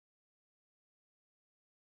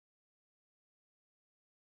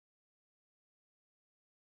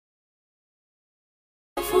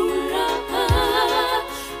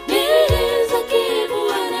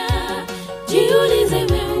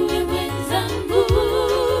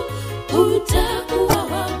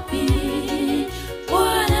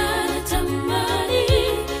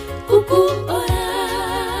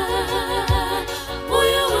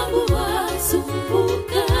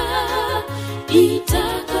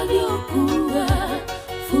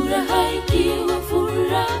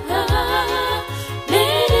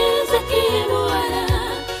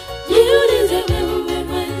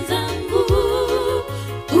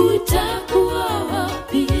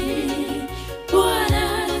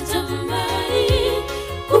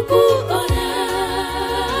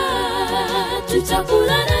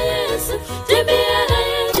tutakula na Yesu, tembea na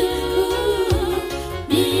Yesu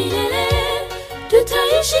milele,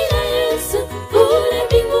 tutaishi na Yesu kule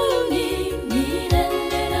mbinguni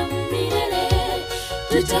milele na milele.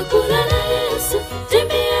 Tutakula na Yesu,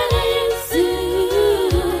 tembea na Yesu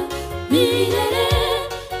milele,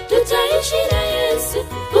 tutaishi na Yesu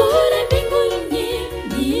kule mbinguni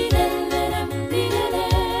milele na milele.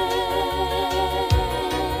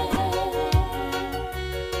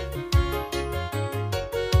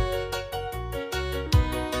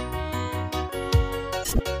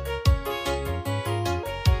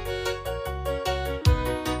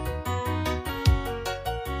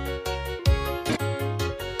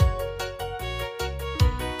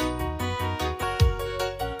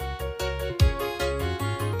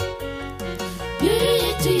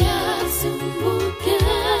 Yetu yasumbuka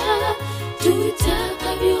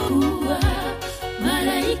tutakavyokuwa,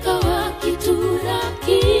 malaika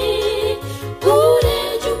wakitulaki kule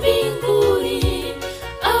juu mbinguni,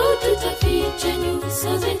 au tutaficha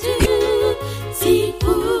nyuso zetu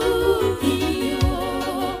siku hiyo.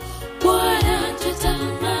 Bwana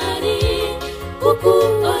twatamani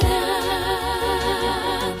kukuona.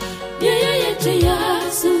 Mioyo yetu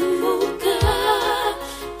yasumbuka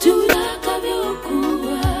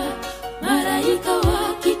tutakavyokuwa, malaika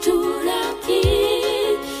wakitulaki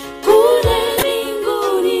kule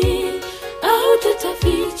mbinguni, au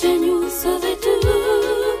tutaficha nyuso zetu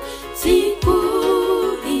siku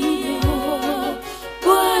hiyo.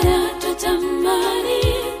 Bwana twatamani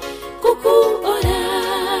kukuona.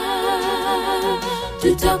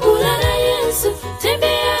 Tutakula na Yesu,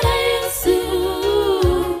 tembea na Yesu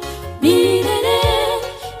milele,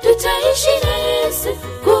 tutaishi na Yesu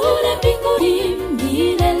kule mbinguni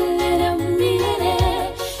milele na milele.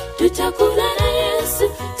 Tutakula na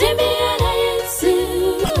Yesu, tembea na Yesu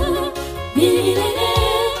milele,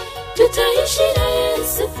 tutaishi na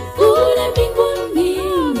Yesu kule mbinguni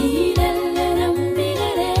milele na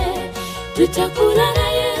milele. Tutakula na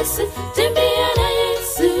Yesu, tembea na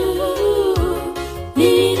Yesu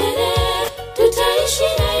milele, tutaishi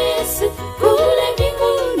na Yesu kule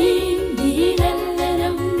mbinguni milele na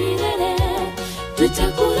milele.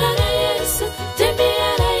 Tutakula na Yesu,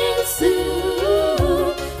 tembea na Yesu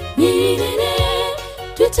milele,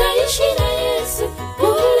 tutaishi na Yesu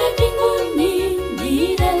kule mbinguni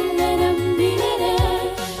milele na milele.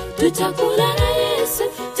 Tutakula na Yesu,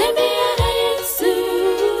 tembea na Yesu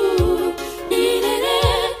milele,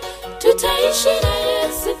 tutaishi na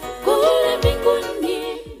Yesu kule mbinguni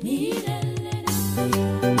milele.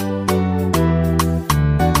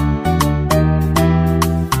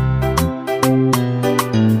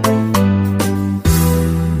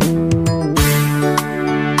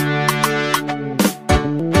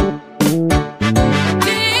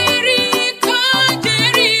 Jericho,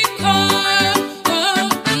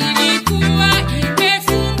 ilikuwa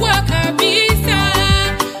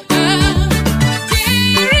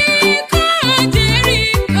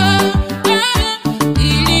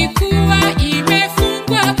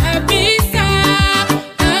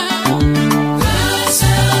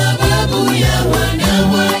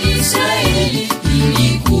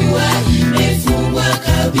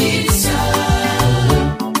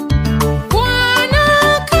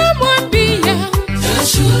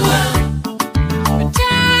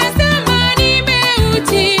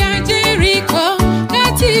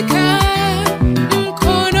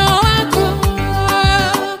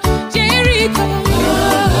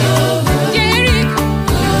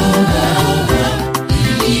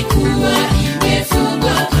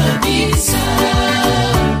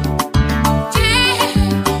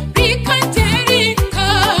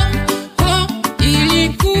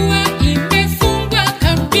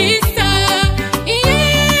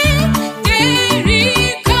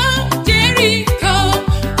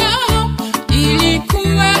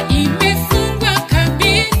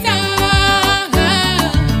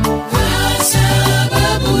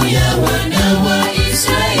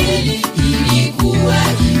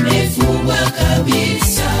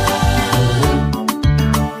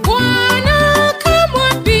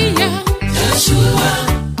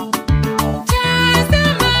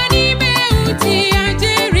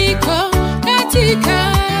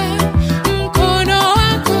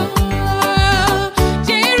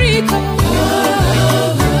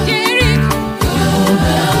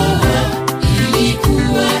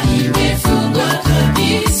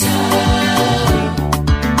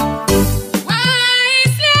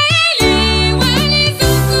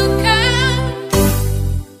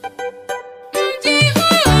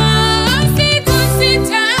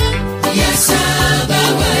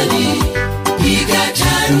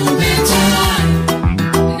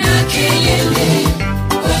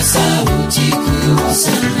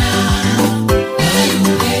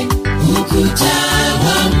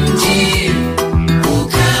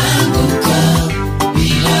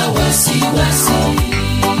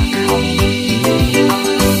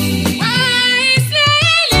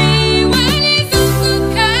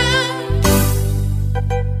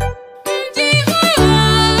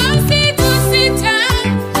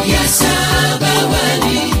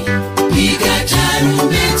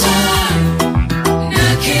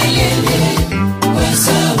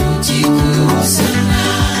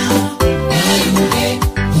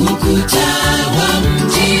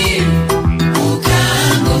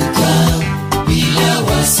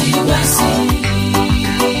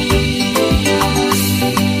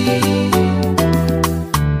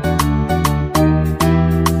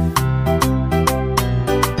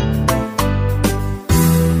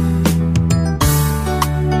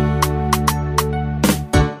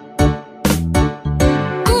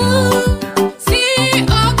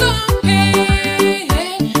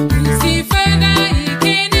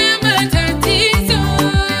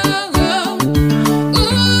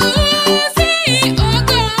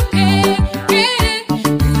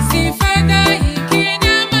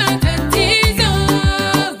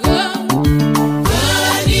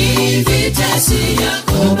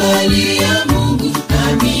mali ya Mungu,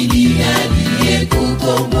 amini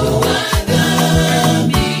aliyekukomboa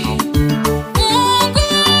dhambi. Mungu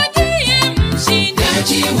ndiye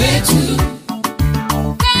mshindaji wetu.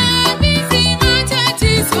 Kabidhi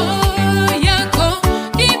matatizo yako,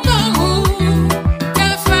 ndipo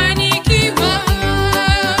utafanikiwa.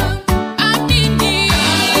 Amini,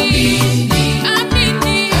 amini,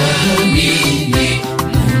 amini.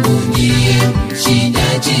 Mungu ndiye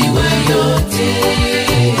mshindaji wa yote.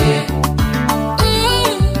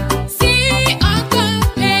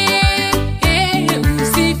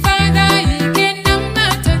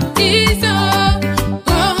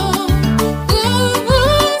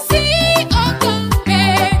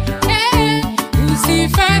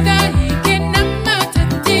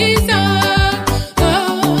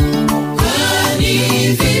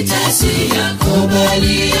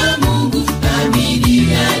 Mali ya Mungu, amini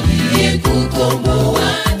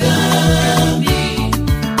aliyekukomboa dhambi.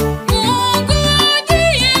 Mungu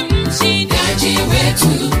ndiye mshindaji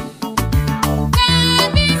wetu.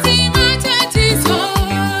 Kabidhi matatizo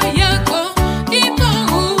yako, ndipo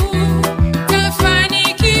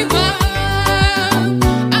utafanikiwa.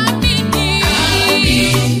 Amini,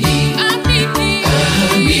 amini,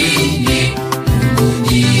 amini. Mungu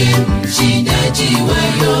ndiye mshindaji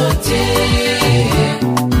wa yote.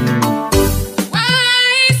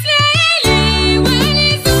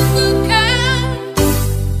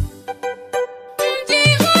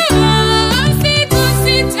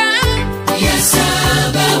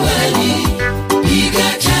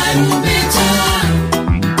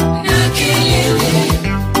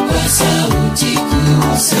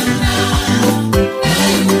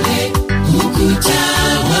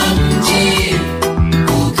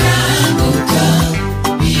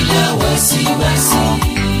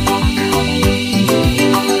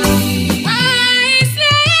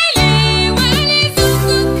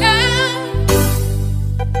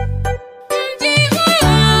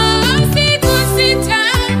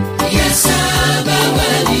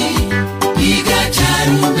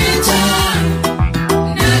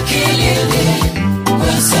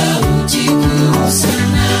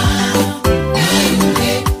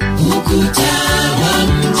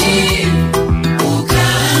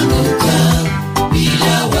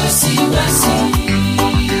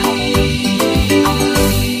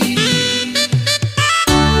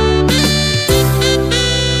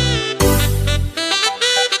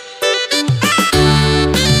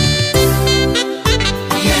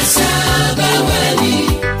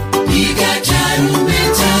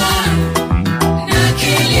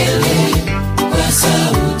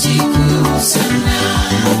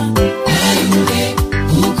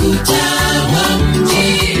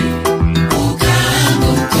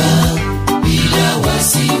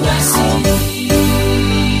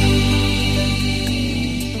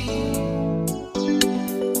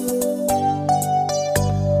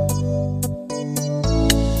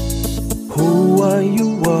 Huwa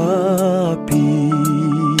yu wapi?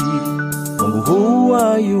 Mungu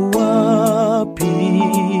huwa yu wapi?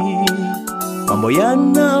 Mambo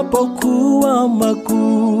yanapokuwa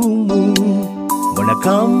magumu, mbona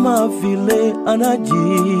kama vile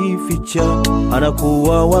anajificha?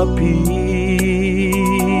 Anakuwa wapi?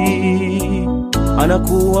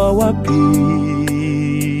 Anakuwa wapi?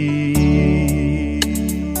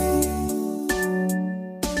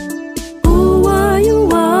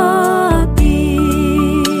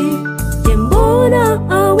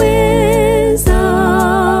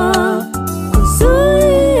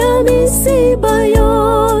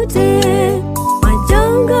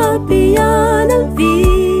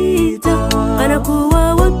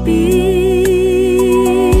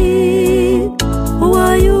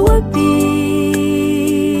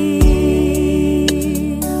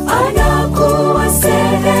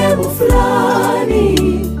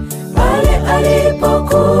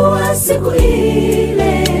 Siku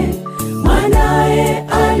ile mwanae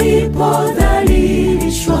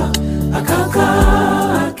alipodhalilishwa,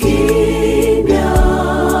 akakaa kimya.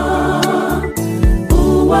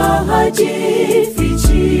 Huwa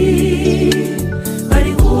hajifichi,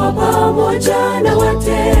 bali huwa pamoja na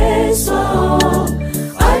wateswa.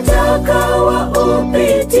 Atakawa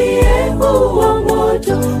upitie huo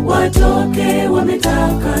moto, watoke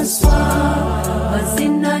wametakaswa. Basi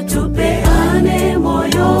na tupeane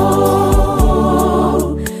moyo,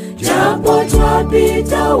 japo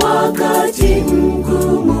twapita wakati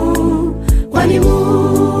mgumu, kwani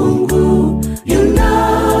Mungu yu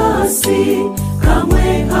nasi,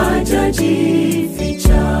 kamwe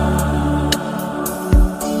hajajificha.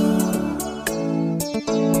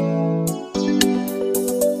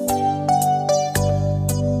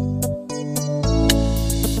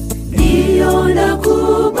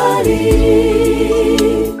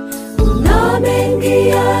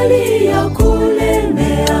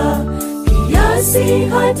 basi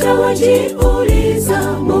hata wajiuliza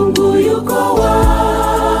Mungu yuko wapi?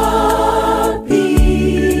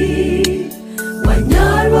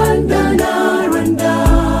 Wanyarwanda na Rwanda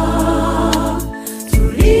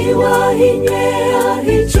tuliwahinyea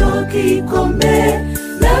hicho kikombe,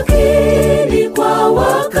 lakini kwa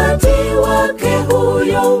wakati wake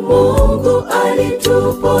huyo Mungu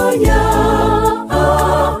alituponya.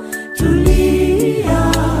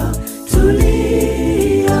 Tulia,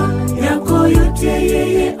 tulia, yako yote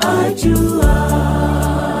yeye ajua.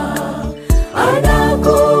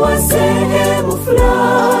 Anakuwa sehemu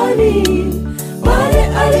fulani pale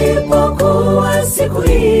alipokuwa siku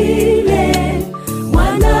ile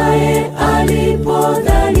mwanae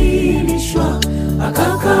alipodhalilishwa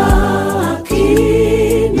akakaa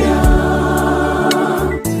kimya.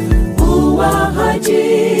 Huwa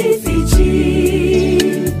hajifichi,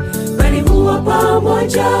 bali huwa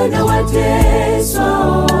pamoja na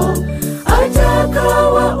wateswa.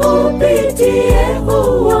 Atakawa upitie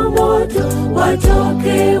huo moto,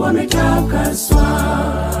 watoke wametakaswa.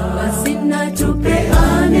 Basi na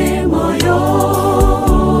tupeane moyo,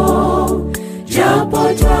 japo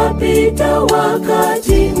twapita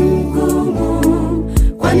wakati mgumu,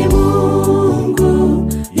 kwani Mungu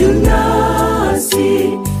yunasi,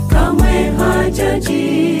 kamwe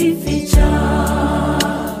hajajificha.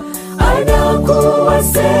 Anakuwa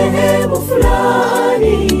sehemu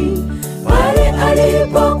fulani pale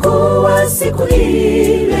alipokuwa siku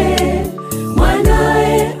ile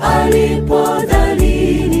mwanae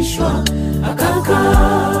alipodhalilishwa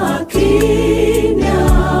akakaa kimya.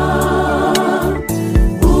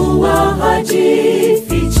 Huwa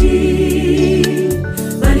hajifichi,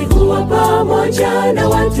 bali huwa pamoja na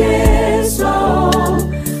wateswa.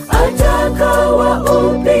 Atakawa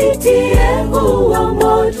upitie huo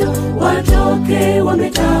moto, watoke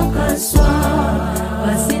wametakaswa.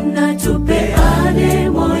 Basi na tupeane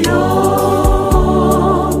moyo,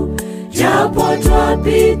 japo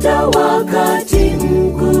twapita wakati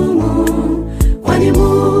mgumu, kwani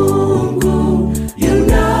Mungu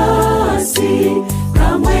yunasi,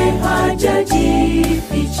 kamwe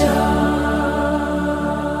hajajificha.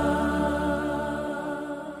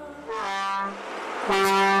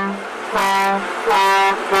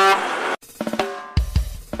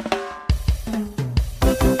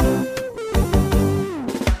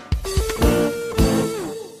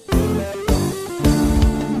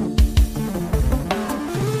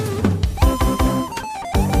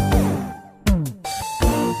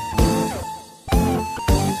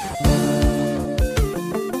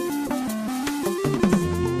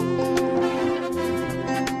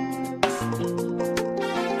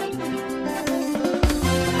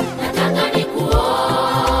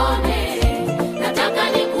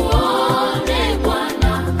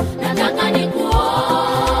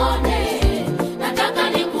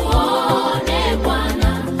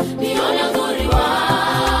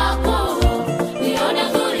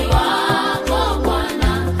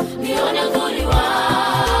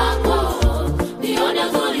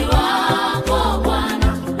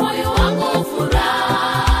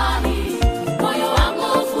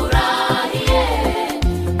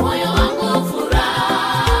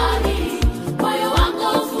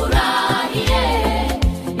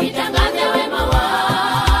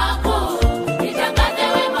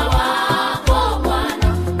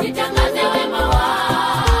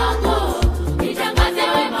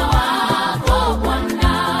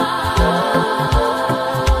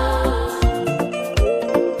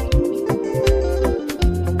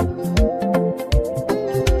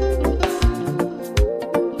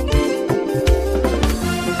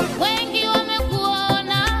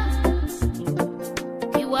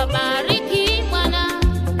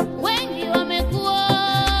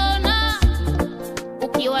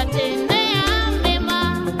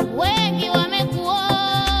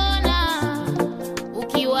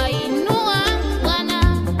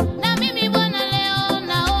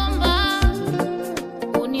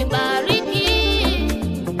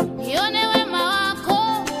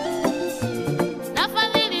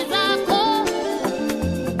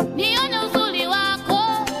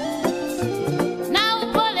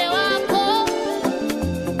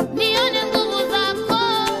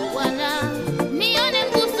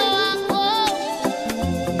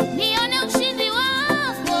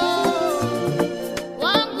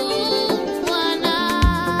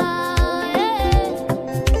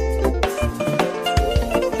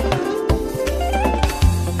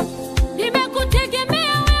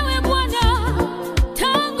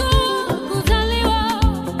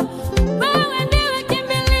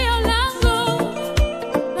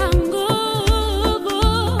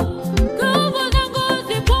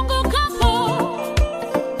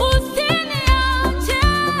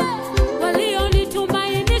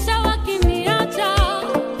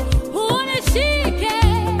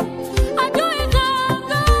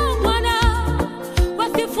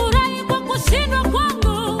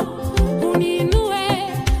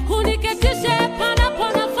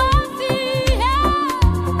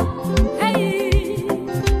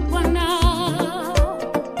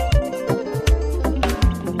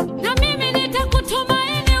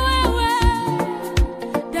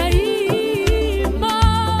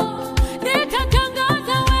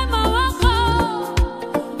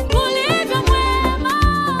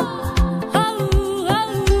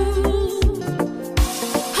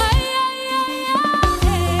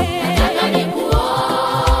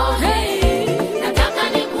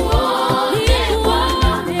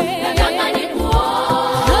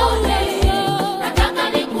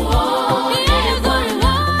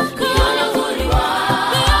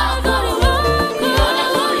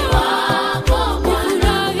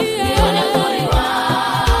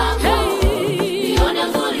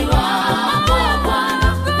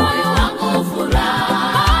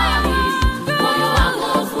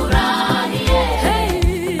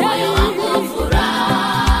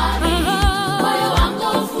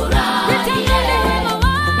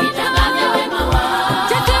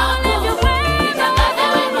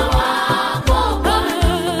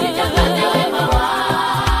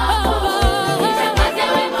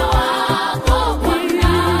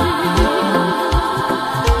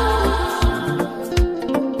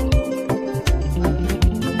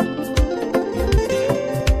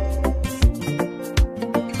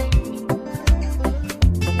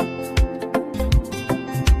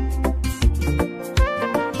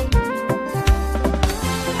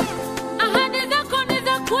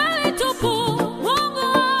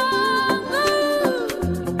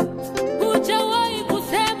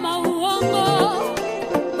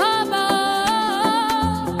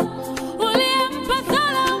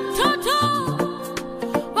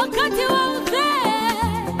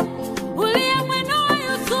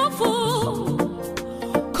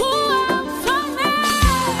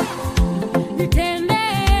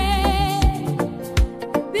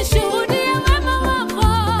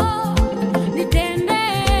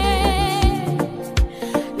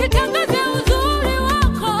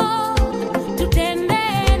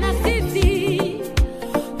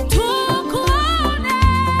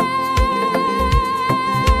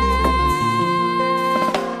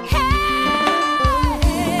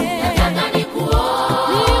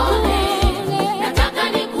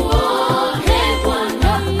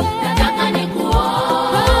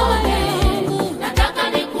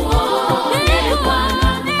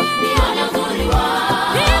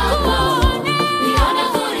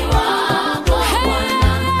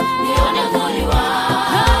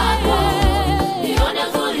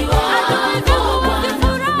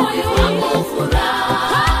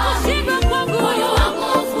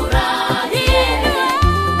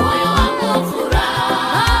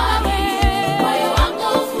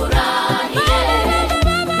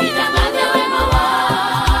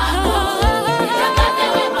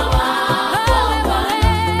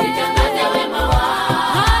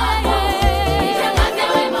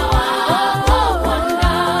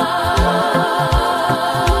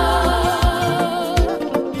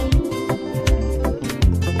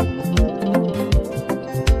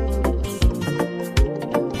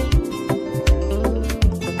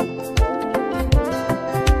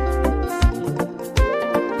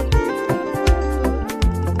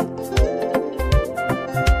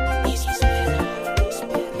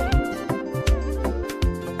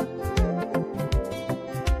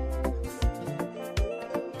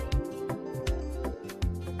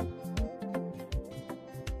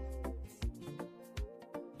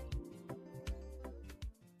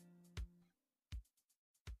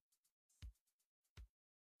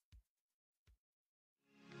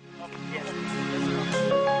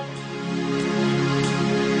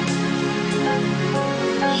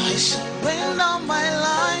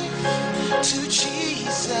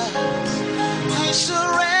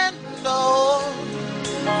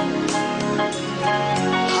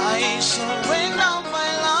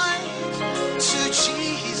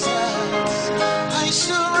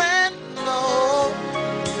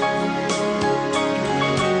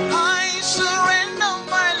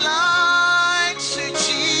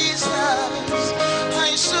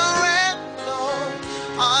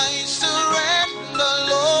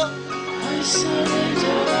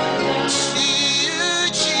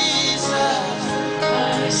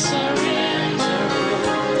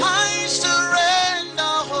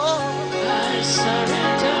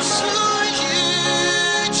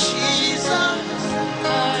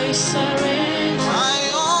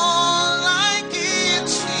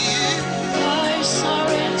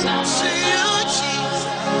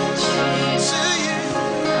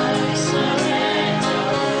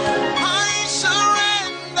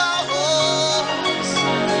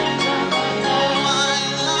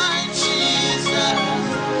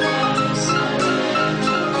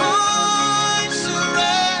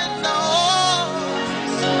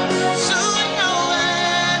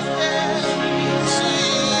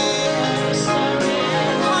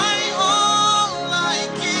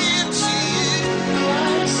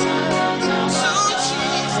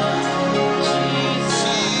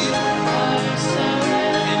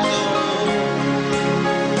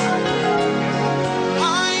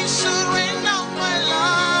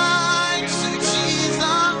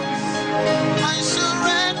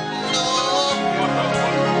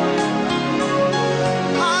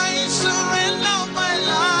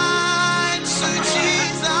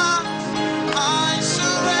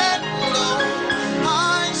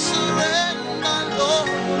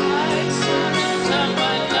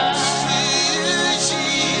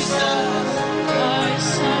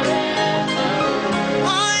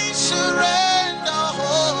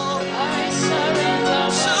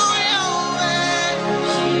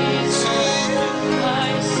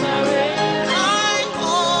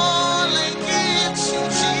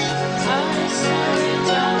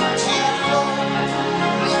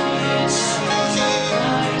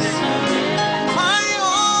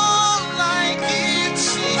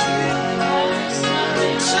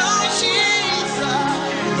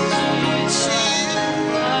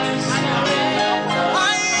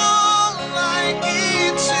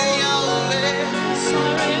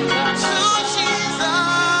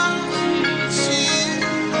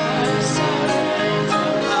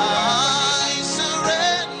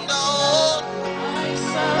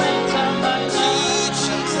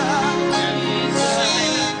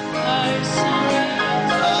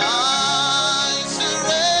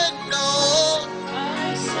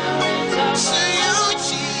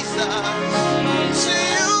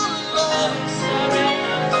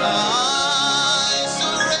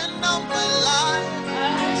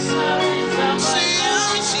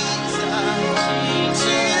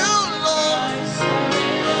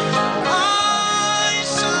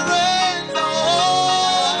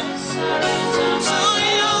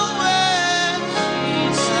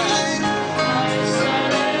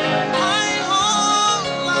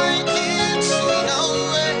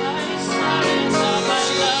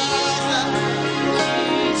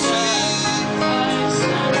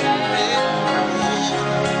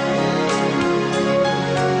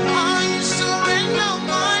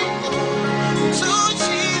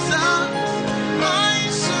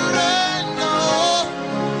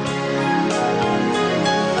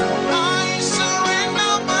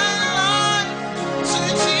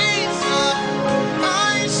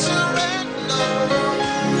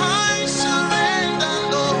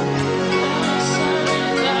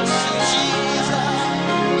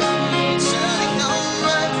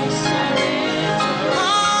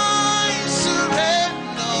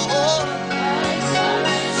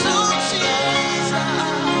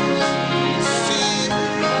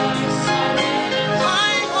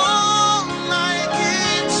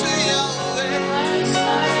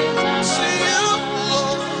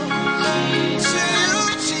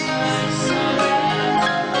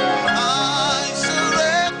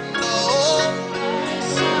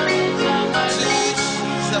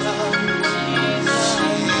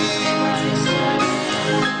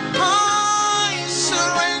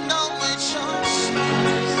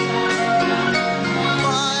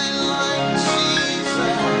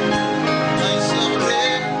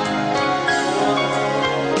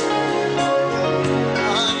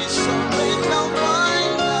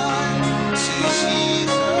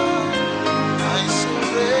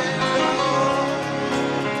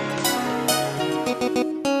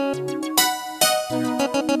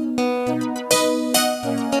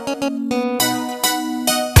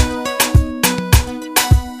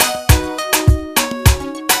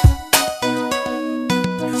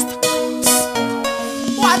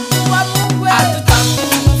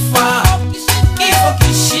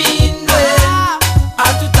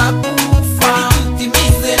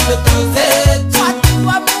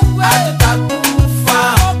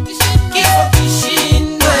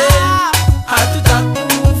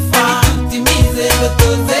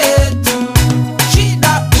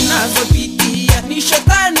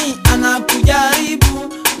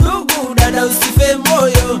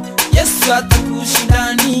 Yesu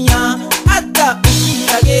atakushindania hata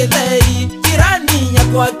ukiwa gethei. Jirani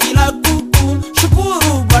yako akila kuku,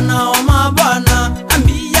 shukuru Bwana wa mabwana,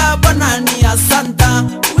 ambia Bwana ni asante.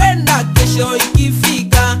 Huenda kesho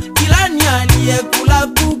ikifika, jirani aliyekula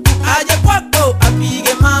kuku aje kwako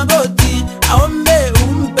apige magoti, aombe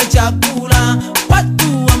umpe chakula.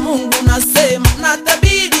 Watu wa Mungu nasema,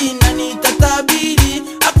 natabiri na nitatabiri,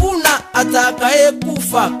 hakuna atakaye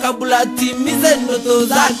kufa kabla timize ndoto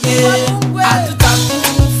zake.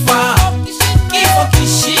 Hatutakufa, kifo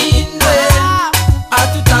kishindwe.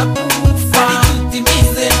 Hatutakufa,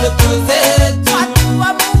 tutimize ndoto zetu.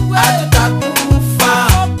 Hatutakufa,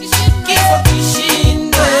 kifo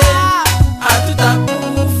kishindwe.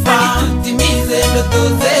 Hatutakufa, tutimize ndoto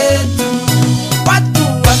zetu. Watu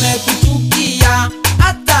wamekuchukia,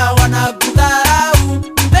 hata wanakudharau.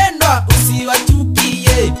 Mpendwa,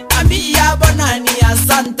 usiwachukie, ambia Bwana ni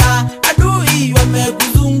asante. Adui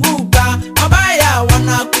wamekuzunguka, mabaya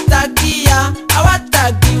wanakutakia,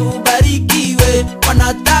 hawataki ubarikiwe,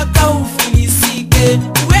 wanataka ufilisike.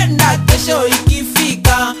 Huenda kesho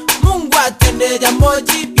ikifika, Mungu atende jambo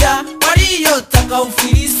jipya. Waliotaka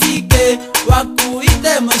ufilisike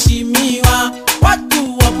wakuite mheshimiwa.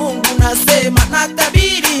 Watu wa Mungu nasema,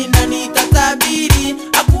 natabiri na nitatabiri,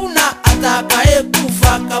 hakuna atakaye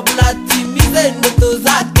kufa kabla timize ndoto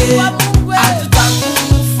zake.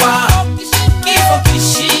 Hatutakufa, kifo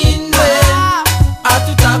kishindwe.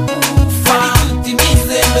 Hatutakufa,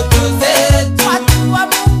 tutimize ndoto zetu.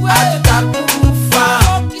 Hatutakufa,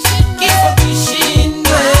 kifo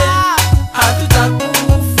kishindwe.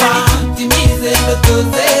 Hatutakufa, tutimize ndoto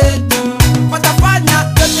zetu. Watafanya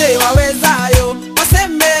yote wawezayo,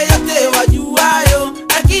 waseme yote wajuayo,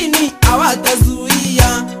 lakini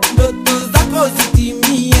hawatazuia ndoto zako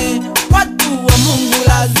zitimie. Watu wa Mungu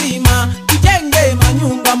lazima tujenge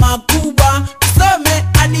manyumba makubwa, tusome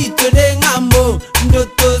hadi twende ng'ambo,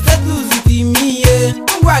 ndoto zetu zitimie.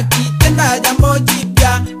 Mungu akitenda jambo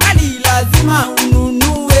jipya, hadi lazima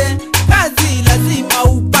ununue, kazi lazima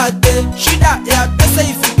upate, shida ya pesa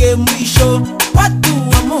ifike mwisho. Watu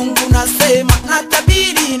wa Mungu nasema,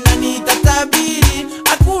 natabiri na nitatabiri,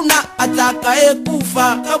 hakuna atakaye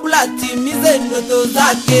kufa kabla timize ndoto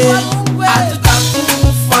zake.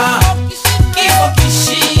 Hatutakufa, kifo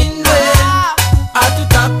kishindwe.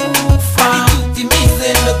 Hatutakufa,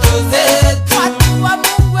 tutimize ndoto zetu.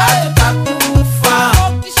 Hatutakufa,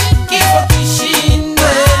 kifo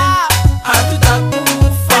kishindwe.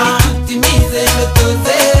 Hatutakufa, tutimize ndoto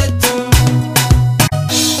zetu.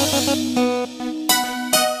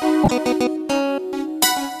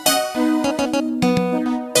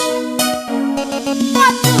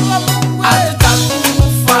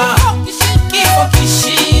 Hatutakufa, kifo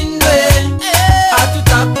kishindwe.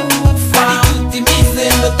 Hatutakufa,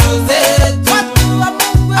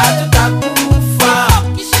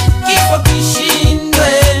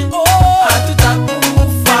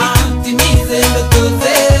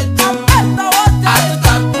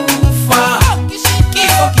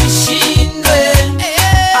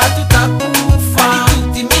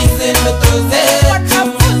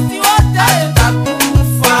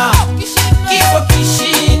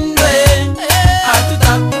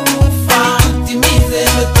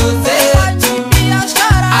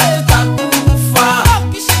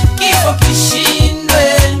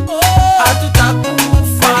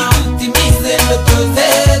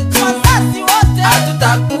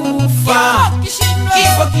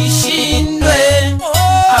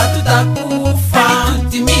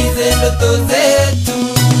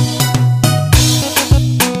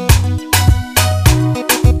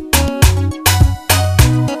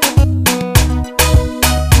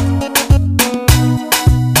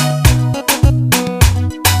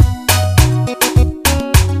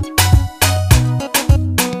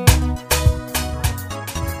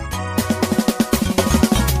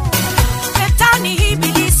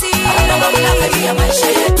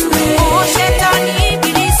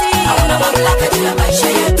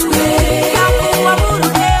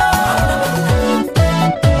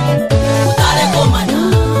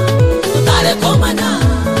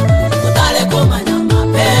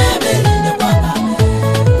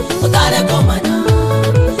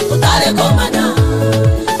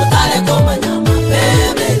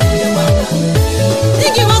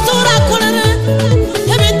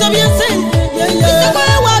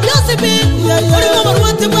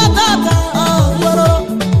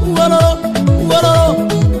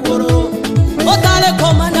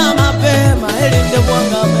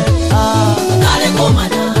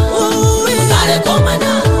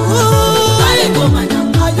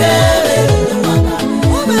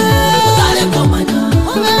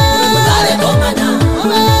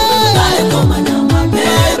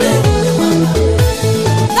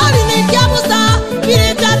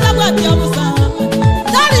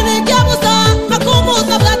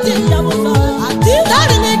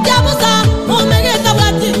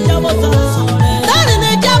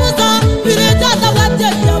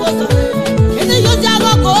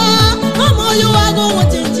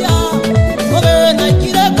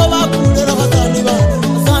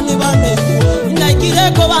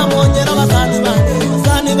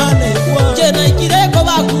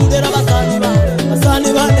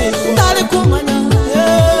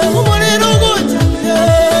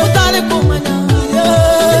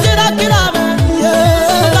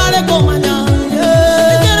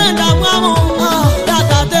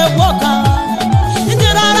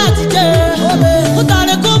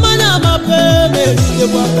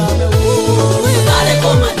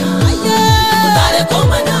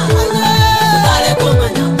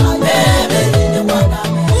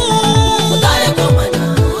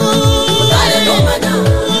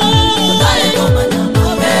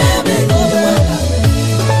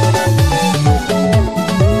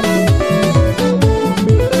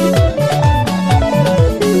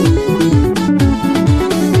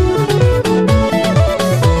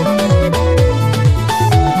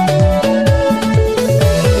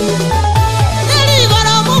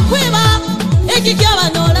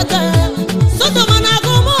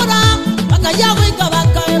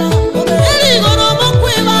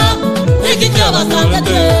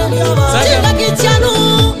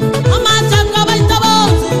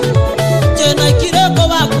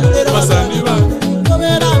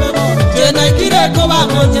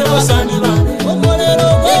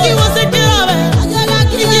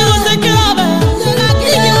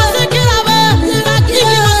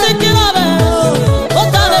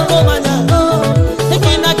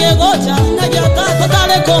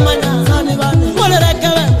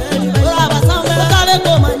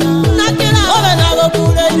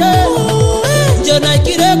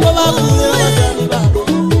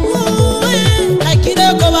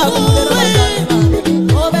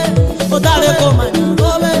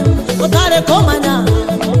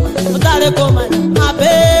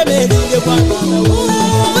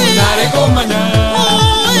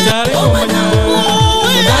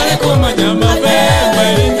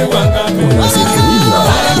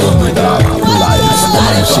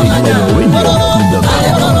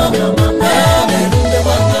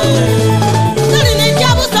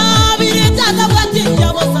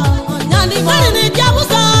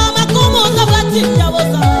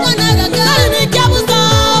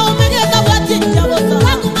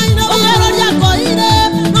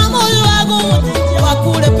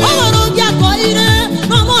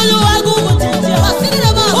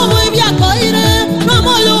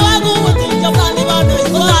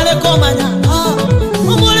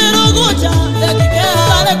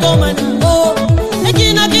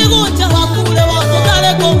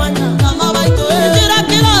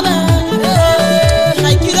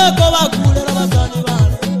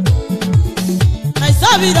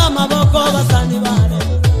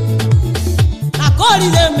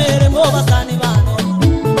 basani bane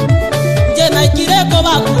je naikireko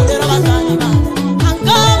bakurera basani bane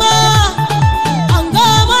angama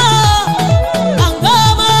angama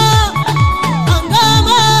angama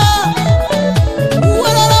angama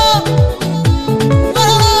warara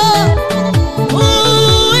warara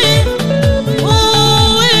ui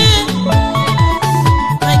ui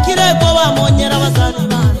naikireko bamonyera basani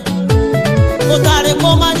bane utale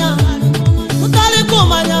komanya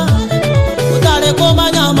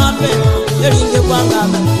mapema elinge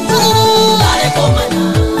kwangama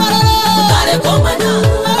utale komanya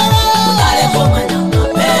mapema elinge kwangama utale komanya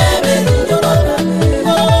mapema elinge kwangama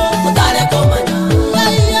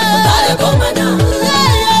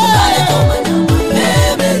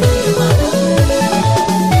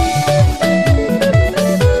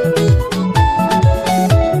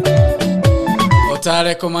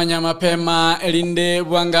utale komanya mapema elinde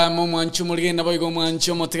bwangamo mwanchu muligenda boygo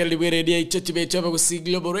mwanchu motegeli bweredia ichotibeto aba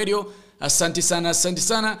Global Radio. Asante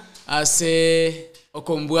sana ase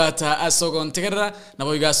okombwata asoko ntegerera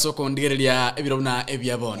naboyga asoko ndigereria ebirobuna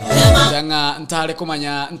ebyabona danga ntale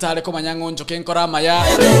komanya ngonjo kenkora maya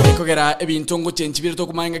ekogera ebintu ngo chenchibire to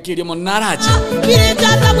kumanga kiri mo naraje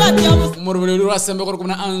birita bwatyo murubule rwasembe ko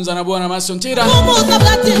kumna anza na bwana masontira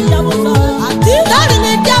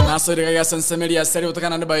nasore ga sansemelia seri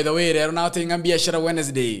utakana by the way rero na utenga biashara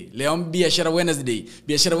Wednesday leo biashara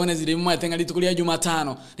Wednesday mwa tenga litukulia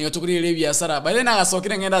Jumatano ningatukulia ile biashara baada na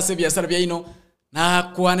gasokira ngenda se biashara bya ino na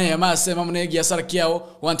kuane yamasema mune giasara kiao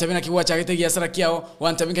wantabina kiwa chakete giasara kiao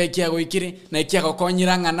wantabinka ikiago ikiri na ikiago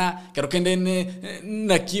konyirangana karokende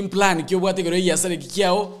na kimplan kyo bwate gero giasara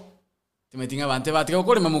kiao timetinga bante bate ko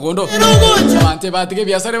kole mamugondo bante bate ke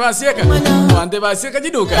biasara basieka bante basieka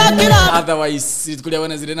jiduka otherwise tukulia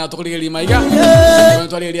wana zile na tukulia limaiga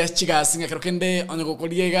twali ile chiga singa karokende ongo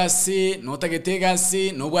kulia gasi no tagete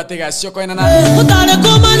gasi no bwate gasi ko ina na utale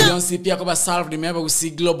komana yonsi pia ko ba salve me ba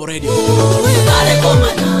Global Radio utale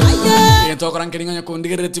komana to koran keninga ko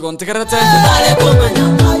ndigere ti kon tekerete utale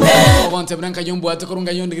komana bonte branka yombo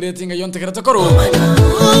atokorunga yondigere nga yontekerete koro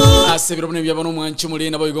asebiro bune byabano mwanchu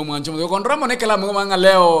mulina boygo mwanchu ko Ramone kala manga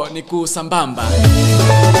leo ni kusambamba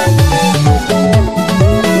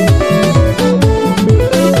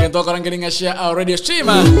Kento karangiringa share our radio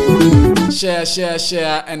streamer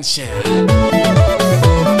share and share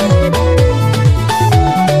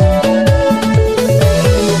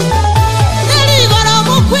Neli gora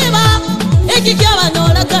mukwiba ekikyaba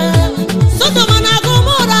nolaka soto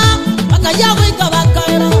managomora akayawe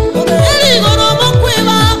kabakaira Neli gora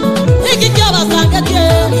mukwiba ekikyaba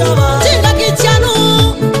sangatie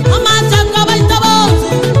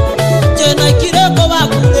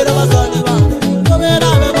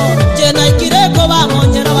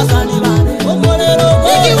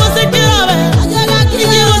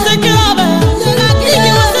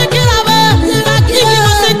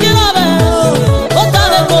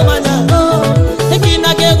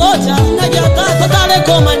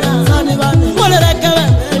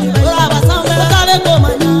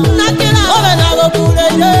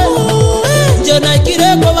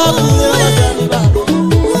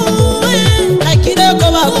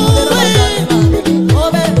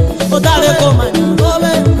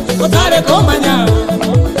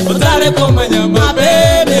komanya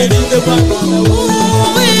mapeme linde kwangama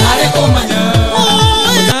utale komanya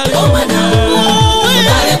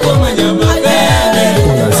utale komanya mapeme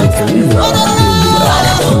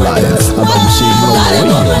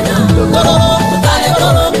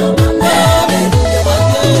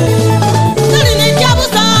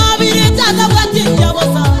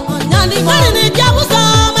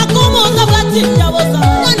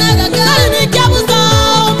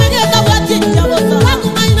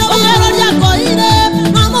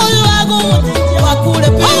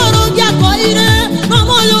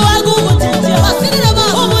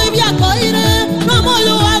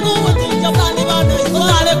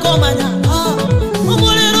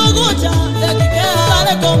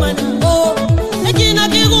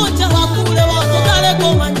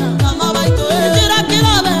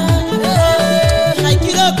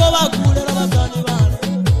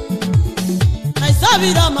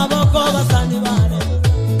Sabira maboko basani bane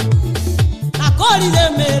akoli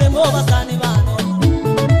demere mo basani bane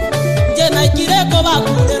je naikireko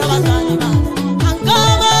bakurera basani bane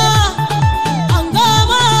angama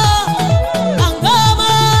angama angama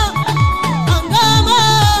angama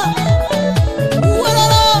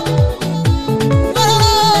warara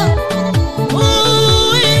warara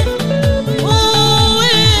ui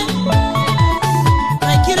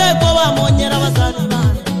naikireko bamonyera basani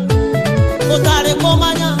bane utale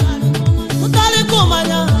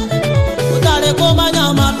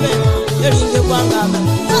komanya mapema elinge kwangama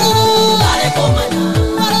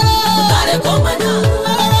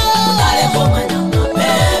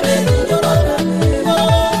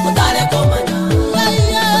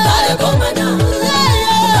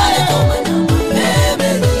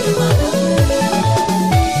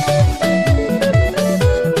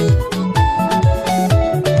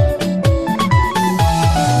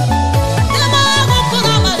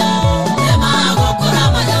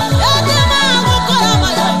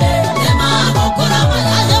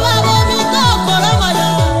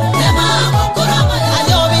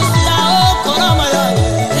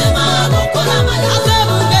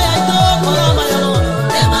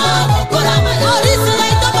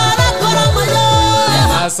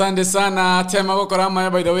Asante sana tema gukora maya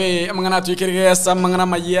by the way amangana twikirigesa amangana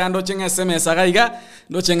magia ndo chenga SMS agaiga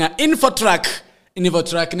ndo chenga info track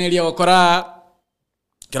nelia gukora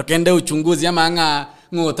kirokende uchunguzi amanga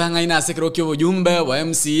ngotanga ina sekero kyo jumbe wa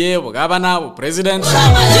MCA wa governor wa president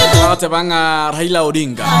wote banga Raila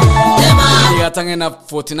Odinga igatanga na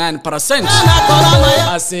 49%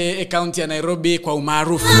 ase county ya Nairobi kwa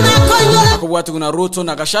umaarufu akubwatu kuna Ruto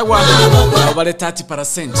na Gachagua na wale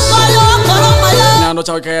 30% na ndo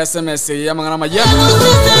chaweka SMS ya mangana majia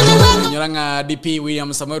nyoranga DP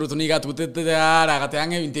William Samuel Ruto niga tutetera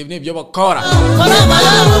gatange intebne byo bakora.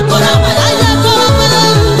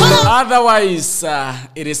 Otherwise,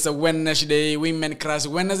 it is a Wednesday, Women Crash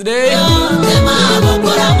Wednesday.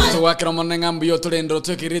 So wakira monenga mbio tulendo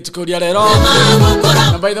tukiritu kudia lero.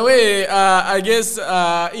 By the way, I guess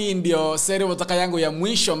hii ndio Seria Obotaka yangu ya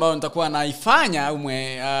mwisho ambayo nitakuwa naifanya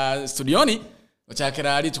umwe studioni.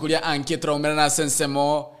 Uchakira alitukulia anketro umerana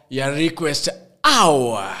sensemo ya request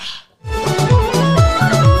hour.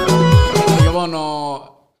 Yabono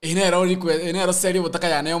inero Seria Obotaka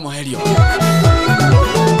ya nayo mohelio.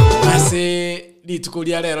 Ase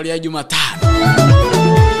litukulia lero lya Jumatano.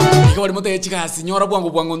 Iko wali mote chika sinyora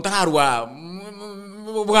bwangu ntararwa.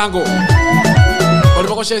 Bwangu. Wali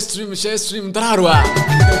bako share stream ntararwa.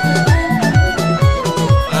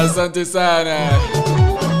 Asante sana.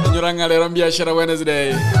 Nyoranga lero biashara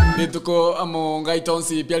Wednesday. Lituko amonga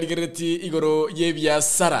itonsi pya ligereti igoro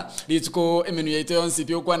yebiasara. Lituko emenu itonsi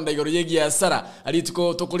pyo kwanda igoro yegiasara.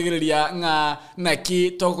 Lituko tokuligereria nga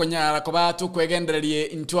naki tokonyara koba tukwegendererie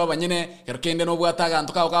intwa banyene kerkende no bwataga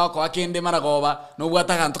ntuka kwa kende maragoba no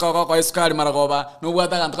bwataga ntuka kwa iskali maragoba no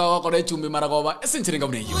bwataga ntuka kwa echumbi maragoba esinchiringa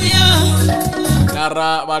buneyo.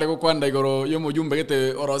 Nara bale ko kwanda igoro yo mujumbe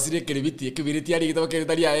gete orosire kibiriti ali gito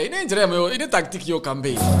keritalia ine njere mo ine tactic yo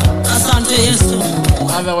campaign. Asante Yesu.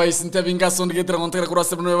 Otherwise ntabinga sonde getra kontra kura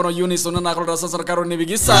sebno yono unison na kora sasa karo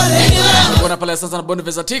nebigisa bona pala sasa bonne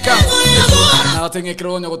vesatika na tenge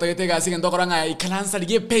kronyo gotegete asige ndokoranga ikalansa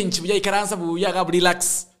lige bench buya ikalansa buya ga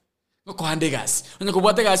relax ngoko hande gas onye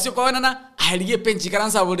kubwate gas yo kona alige bench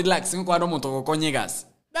ikalansa bu relax ngoko ando muntu konye gas.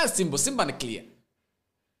 That's simple and clear.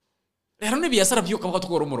 Lero ne biashara byo kwa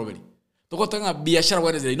tukoro morobeli tokotanga biashara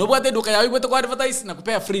Wednesday no bwate duka yawe bwate kwa advertise na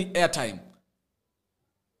kupea free airtime.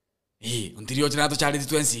 Untirio chanato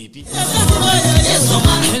charity 20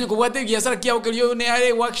 Yesu kubwate biashara kia ukilio ne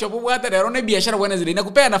ale workshop bwate lero ne biashara Wednesday na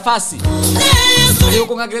kupea nafasi. Ayo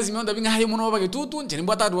ko ngagrezi mionda binga hayo muno bage tutu nteni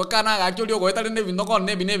bwata duakana actually ko etale ne bindoko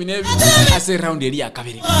ne bine ase round area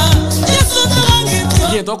kabiri.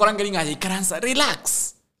 Ye to koranga linga ikaransa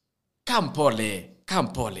relax. Kampole.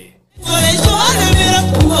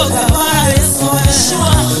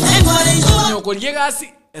 Nyoko liegasi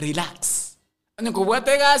relax. Nyoko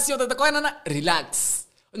bwate gasi otatakwana na relax.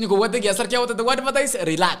 Nyoko bwate giasar kia otatakwana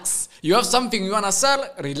relax. You have something you wanna sell,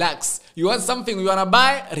 relax. You want something you wanna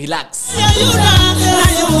buy, relax.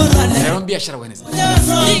 Eron biashara Wednesday.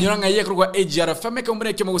 Nyoranga ye kurwa AGR FM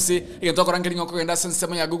kumbere kimogusi igentoko rangiringo ko genda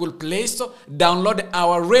sensema ya Google Play Store. Download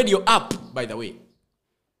our radio app by the way.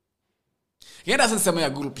 Genda sensema ya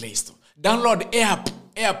Google Play Store. Download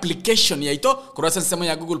application ya ito kurasa sensema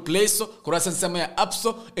ya Google Play Store, kurasa sensema ya App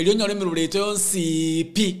Store, elionyo le mirobele ito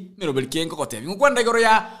CP. Mirobele kienko kote. Ngkwanda igoro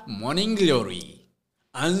ya Morning Glory.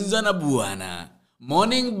 Anza na buana.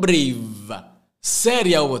 Morning Brave.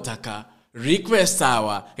 Seria Obotaka. Request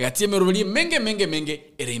hour. Gatie mirobele menge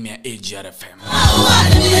eremia AGR FM.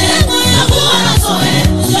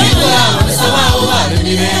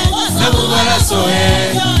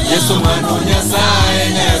 Yesu mano nyasaye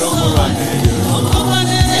nero murwane.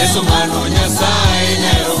 Yesu mano nyasaye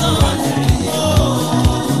nero murwane.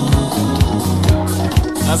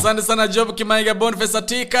 Asante sana Job Kimaiga Boniface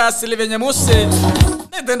Atika Silvia Nyamuse.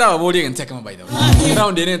 Nenda waboli ngente kama by the way.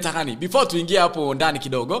 Round ine takani. Before tuingie hapo ndani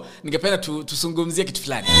kidogo, ningependa tusungumzie kitu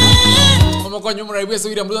fulani. Kama kwa nyuma raibu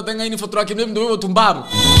yesu ira mbuza tenga ini fotora kimwe mdo tumbabu.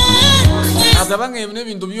 Azabanga imne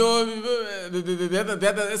bintu byo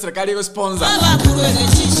serikali go sponsor.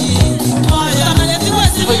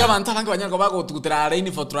 Foi kama ntanga banyako bako tukutara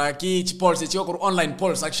ini fotora ki polls chiko online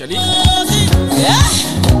polls actually.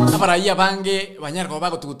 Apara iya bange banyako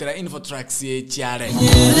bako tukutara info tracks chiare.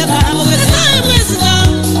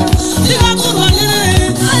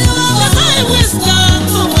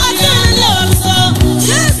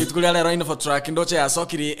 Itukulia lero info track ndoche ya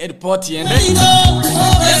sokiri airport yende.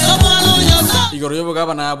 Igoro yobo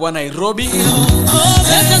gavana bwa Nairobi.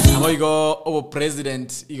 Abo igo obo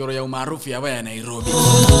president igoro ya umaarufu ya bwa Nairobi.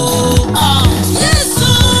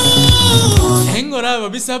 Engora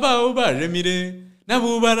babisaba ubaremire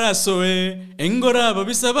nabubarasoe engora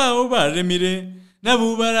babisaba ubaremire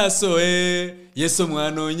nabubarasoe Yesu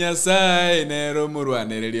mwana Nyasaye nero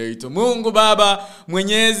murwanererio ito. Mungu Baba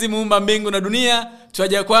Mwenyezi muumba mbingu na dunia,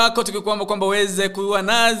 twaja kwako tukikwamba kwamba uweze kuwa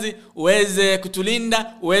nazi, uweze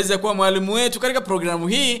kutulinda, uweze kuwa mwalimu wetu katika programu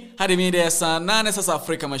hii hadi mida ya saa 8 sasa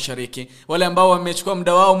Afrika Mashariki. Wale ambao wamechukua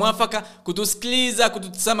muda wao mwafaka kutusikiliza,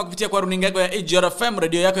 kututazama kupitia kwa runinga yako ya AGRFM,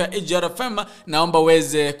 radio yako ya AGRFM, naomba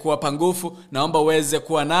uweze kuwapa nguvu, naomba uweze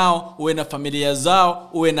kuwa nao, uwe na familia zao,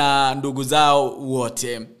 uwe na ndugu zao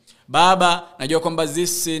wote. Baba, najua kwamba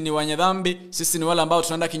sisi ni wenye dhambi, sisi ni wale ambao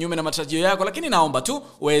tunaenda kinyume na matarajio yako, lakini naomba tu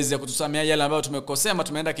uweze kutusamea yale ambayo tumekosea ama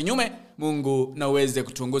tumeenda kinyume, Mungu, na uweze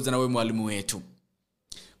kutuongoza na wewe mwalimu wetu.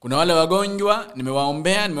 Kuna wale wagonjwa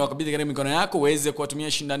nimewaombea, nimewakabidhi katika mikono yako, uweze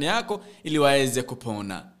kuwatumia shindani yako ili waweze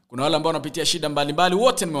kupona. Kuna wale ambao wanapitia shida mbalimbali,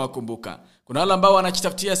 wote nimewakumbuka. Kuna wale ambao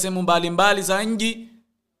wanajitafutia sehemu mbalimbali za nchi,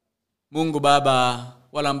 Mungu Baba,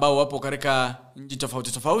 wale ambao wapo katika nchi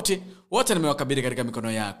tofauti tofauti, wote nimewakabidhi katika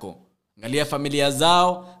mikono yako. Angalia familia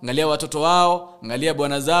zao, angalia watoto wao, angalia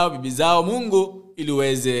bwana zao, bibi zao, Mungu, ili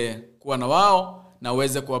uweze kuwa na wao na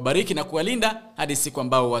uweze kuwabariki na kuwalinda hadi siku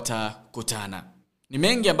ambao watakutana. Ni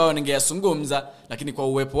mengi ambayo ningeyazungumza, lakini kwa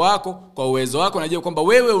uwepo wako, kwa uwezo wako, najua kwamba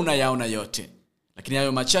wewe unayaona yote. Lakini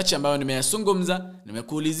hayo machache ambayo nimeyazungumza,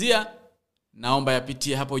 nimekuulizia, naomba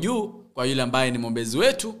yapitie hapo juu kwa yule ambaye ni mwombezi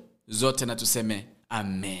wetu, zote na tuseme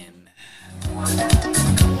amen.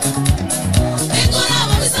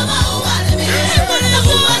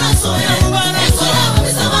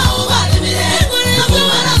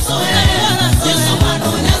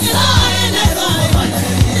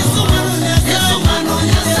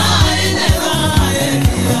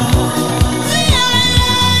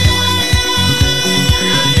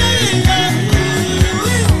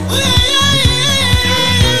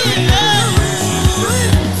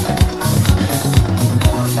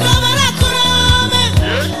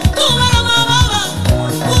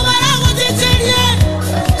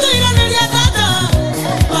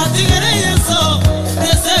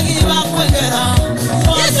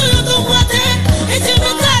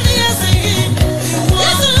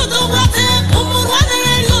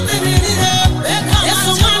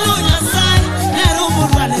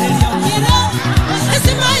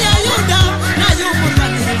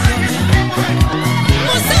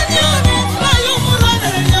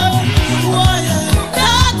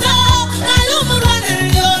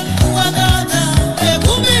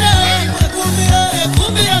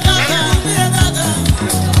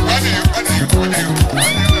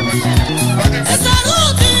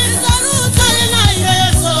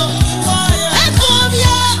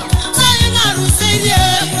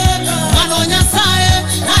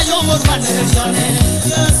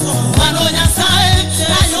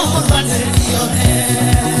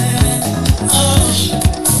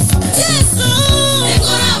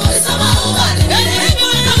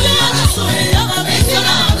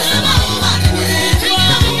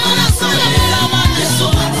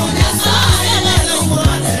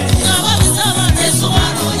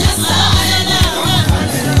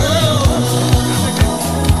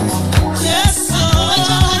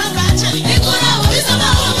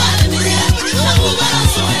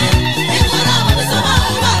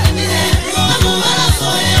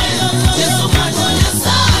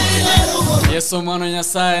 Yesu mwana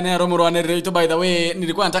Nyasaye ne romurwanirire ito. By the way,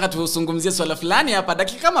 nilikuwa nataka tuzungumzie swala fulani hapa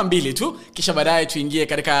dakika kama 2 tu, kisha baadaye tuingie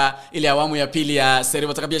katika ile awamu ya pili ya Seria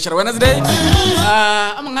Obotaka biashara Wednesday.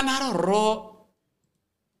 Amangana roro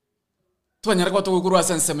tuanyara kwa tukuru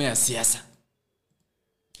senseme ya siasa.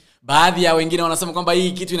 Baadhi ya wengine wanasema kwamba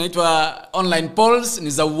hii kitu inaitwa online polls ni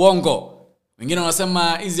za uongo. Wengine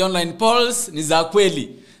wanasema hizi online polls ni za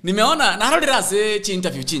kweli. Nimeona na harolera chi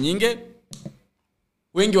interview chi nyingi.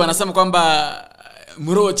 Wengi wanasema kwamba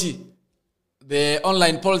Murochi, the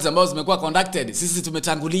online polls ambazo zimekuwa conducted, sisi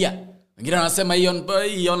tumetangulia. Wengine wanasema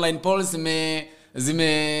hii online polls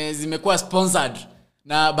zimekuwa sponsored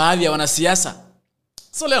na baadhi ya wanasiasa.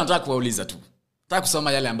 So leo nataka kuwauliza tu. Nataka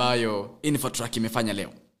kusoma yale ambayo Infotrack imefanya leo.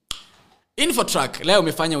 Infotrack leo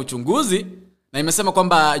imefanya uchunguzi na imesema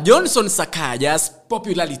kwamba Johnson Sakaja's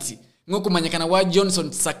popularity, ngokumanyikana wa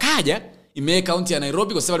Johnson Sakaja ime county ya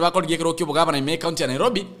Nairobi, kwa sababu wako ligekero kyo bogaba na ime county ya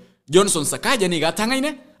Nairobi, Johnson Sakaja ni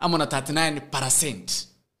gatangaine amo na 39%.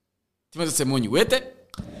 Timezo semonyi wete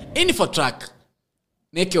Infotrack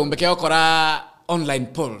neke ombekeo kora online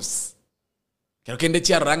polls kero kende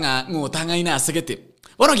chiaranga ngotangaine asegete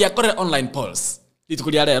wono gyakore online polls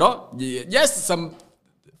litukulia lero just some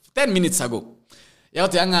 10 minutes ago.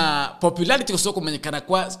 Yaote anga popularity kusoko manyikana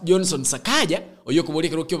kwa Johnson Sakaja oyo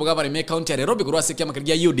kubulika rokyo bogaba ni county ya Nairobi kurwa sekia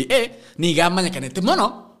makirya UDA ni gamanyikana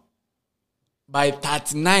temono by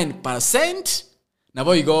 39% na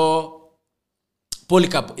boigo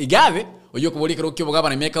Polycarp Igave oyo kubolika rokyo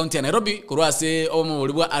bugaba na county ya Nairobi kurwase omo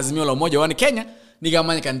bolibwa Azimio la Umoja wa Kenya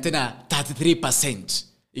nigamanya kantena 33%.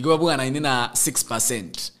 Igwa bwana inina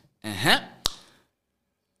 6%.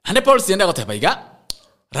 Hande Paul sienda gotebaiga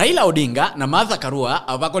Raila Odinga na Martha Karua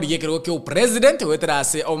abakori yekero kyo president wetera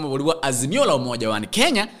ase omo bolibwa Azimio la Umoja wa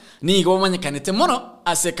Kenya ni igwa manya kanete mono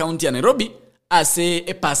ase county ya Nairobi ase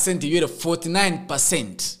a percent yere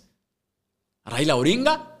 49%. Raila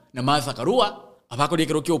Odinga na Martha Karua abakori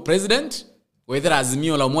yekero kyo president wetera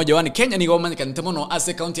Azimio la Umoja wa Kenya ni igwa manya kanete mono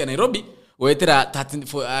ase county ya Nairobi wetera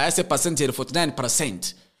ase percent yere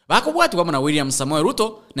 49%. Bako bwatu kama na William Samoei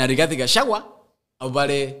Ruto na Rigathi Gachagua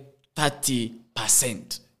abale 30%.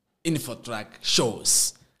 Infotrack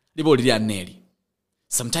shows libo liya neli.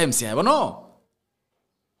 Sometimes I don't know.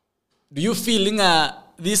 Do you feeling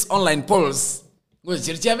these online polls? Ngo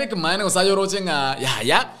chirchi avec mane osayo rochenga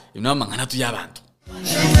ya ino mangana tu yabantu.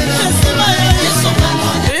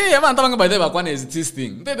 Abantu banga baide bakwana is this thing.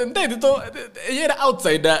 Ndede to yera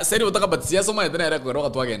outsider Seria Obotaka batsiya soma edena era ko roka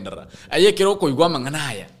twagendera. Aye kero ko igwa mangana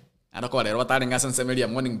haya. Arako lero batarenga Seria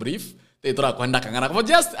morning brief. They tora kwenda kangana.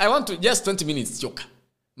 But I want to just 20 minutes choka.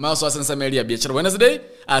 Maso Seria biashara Wednesday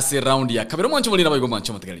as round ya. Kabiro mwancho mulina bayigo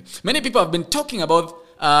mwancho mutagali. Many people have been talking about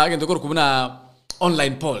agento ko kubuna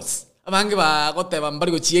online polls. Abange ba gote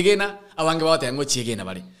bambari go chiegena, abange ba gote ngo chiegena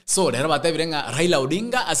bali. So lero batabirenga Raila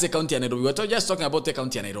Odinga as county ya Nairobi. We're just talking about the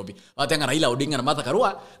county ya Nairobi. Batenga Raila Odinga na Martha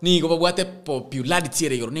Karua ni go bwate popularity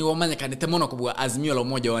ere ni go manya kanete mono kubwa Azimio la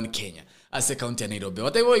Umoja wa Kenya. Ase county ya Nairobi.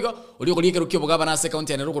 Watayibo igo oli ko likero kyo bugaba na ase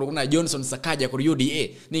county ya Nairobi kuna Johnson Sakaja ku UDA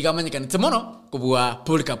ni gamanya kanete mono kubwa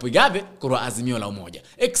Polycarp Igave ku Azimio la Umoja.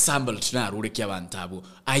 Example tunarure kya bantabu.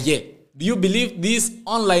 Aye, do you believe these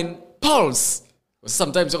online polls?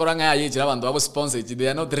 Sometimes yokoranga aye jira bantu abo sponsored, they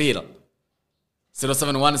are not real.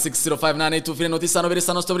 0716059823 notisano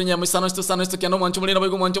beresano stobrinya musano sano kyano mwancho mulina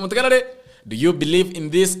bayigo mwancho mutegarare. Do you believe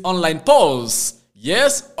in these online polls?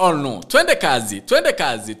 Yes or no? Twende kazi.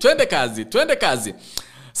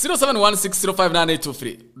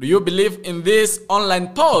 0716059823. Do you believe in this online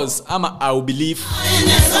polls? Ama I believe.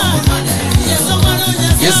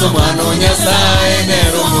 Yeso mwana nyasaye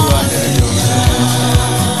nero murwane.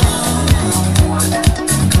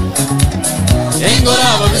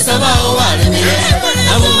 Engora babisaba obale ni.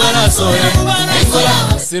 Abumara soye. Engora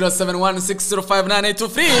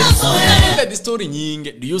 0716059823. Let the story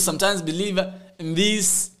nyinge. Do you sometimes believe in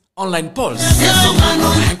these online polls?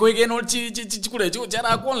 Ko igeno chikure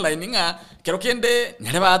chara ku online nga kerokende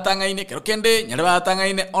nyareba atanga ine kerokende nyareba atanga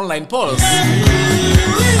ine online polls.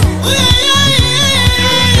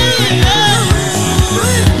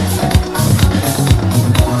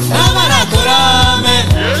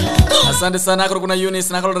 Asante sana kuna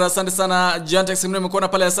Eunice na Kalora, asante sana Jantex mne mkona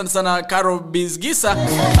pale, asante sana Carol Bizgisa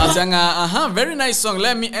atanga very nice song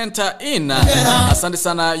let me enter in. Asante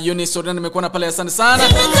sana Eunice Ordan nimekuona pale, asante sana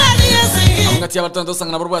ngati ya batanto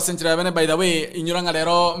sanga na borwa century bene. By the way inyuranga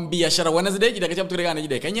lero biashara Wednesday jida kacha mturegana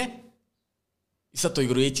jide kenye isato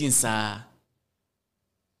iguru yechinsa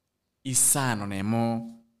isano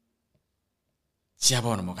nemo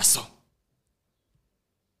chiabono mogaso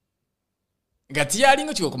gati yali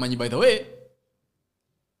ngo chiko kumanyi. By the way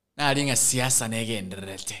na alinga siasa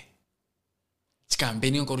negenderete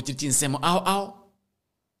chikampeni ngo ruti nsemo au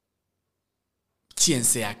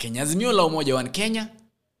chiense ya Kenya Azimio la Umoja wa Kenya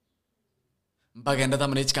mpaka ndata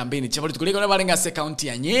mane chikampeni chabali tukuliko na balenga se county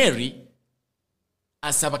ya Nyeri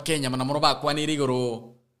asaba Kenya manamoro bakwa ni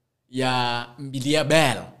rigoro ya Mbilia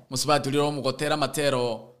Bell musubati uliro mugotera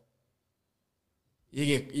matero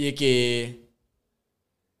yeke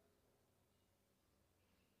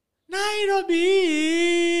Nairobi,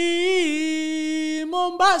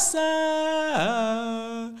 Mombasa,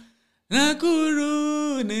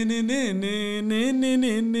 Nakuru,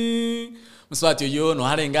 Muswati yo no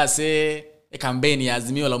harenga se campaign ya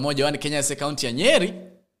Azimio la Umoja wa Kenya se county ya Nyeri.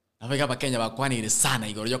 Nafika pa Kenya bakwani ile sana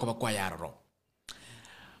igoro yako bakwa yaroro.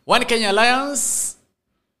 One Kenya Alliance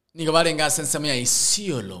nigo barenga sensema ya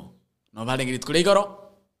Isiolo. No barenga itukule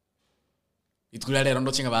igoro. Itukule lero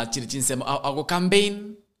ndo chinga ba chiri chinsema ago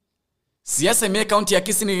campaign. Siasa ime county ya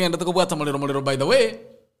Kisii ngenda tukubwata molero by the way.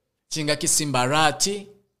 Chinga Kisimbarati,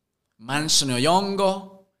 Mansion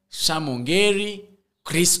Oyongo, Shamongeri,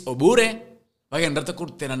 Chris Obure bagenda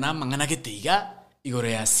tukutena na mangana ketiga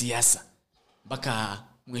igore ya siasa. Baka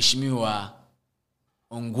mheshimiwa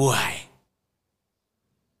Ongwae.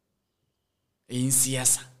 In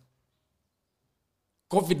siasa.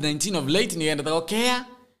 COVID-19 of late ngenda tukokea.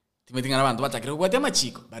 Timetinga na bantu batakira kwa tema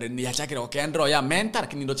chiko bare ni yachakira okay andro ya mentor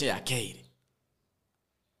kini ndoche ya keiri.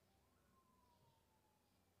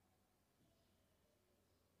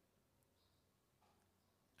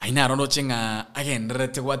 aina rono chenga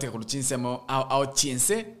agenderete gwate kuluchinse mo au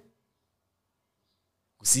chinse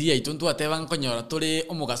kusiya ituntu ateba nkonyora tole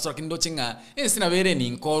omugasora kindo chenga ensina bere ni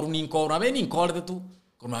nkoru abe ni nkore tu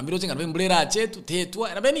kono mbiro chenga bembrera chetu tetu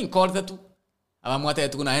abe ni nkore tu abamwate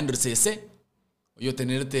tu kuna Henry Sese yo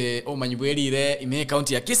tenerete o manyibwerire ime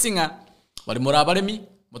county ya Kisinga bali murabaremi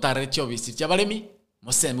mutare cyo bisitya baremi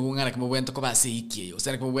moseme ngana kimubwenta ko base ikiyo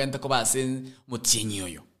usana kimubwenta ko base mutienyi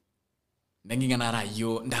oyo ndenginga nara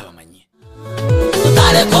yo ndabamanye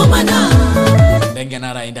Tale komana ndenginga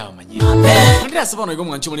nara ndabamanye ndira sabono igo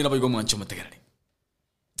mwanchu muri nabo igo mwanchu mutegerere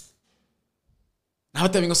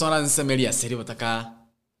nabata bingo sona Seria Seria Obotaka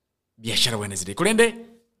biashara Wednesday kulende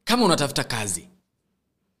kama unatafuta kazi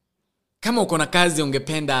kama uko na kazi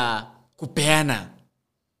ungependa kupeana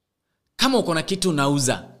kama uko na kitu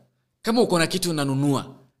unauza kama uko na kitu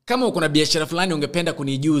unanunua kama uko na biashara fulani ungependa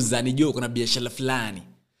kunijuza nijue uko na biashara fulani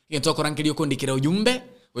ingetoka kwa rankili yoko ndikira ujumbe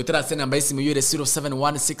wetera sena namba isimu yure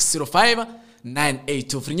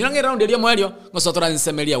 0716059823 nyirange round ya mwelio ngosotora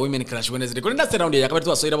nsemelia women crash Wednesday kulinda se round ya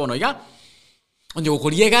kabetu asoira bono iga onje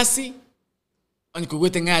gukorie gasi onje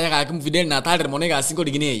kugwete ngaya ga kim video na tale mone gasi ngo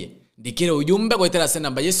digineye ndikira ujumbe wetera sena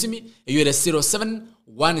namba yesimi yure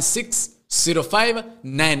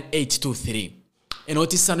 0716059823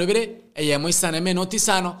 enotisano ibere eyemo isano eme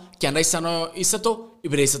notisano kyanda isano isato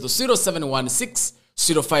ibere isato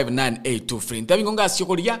 0716059823 ntabingo ngasyo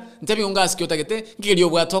kolia ntabingo ngasyo tagete ngeli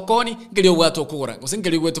obwato koni ngeli obwato kugura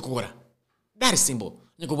ngosengeli obwato kugura that is simple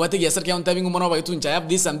nyiko bwate giasara kya ntabingo mono bayitunja have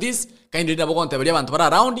this and this kind of abo ntabeli abantu bara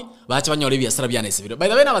around bacha banyore biasara byanese biro by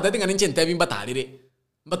the way na batatinga ninche ntabimba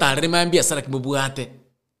batalire mambi asara kimubwate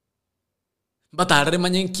batalire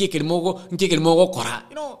manyenkie kelimogo kora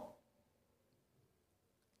you know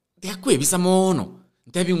Tekwe bisa mono.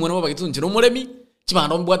 Ntebi mwana baba gitu njiro muremi.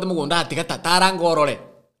 Chibando mbwate mugonda atika tatara ngorore.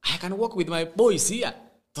 I can work with my boys here.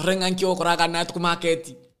 Torenga nkyo koraka na tu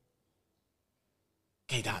market.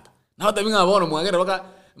 Kaidata. Na tabi ngabono mwagere baka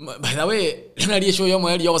by the way, nari show yo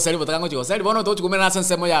mweli yo Seria Obotaka ngo Seria bono to tukumena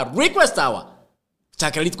sensemo ya request hour.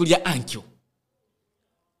 Chakalit kulia ankyo.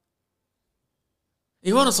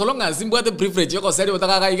 Iwono solonga zimbwate privilege yo Seria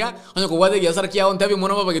Obotaka kaiga. Onyo kubwate giasara kia ntebi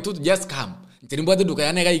mwana baba gitu just come. Nimbwate duka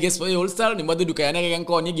yana ga iges all star nimbwate duka yana ga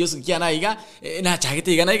nko ni giyosu kiana iga na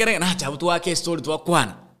chagite iga na iga na chabutu wake story to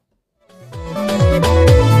kwana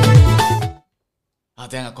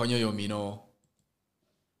atenga konyo yomino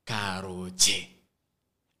karoche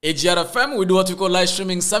AGRFM we do what we call live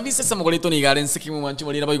streaming services samogolito ni garen sikimu manchu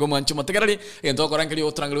molina bayigo manchu mategarali ento korankeli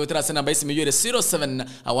otrangeli otera sena baisi miyure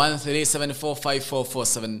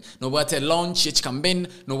 0713745447 no bwate launch ya campaign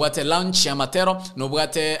no bwate launch ya matero no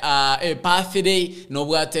bwate birthday no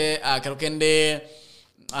bwate karokende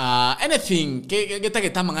anything getake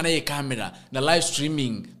tamangana ye camera na live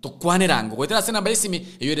streaming to kwanerango kwetera sena baisi mi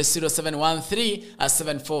yure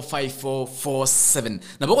 0713745447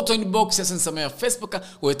 na boko to inbox ya sensa ya Facebook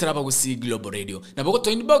kwetera bagusi Global Radio na boko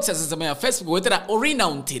to inbox ya sensa ya Facebook kwetera Orina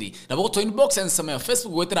Untiri na boko to inbox ya sensa ya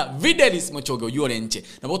Facebook kwetera Videlis Mochogo Yorenche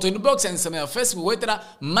na boko to inbox ya sensa ya Facebook kwetera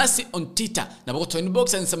Masi on Twitter na boko to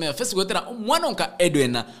inbox ya sensa ya Facebook kwetera Mwanonka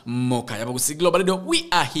Edwin Moka ya bagusi Global Radio. We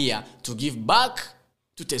are here to give back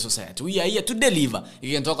to the society. We are here to deliver.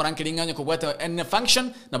 Again, talk around killing on kubwata any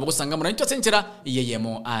function. Na boko sangamo na into senchera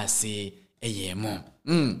yeyemo ase eyemo.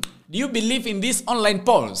 Do you believe in these online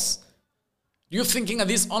polls? Do you thinking that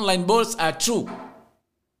these online polls are true?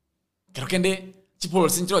 Karokende chipol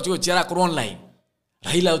sinchiro chigo chiara ko online.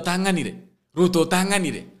 Raila utanganire, Ruto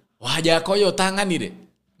utanganire, Wajakoyo utanganire,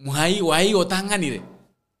 Muhai wai utanganire.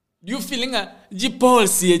 Do you feeling a jipol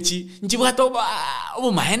siechi njibwato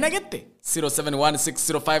obo mahena gete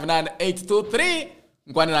 0716059823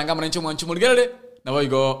 ngwane ranga mwanchu mwanchu mulgerere na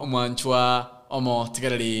boigo mwanchwa omo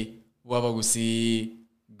tigereri wabagusi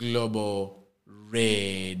Global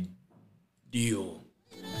Radio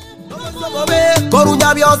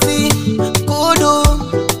Korunya byosi kudu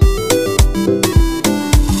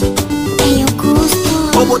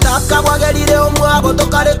Obotaka bwagerire omwabo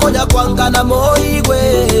tokale konya kwangana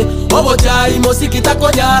moigwe Obochai mosikita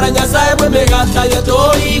konyara nyasaye bwe megata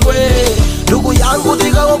yetoigwe Ndugu yangu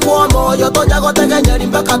diga kwa moyo tonya gotegenya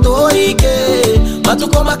mpaka toike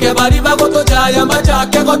Matuko make bari bagotochaya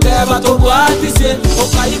machake goteba tobwatise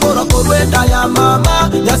Okaiboro korwenda ya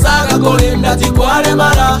mama nyasaga korenda tikware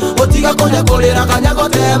mara Otiga konya korera kanya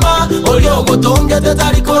gotema olio gotongete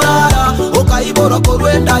tari korara Okaiboro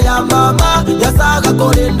korwenda ya mama nyasaga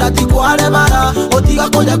korenda tikware mara Otiga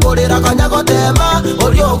konya korera kanya gotema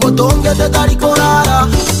olio gotongete tari korara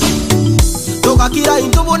tukakira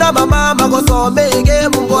intubu na mama magosomege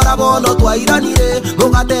mumbora bono twairanire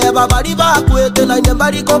mugateba bari bakwete na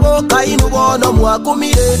nyambari koboka inu bono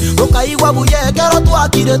mwakumire mukaigwa buyekero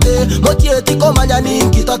twakirete motieti komanya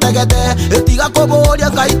ninki totegete etiga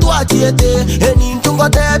koboria ngai twachiete enintungo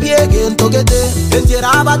tebiege ntogete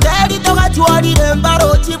enjera abateri togachwarire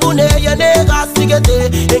mbaro chibuneye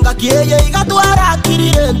negasigete engakieye igatwara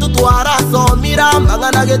kirire ntutwara somira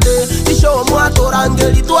manganagete isho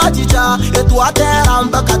mwatorangeli twachicha etwatera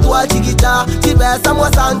mpaka twachigita chibesa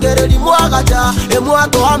mwasangereri mwagacha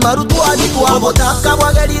emwato amaru twanyikwa Obotaka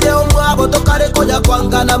bwagerire omwabo tokare konya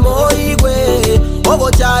kwangana moigwe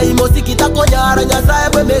obochai mosikita konyara nyasaye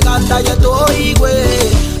bwe meganda yetoigwe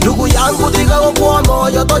ndugu yangu diga kwa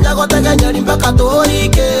moyo tonya gotegenyeri mpaka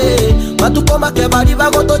toike matukoma ke bari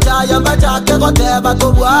bagoto chaya mbachake goteba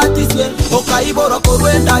tobwatiswe okaiboro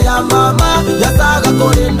korwenda ya mama yasaga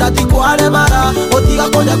korenda tikwale mara otiga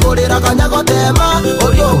konya korera kanya gotema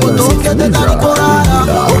orio gotongete tari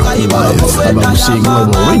korara okaiboro korwenda ya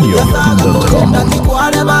mama yasaga korenda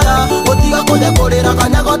tikwale mara otiga konya korera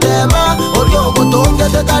kanya gotema orio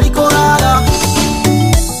gotongete tari korara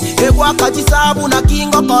Egwa kachisabu na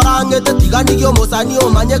kingo korangete tiganigyo mosani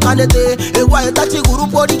omanyekanete egwa etachiguru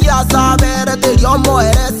pori gyasabere teriomo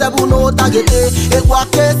erese buno tagete egwa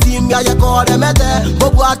kesimya yekoremete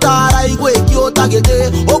bogwa tara igwe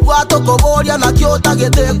kyotagete ogwa tokoboria na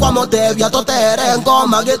kyotagete kwa motebya totere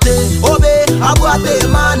ngomagete obe abwate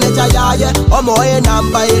maneja yaye omoe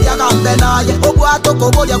namba elia gambe naye ogwa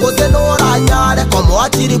tokoboria gosenora nyare komo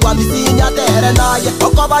achiri kwa misinya tere naye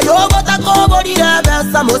okobayo botakoborire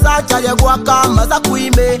besa Sachaye gwaka maza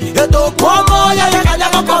kuime eto komo ya yakanya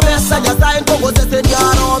kokobesa nyasaye nkogosese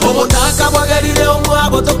nyaro Obotaka bwagerire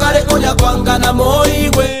omwabo tokare konya kwangana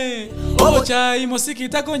moigwe Obochai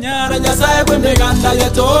mosikita konyara nyasaye bwe meganda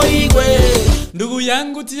yetoigwe ndugu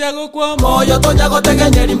yangu tiago kwa moyo tonya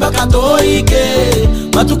gotegenyeri mpaka toike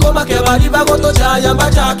matukoma ke bari bagoto chaya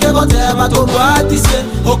mbachake goteba tobwatisye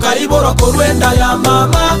okaiboro korwenda ya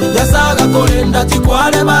mama yasaga korenda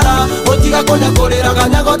tikwale mara otiga konya korera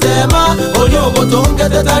kanya gotema olio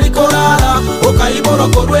gotongete tari korara okaiboro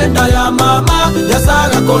korwenda ya mama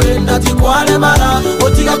yasaga korenda tikwale mara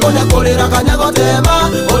otiga konya korera kanya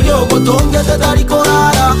gotema olio gotongete tari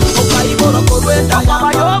korara okaiboro korwenda ya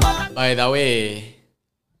mama. By the way,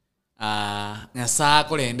 ngasa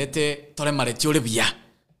korendete tole mareti ole bia.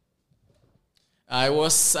 I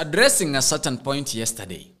was addressing a certain point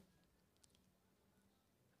yesterday.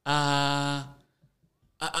 I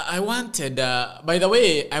wanted, by the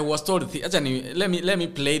way, I was told, let me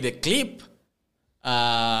play the clip.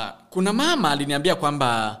 Kuna mama aliniambia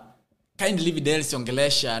kwamba kindly videls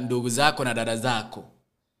ongelesha ndugu zako na dada zako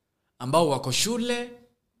ambao wako shule,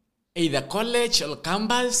 either college or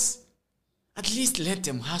campus. At least let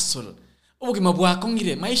them hustle. Ubugima bwako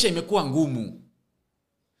ngire maisha imekuwa ngumu.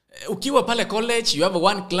 Ukiwa pale college you have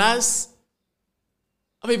one class.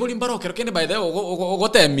 Aba ibuli mbaroke rokende by the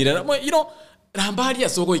ogotemire. You know, rambari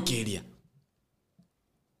asogo ikeria.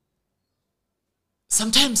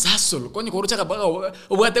 Sometimes hustle konyi koruchaka baga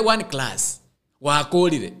obwate one class.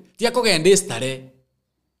 Wakolire. Tia kogende stare.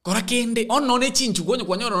 Kora kende onone chinchugu onyo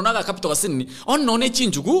kwanyoro naga capital asini onone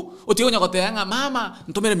chinchugu otionya goteanga mama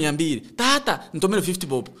ntomere 200 tata ntomere 50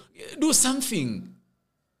 bob do something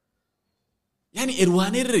yani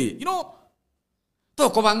erwanere you know to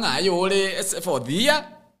ko banga yo ole for dia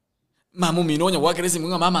mamu minonya wakeresi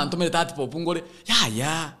munga mama ntomere 30 bob ngore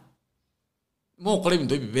ya mo kole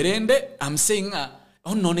bindo biberende I'm saying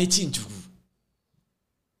onone chinchugu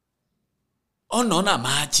onona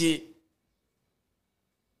machi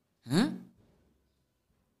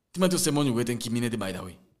Timatu semonyu weten kimine by the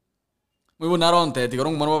way. Mwibo naronte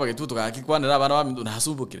tigarong mano baba ketuto ka kikwana ra bana bamindu na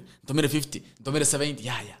hasubo kire. Ntomere 50, ntomere 70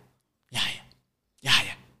 ya.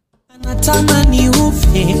 Anatamani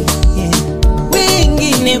ufe.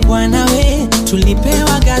 Wengine bwana we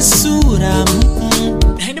tulipewa gasura.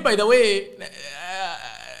 And by the way,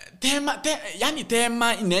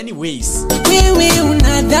 tema in any ways. Wewe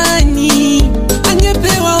unadhani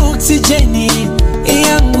angepewa oksijeni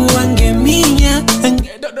yangu angeminya.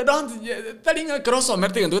 Don't telling a cross or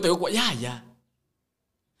merting and do it. Yeah.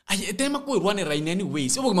 I tema kuirwane ra in any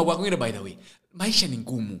ways. Ubugima bwako ngire by the way. Maisha ni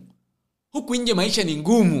ngumu. Huku nje maisha ni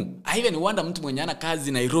ngumu. I even wonder mtu mwenye ana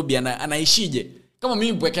kazi Nairobi anaishije. Kama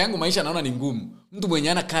mimi peke yangu maisha naona ni ngumu. Mtu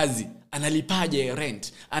mwenye ana kazi analipaje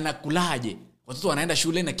rent, anakulaje? Watoto wanaenda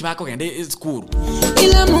shule na kibako kaende school.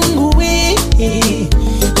 Ila Mungu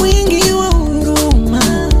wingi wa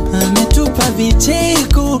huruma ametupa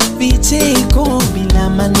vicheko bila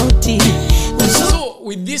manoti. So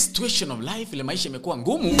with this situation of life, ile maisha imekuwa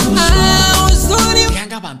ngumu.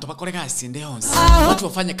 Kanga abantu bakore kazi nde yonse. Watu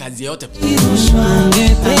wafanye kazi yote.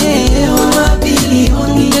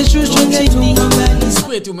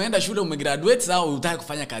 Sikuwe tu umeenda shule umegraduate au utaki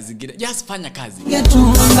kufanya kazi gine. Just fanya kazi.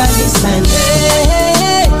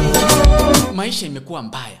 Maisha imekuwa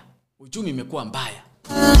mbaya. Uchumi imekuwa mbaya.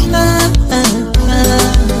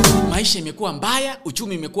 Maisha imekuwa mbaya,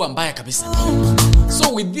 uchumi imekuwa mbaya kabisa.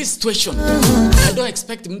 So with this situation, I don't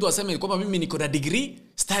expect mtu aseme kwamba mimi niko na degree,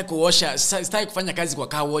 sitaki kufanya kazi kwa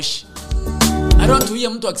car wash. I don't want to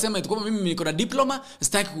hear mtu akisema kwamba mimi niko na diploma,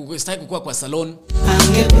 sitaki kukua kwa salon.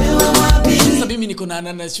 Sasa mimi niko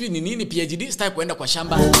na sijui nini PhD, sitaki kuenda kwa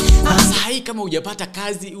shamba. Sasa hii kama hujapata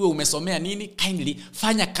kazi, uwe umesomea nini, kindly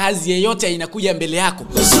fanya kazi yeyote inakuja mbele yako.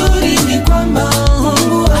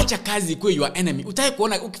 Acha kazi ikuwe your enemy. Utaki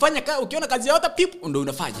kuona ukiona kazi yote people ndio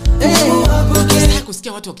unafanya. Sitaki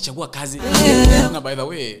kusikia watu wakichagua kazi. Na by the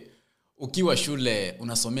way, ukiwa shule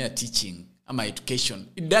unasomea teaching ama education,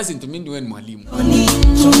 it doesn't mean wewe ni mwalimu. You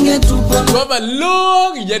have a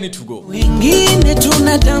long journey to go. Wengine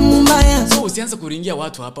tunadamu mbaya. So usianze kuringia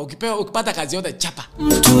watu hapa. Ukipata kazi yote chapa.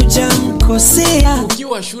 Tujamkosea.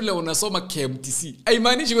 Ukiwa shule unasoma KMTC,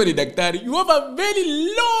 haimaanishi wewe ni daktari. You have a very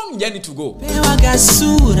long journey to go. Pewa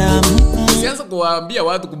gasura. Usianze kuwaambia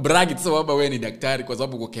watu kubrag sasa kwamba wewe ni daktari kwa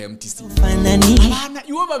sababu uko KMTC. Fanani. Hapana,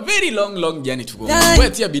 you have a very long journey to go. Wewe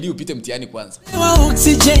tia bidii upite mtihani kwanza. Pewa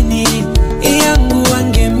oksijeni. Yangu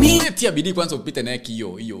angemi. Tia bidii kwanza upite na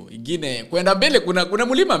hiyo. Ingine kwenda mbele kuna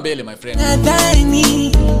mlima mbele my friend.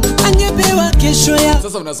 Nadhani angepewa kesho ya.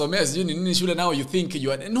 Sasa unasomea sijui nini shule now you think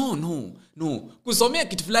you are no. Kusomea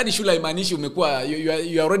kitu fulani shule haimaanishi umekuwa you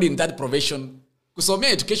are already in that profession. Kusomea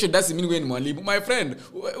education doesn't mean wewe ni mwalimu my friend.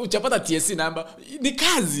 Uchapata TSC number ni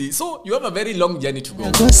kazi. So you have a very long journey to go.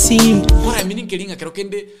 What I mean kelinga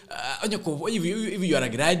kerokende onyoko if you are a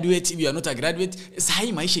graduate, if you are not a graduate,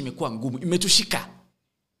 sahi maisha imekuwa ngumu, imetushika.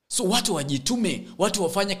 So watu wajitume, watu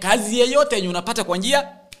wafanye kazi yoyote yenye unapata kwa njia,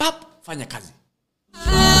 fanya kazi.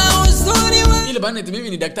 Ile bana mimi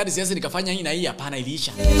ni daktari siasa nikafanya hii na hii, hapana,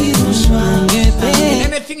 iliisha.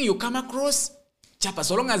 Anything you come across, chapa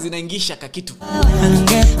so long as inaingisha kakitu.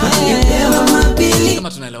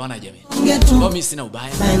 Kama tunaelewana jamii. Kwa mimi sina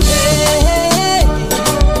ubaya.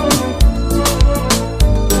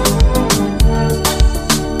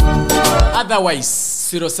 Otherwise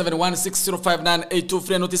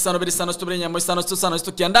 0716059823 notisano berisano stobrenya moisano stusano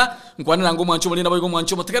stokianda nkwana nango mwanchumo lina boygo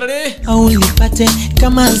mwanchumo tekarare au nipate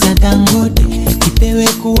kama za Dangote ipewe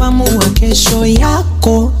kuamua kesho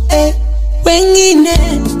yako wengine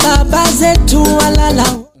baba zetu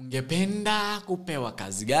walala. Ungependa kupewa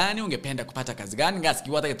kazi gani? Ungependa kupata kazi gani?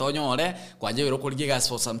 Ngasikiwa takitonyore kwa je wiroko ligigas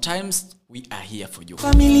for sometimes we are here for you.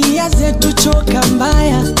 Familia zetu choka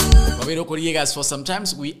mbaya. Kwa wiroko ligigas for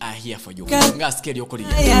sometimes we are here for you. Ngasikia yoko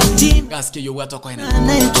ligigas. Ngasikia yo watu kwa ina.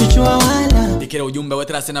 Anayetujua wala. Dikira ujumbe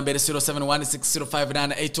wetra sena bere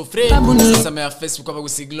 0716059823. Sasa me Facebook kwa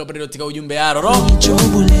gusiglo bere tika ujumbe yaroro.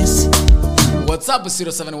 Chobulesi. WhatsApp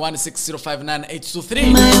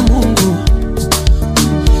 0716059823. Maya Mungu.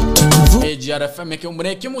 JRFM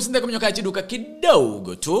keumbreke musinde kumnyoka chiduka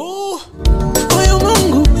kidogo tu. Oyo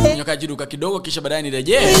Mungu. Kumnyoka chiduka kidogo kisha baadaye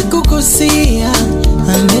nirejee. Kukusia.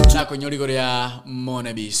 Na kwenye ligoro ya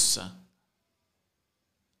Monebis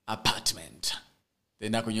apartment.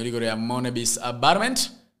 Tenda kwenye ligoro ya Monebis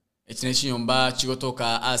apartment. Echinechi nyumba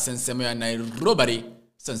chigotoka asensemo ya Nairobi,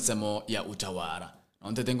 sensemo ya Utawara.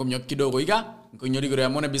 Nonte tengo mnyoka kidogo iga kwenye ligoro ya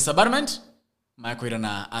Monebis apartment. Mayakwira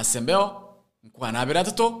na asembeo kwa na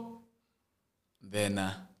beratoto. Then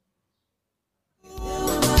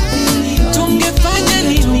tungefanya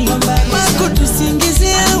nini wako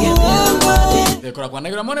tusingizia uongo dekora kwa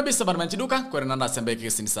nagira mone bisa barmanchi duka kwa nanda sembe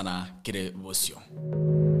kesi sana kire vosio.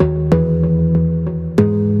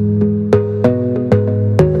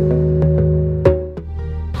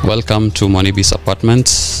 Welcome to Monibis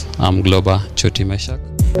Apartments. I'm Globa Choti Meshak.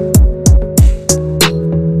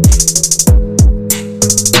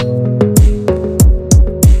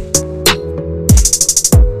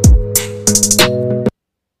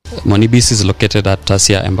 Monibis is located at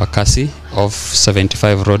Tasia Embakasi off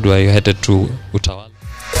 75 Road where you're headed to Utawala.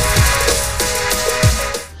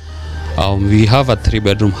 We have a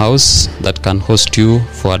 3-bedroom house that can host you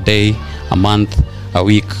for a day, a month, a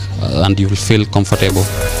week, and you will feel comfortable.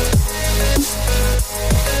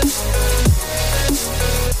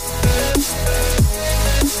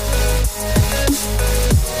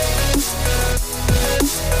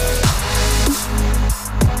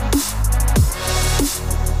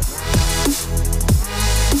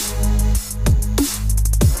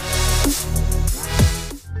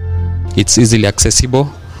 It's it's easily accessible,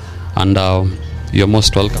 and you're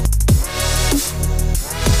most welcome.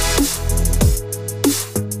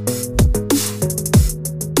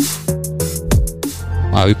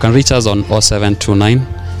 You can reach us on 0729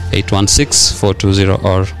 816 420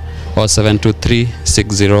 or 0723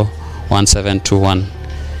 601721.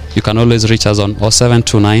 You can always reach us on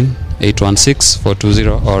 0729 816 420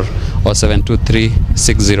 or 0723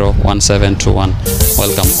 601721.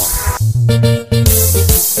 Welcome all.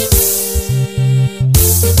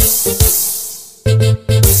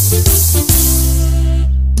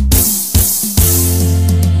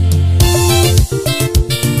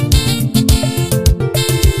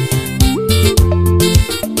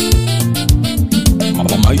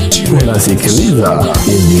 Unasikiliza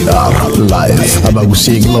EDR Live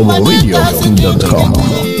abagusiglobalradio.com.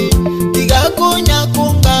 Igakunya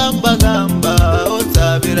kungamba gamba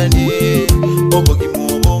otabirani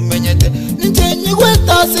obugimu bumenyete nitenyi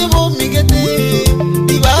gwetase bumigete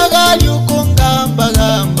ibaga lyukungamba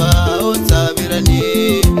gamba otabirani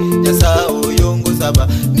yasa oyongo saba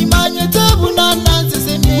nimanyete bunana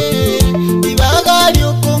nseseni ibaga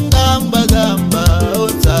lyukungamba gamba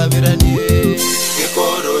otabirani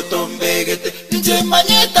ekoro tombegete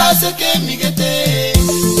ntemanyeta sekemigete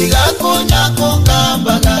igakunya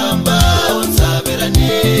kungamba gamba otabirani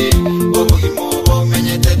obugimu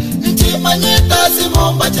bumenyete ntemanyeta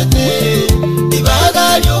sibomba chete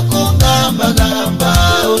ibaga lyukungamba gamba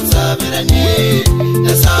otabirani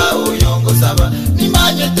yasa oyongo saba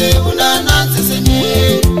nimanyete bunana nseseni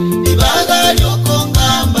ibaga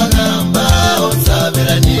lyukungamba gamba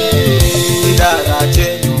otabirani idaga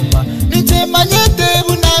chenyumba ntemanyete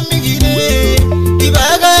bunamigire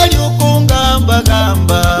ibaga lyukungamba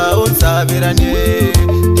gamba otabirani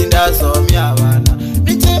indasomya abana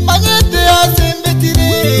ntemanyete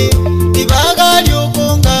asembetire ibaga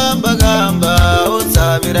lyukungamba gamba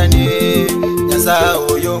otabirani yasa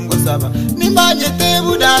oyongo saba nimanyete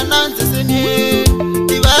budana nseseni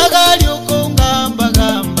ibaga lyukungamba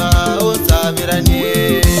gamba otabirani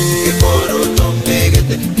ekoro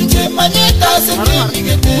tombegete ntemanyeta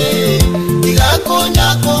sekemigete igakunya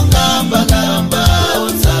kungamba gamba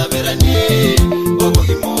otabirani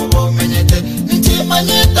obugimu bumenyete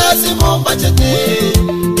ntemanyeta sibomba chete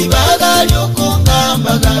ibaga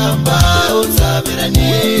lyukungamba gamba otabirani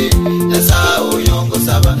yasa oyongo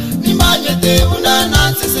saba nimanyete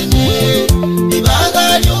bunana nseseni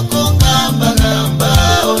ibaga lyukungamba gamba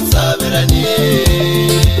otabirani.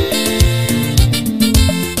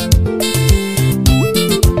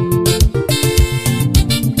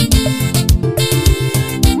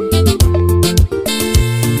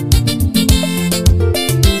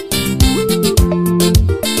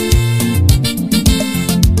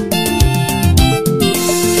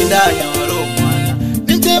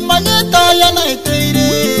 Ntemanyeta yana eteire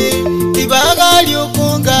ibaga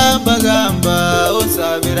lyukungamba gamba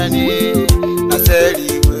otabirani aseri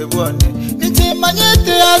webone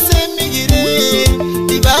ntemanyete asemigire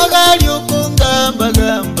ibaga lyukungamba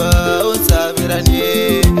gamba otabirani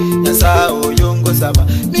yasa oyongo saba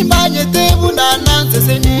nimanyete bunana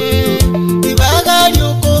nseseni ibaga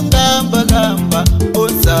lyukungamba gamba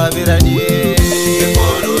otabirani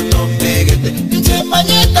ekoro tombegete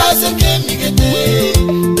ntemanyeta sekemigete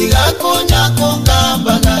igakunya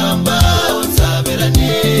kungamba gamba otabirani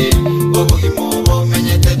obugimu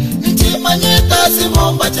bumenyete ntemanyeta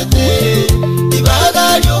sibomba chete ibaga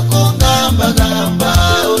lyukungamba gamba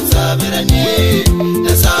otabirani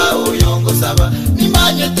yasa oyongo saba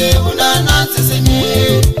nimanyete bunana nseseni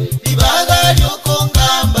ibaga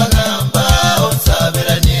lyukungamba gamba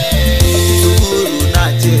otabirani sukuru na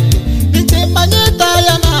chete ntemanyeta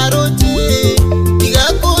yanaroti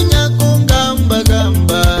igakunya kungamba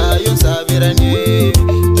gamba yosabirani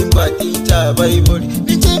impati cha Bible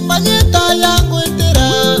ntemanyeta yangwetera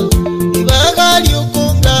ibaga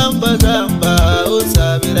lyukungamba gamba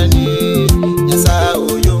osabirani yasa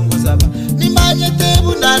oyongo saba nimanyete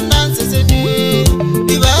bunana nseseni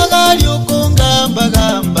ibaga lyukungamba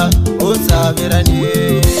gamba osabirani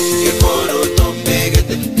ekoro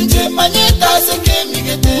tombegete ntemanyeta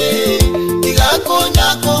sekemigete igakunya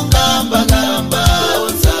kungamba gamba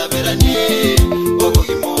otabirani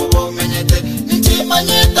obugimu bumenyete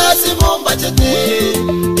ntemanyeta sibomba chete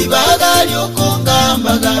ibaga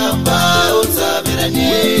lyukungamba gamba otabirani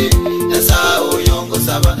yasa oyongo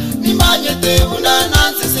saba nimanyete bunana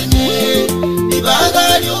nseseni ibaga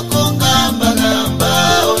lyukungamba gamba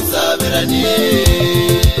otabirani.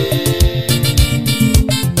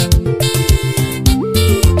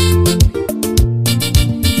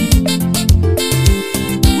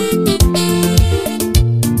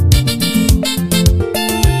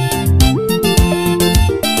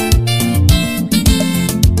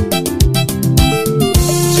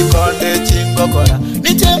 ngokora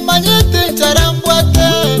nichemanyete charambwate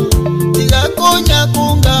tigakonya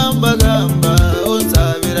kungamba gamba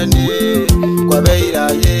onsabirane kwa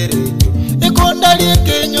beira yere ekondali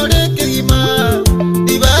kenyore kegima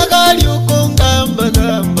dibagali ukungamba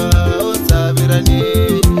gamba onsabirane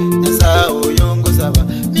nyasa oyongo saba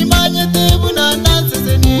nimanyete bunana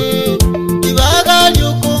nseseni dibagali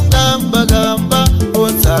ukungamba gamba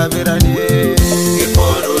onsabirane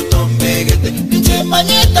ekoro tombegete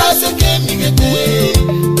nichemanyeta sekemigete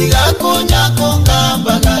tigakonya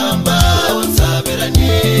kungamba gamba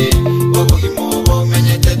onsabirane obugimo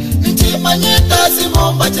bomenyete nichemanyeta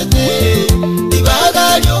simomba chete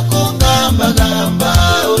dibagali ukungamba gamba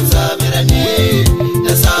onsabirane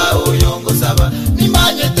nyasa oyongo saba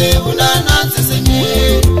nimanyete bunana nseseni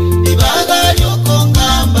dibagali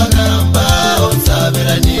ukungamba gamba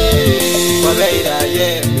onsabirane wabeira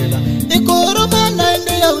yera ikoro mana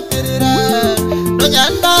ndo ya uterera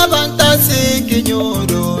nonyanda bantasi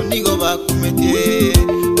kinyoro nigo bakumetie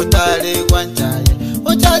otale gwanchaye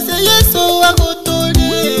ochase yeso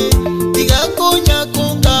wagotole tigakonya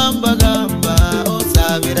kungamba gamba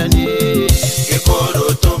onsabirane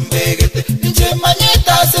ikoro tombegete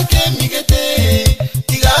nichemanyeta sekemigete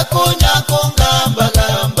tigakonya kungamba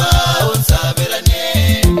gamba onsabirane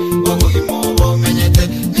obugimo bomenyete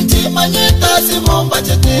nichemanyeta simomba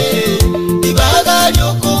chete dibagali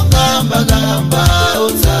ukungamba gamba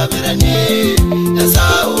onsabirane nyasa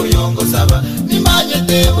oyongo saba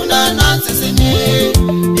nimanyete bunana nseseni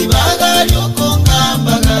dibagali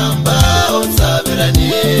ukungamba gamba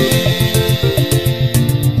onsabirane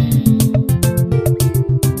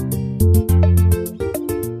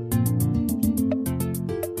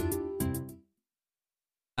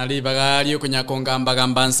ali bagali okunyakongamba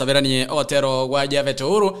gamba nsabiranie otero gwaja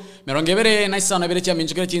veturu merongevere naisano bere cha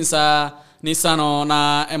minjukire chinsa nisano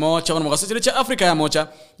na emo cha mugaso cha Afrika ya mocha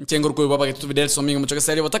ncenguru ko baba kitu video somingo muchoka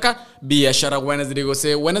Seria Obotaka biashara Wednesday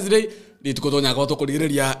gose Wednesday litukotonya kwa toko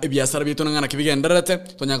ligeria ebiasara bitu ngana kibigenderete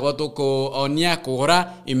tonya kwa toko onia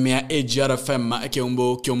kugora imya AGRFM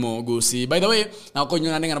ekiombo kyomo gusi. By the way na ko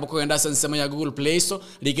nyuna ngana bako enda sensema ya Google Play Store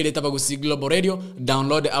ligereta bagusi Global Radio,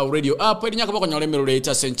 download our radio app edi nyaka bako nyole merure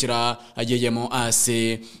cha senchira ajeyemo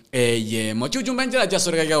ase yemo chujumba njira cha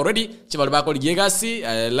sorega already chibalo bako ligegasi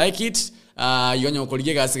like it yonyo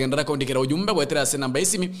koligega sigendera kondikira ujumbe bwetera se namba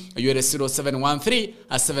isimi yure 0713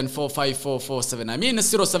 745447 I mean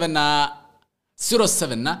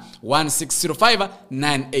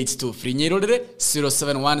 0716059823 nyirolere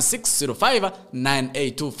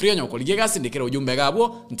 0716059823 yonyo koligega sindikira ujumbe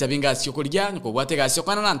gabo ntabinga syo koligya nyoko bwatega syo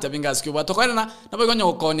kana ntabinga syo bwatokana nabo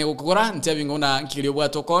yonyo kone gukora ntabinga una nkiliyo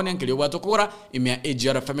bwatokone nkiliyo bwatokora imya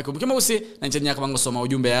AGRFM kumukimo usi na nchenya kabango soma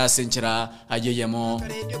ujumbe ya senchira ajeyemo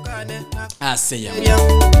aseya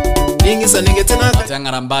Ningisa ningetena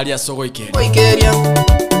atangara mbali ya soko ikeria ikeria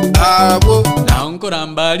abo naonkora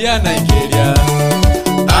mbali ya na ikeria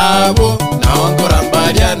abo naonkora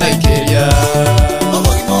mbali ya na ikeria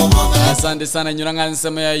asante sana nyuranga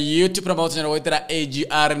nsema ya YouTube na bautu nyarawaitera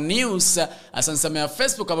AGR News asante sana ya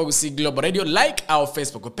Facebook abagusi Global Radio like our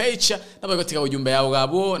Facebook page na bago tika ujumbe yao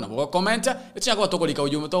gabo na bago commenta echinya kwa toko lika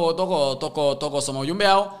ujumbe toko soma ujumbe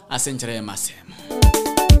yao asenchire masemo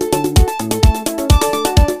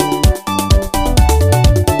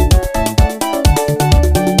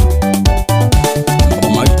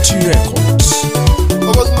Records.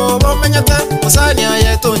 Obogmo bomenyata osani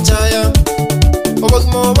ayeto nchaya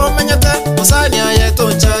Obogmo bomenyata osani ayeto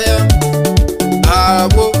nchaya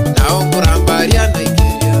abo naonkora mbali ya na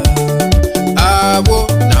ikeria abo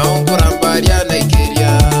naonkora mbali ya na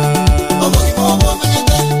ikeria Obogmo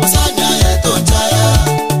bomenyata osani ayeto nchaya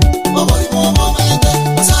Obogmo bomenyata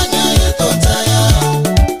osani ayeto nchaya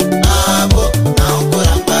abo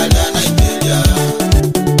naonkora mbali ya na ikeria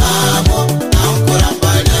abo naonkora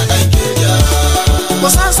mbali ya na ikeria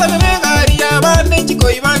Kosansa menegari ya bane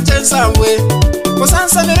chiko ibanche nsambwe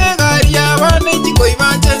Kosansa menegari ya bane chiko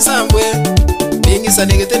ibanche nsambwe Ningisa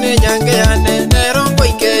nigetene nyange yane nerongo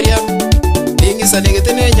ikeria Ningisa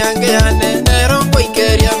nigetene nyange yane nerongo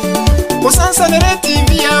ikeria Kosansa mere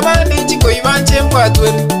TV ya bane chiko ibanche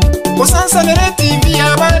mbwatwe Kosansa mere TV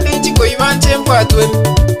ya bane chiko ibanche mbwatwe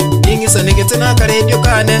Ningisa nigetena karedio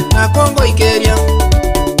kane na kongo ikeria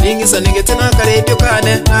Ningisa nigetena karedio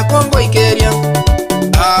kane na kongo ikeria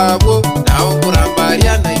abo naonkora mbali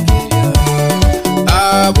ya na ikeria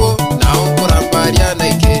abo naonkora mbali ya na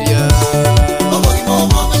ikeria Obogimo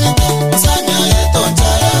bomenyata osanya yeto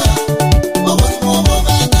nchaya Obogimo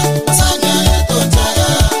bomenyata osanya yeto nchaya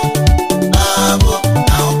abo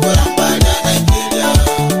naonkora mbali ya na ikeria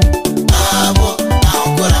abo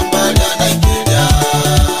naonkora mbali ya na ikeria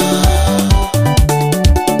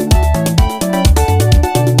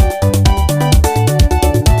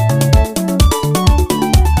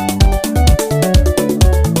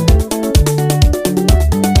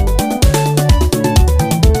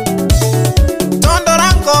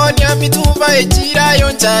mitumba echira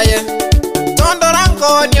yonchaye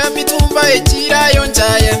Tondorankonia mitumba echira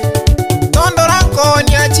yonchaye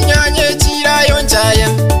Tondorankonia chinyanye echira yonchaye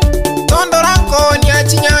Tondorankonia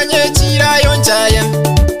chinyanye echira yonchaye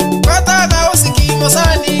Kwataga usikimo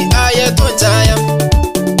sani aye tonchaya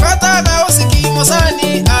Kwataga usikimo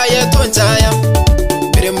sani aye tonchaya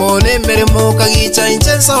Meremo kagicha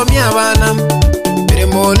inchenso miabana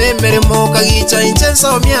Meremo kagicha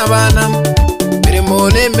inchenso miabana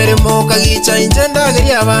Meremo kagicha inchenda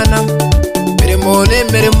gari abana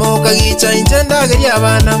Meremo kagicha inchenda gari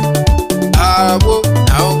abana Abo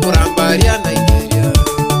naongurambaria Nigeria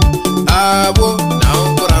Abo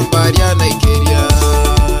naongurambaria Nigeria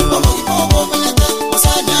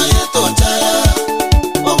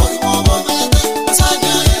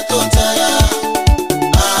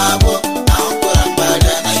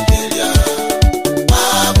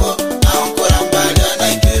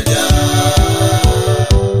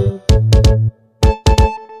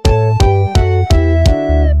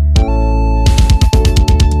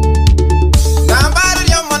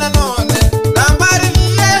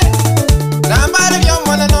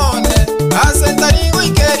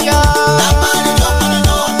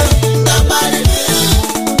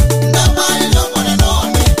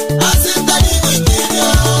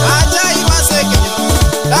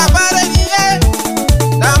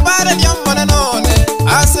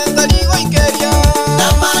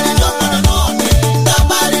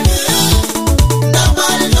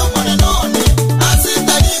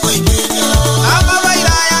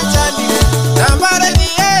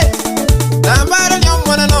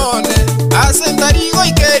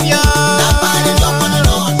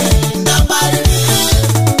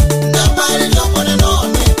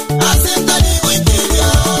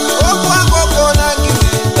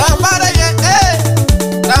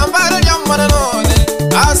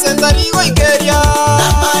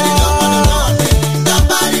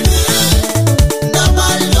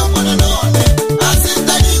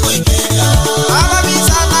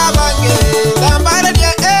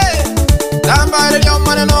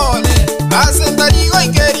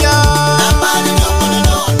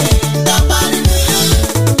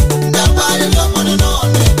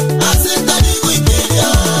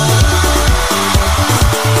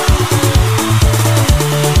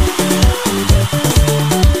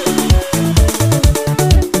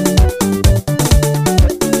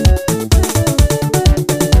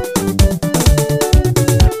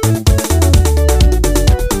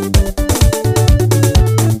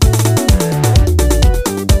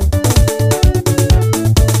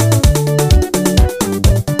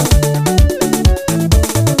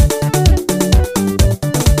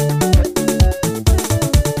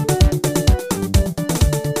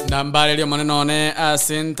Nambale lyo manenone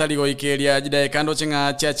asentaligo ikeria jidaeka ndo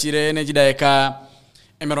chenga chiachire ne jidaeka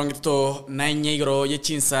emerongito nanye igoro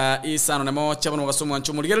yechinsa isano nemo chabano gasomo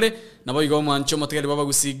ancho muligele nabo igo mu ancho motegele baba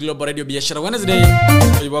gusi Global Radio biashara Wednesday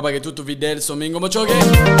ibo baba getutu videl somingo mochoge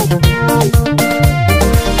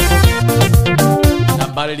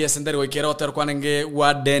nambale lyo asentaligo ikera oter kwanenge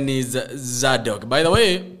wa Dennis Zadok. By the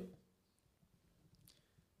way,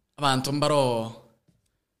 abantu mbaro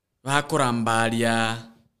bakurambalia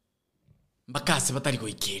bakase batari ko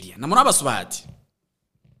ikeria namona abasubati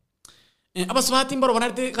abasubati mbaro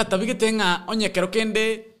banarte katabike tenga onyekero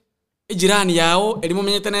kende ejirani yao elimu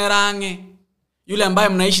menyete na range yule ambaye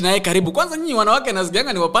mnaishi naye karibu. Kwanza nyinyi wanawake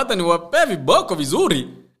nazigianga ni wapata ni wape viboko vizuri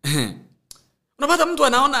unapata mtu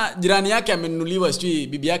anaona jirani yake amenunuliwa sijui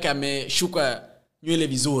bibi yake ameshuka nywele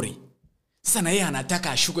vizuri, sasa na yeye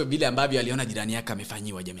anataka ashukwe vile ambavyo aliona jirani yake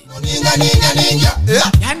amefanyiwa. Jamii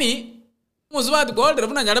yani Muzwadi gold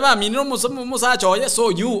rafuna nyareba miniro musa choye,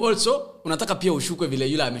 so you also unataka pia ushukwe vile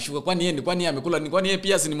yule ameshuka. Kwani yeye amekula, kwani yeye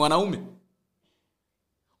pia si ni mwanaume?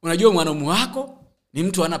 Unajua mwanaume wako ni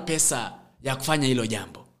mtu ana pesa ya kufanya hilo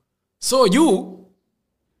jambo, so you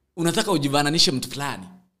unataka ujivananishe mtu fulani.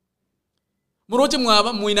 Muroche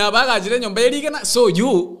muina baga ajire nyumba yeligana, so you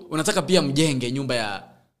unataka pia mjenge nyumba ya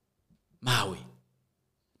mawe,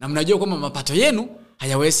 na mnajua kwamba mapato yenu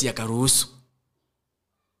hayawezi yakaruhusu.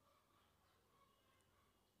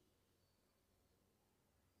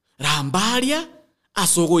 Rambalia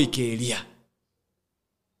asogo ikelia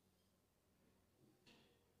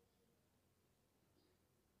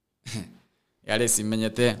yale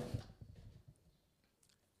simenyete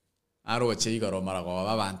aroche igaro marago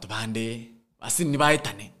abantu bande basini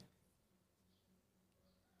baitane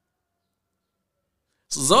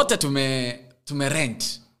zote tume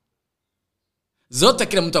rent zote,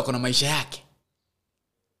 kila mtu akona maisha yake.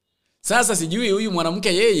 Sasa sijui huyu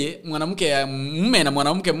mwanamke yeye, mwanamke ya mume na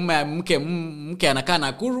mwanamke mke anakaa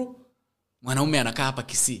Nakuru, mwanaume anakaa hapa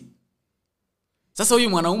Kisii. Sasa huyu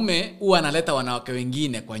mwanaume huwa analeta wanawake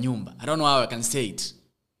wengine kwa nyumba. I don't know how I can say it.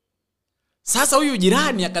 Sasa huyu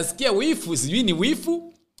jirani akasikia wifu, sijui ni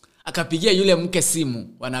wifu, akapigia yule mke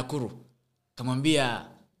simu wa Nakuru. Akamwambia,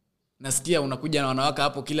 nasikia unakuja na wanawake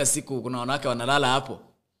hapo kila siku, kuna wanawake wanalala hapo.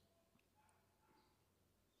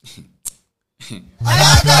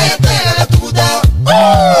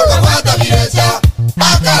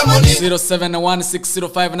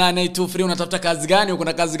 0716059823. Unatafuta kazi gani? Uko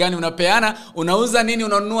na kazi gani unapeana? Unauza nini?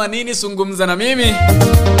 Unanunua nini? Zungumza na mimi.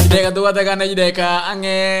 Jideka tuwatagana jideka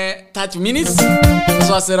ange 30 minutes.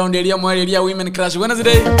 So around area mwelia Women Crash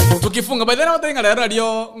Wednesday. Tukifunga by the way watenga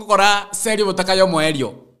radio ngokora Seria Obotaka yo mwelia.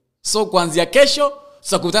 So kuanzia kesho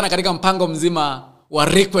tutakutana katika mpango mzima wa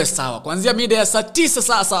request sawa. Kuanzia mida ya saa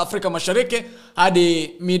 9 saa Afrika Mashariki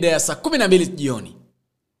hadi mida ya saa 12 jioni.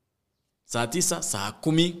 Saa 9, saa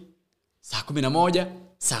 10, saa 11,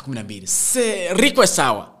 saa 12. Request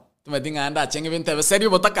sawa. Tumetinga anda chenge vente Seria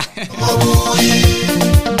Obotaka.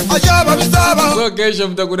 So kesho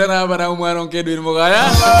mtakutana hapa na umwana Nkedu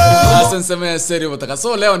Ilmogaya. Asenseme Seria Obotaka.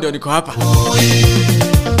 So leo ndio niko hapa.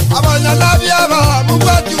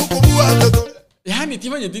 Yaani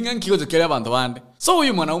tima nyetinga nkiko tukele abantu bande. So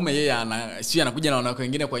huyu mwanaume yeye anakuja na wanawake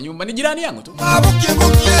wengine kwa nyumba. Ni jirani yangu tu.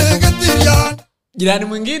 Jirani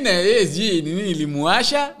mwingine yeye nini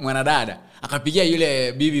ilimuasha mwanadada. Akapigia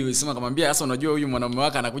yule bibi sema akamwambia sasa unajua huyu mwanaume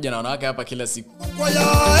wako anakuja na wanawake hapa kila siku.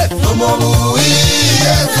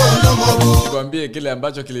 Nikwambie kile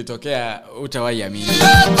ambacho kilitokea utawahi amini.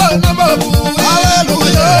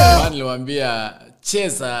 Haleluya. Nilimwambia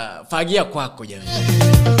cheza fagia kwako jamani.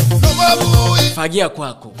 Fagia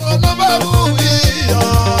kwako.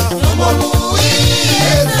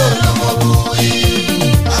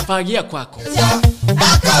 Fagia kwako.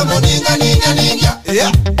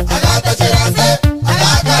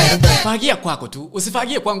 Fagia kwako tu.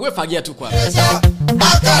 Usifagie kwangu, wewe fagia tu kwako.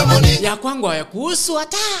 Ya kwangu hayakuhusu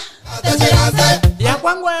hata. Ya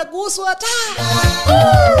kwangu hayakuhusu hata.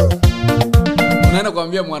 Unaenda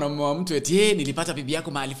kuambia mwanamume wa mtu eti nilipata bibi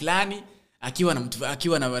yako mahali fulani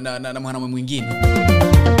akiwa na mwanamume mwingine.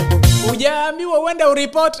 Hujaambiwa uende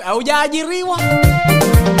uripoti au hujaajiriwa.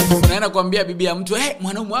 Unaenda kuambia bibi ya mtu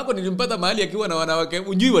mwanamume wako nilimpata mahali akiwa na wanawake,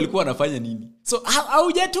 unjui walikuwa wanafanya nini. So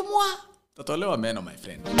haujatumwa. Tatolewa meno my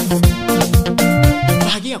friend.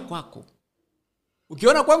 Fagia kwako.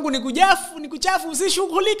 Ukiona kwangu ni kuchafu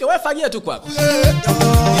usishughulike, wewe fagia tu kwako.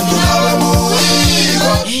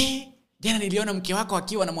 Jana niliona mke wako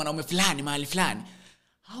akiwa na mwanaume fulani mahali fulani.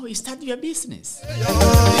 How is that your business?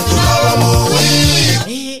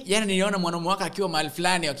 Jana niliona mwanaume wako akiwa mahali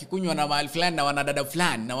fulani akikunywa na mahali fulani na wanadada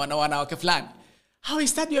fulani na wanawake fulani. How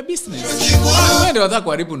is that your business? Wewe ndio unataka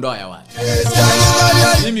kuharibu ndoa ya watu.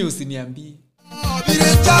 Mimi usiniambie.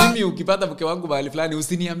 Mimi ukipata mke wangu mahali fulani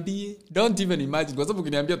usiniambie. Don't even imagine kwa sababu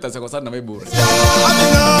ukiniambia utasema sana na wewe bure.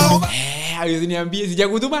 Usiniambie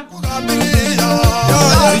sijakutuma.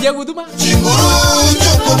 Sijakutuma.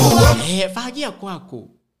 Fagia kwako.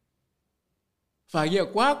 Fagia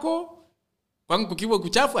kwako. Kwangu kukiwa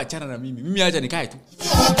kuchafu achana na mimi. Mimi acha nikae tu.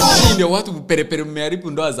 Hii ndio watu perepere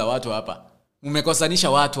mmeharibu ndoa za watu hapa. Mmekosanisha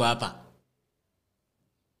watu hapa.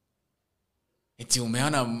 Eti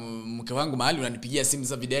umeona mke wangu mahali unanipigia simu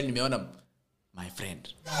za video nimeona my friend.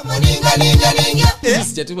 Mimi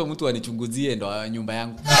sijatuma mtu anichunguzie ndo nyumba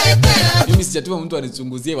yangu. Mimi sijatuma mtu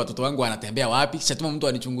anichunguzie watoto wangu wanatembea wapi. Sijatuma mtu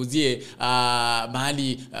anichunguzie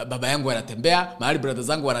mahali baba yangu anatembea, mahali brother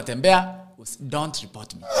zangu wanatembea. Don't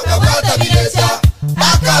report me.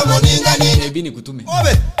 Maybe nikutume.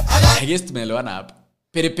 I guess tumeelewana hapa.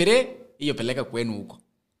 Perepere hiyo peleka kwenu huko.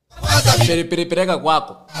 Pereka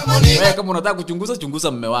kwako. Wewe kama unataka kuchunguza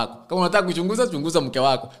chunguza mume wako. Kama unataka kuchunguza chunguza mke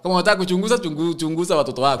wako. Kama unataka kuchunguza chunguza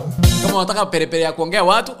watoto wako. Kama unataka perepere ya kuongea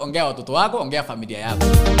watu, ongea watoto wako, ongea familia yako.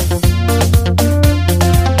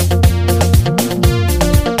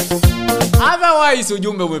 Otherwise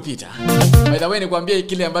ujumbe umepita. By the way nikwambie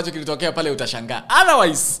kile ambacho kilitokea pale utashangaa.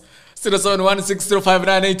 Otherwise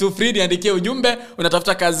 0716059823 niandikie ujumbe,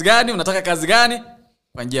 unatafuta kazi gani, unataka kazi gani?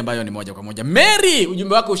 Kwa njia ambayo ni moja kwa moja. Mary,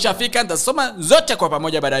 ujumbe wako ushafika, nitasoma zote kwa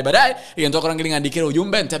pamoja baadaye. Iyo rangilinga andikira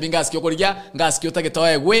ujumbe, ntabinga sikio kulia, ngasikio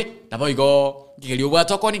tagetoa egwe, naboigo kikeliyo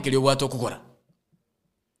bwato koni, kikeliyo bwato kukora.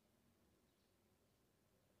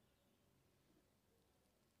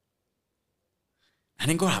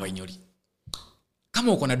 Anengora abanyori.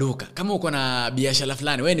 Kama uko na duka, kama uko na biashara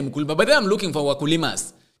fulani, wewe ni mkulima, but I'm looking for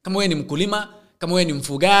wakulimas. Kama wewe ni mkulima, kama wewe ni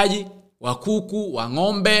mfugaji wa kuku, wa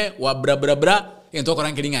ng'ombe, wa bra Entoko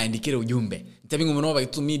rangilinga andikira ujumbe. Ntabinga umuntu wa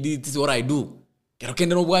to me this is what I do. Kero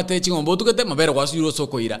kende no bwate chingombo tukete mabere kwa suro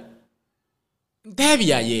soko ira.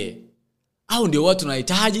 Ntabia ye. Au ndio watu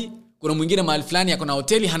tunahitaji Kuna mwingine mahali fulani akona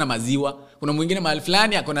hoteli hana maziwa. Kuna mwingine mahali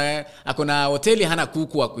fulani akona hoteli hana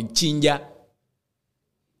kuku wa kuchinja.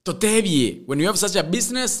 Totebie, when you have such a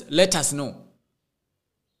business, let us know.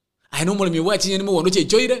 I know mwalimu wa chinja nimu wandoche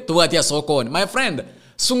ichoire, tuwatia sokoni. My friend,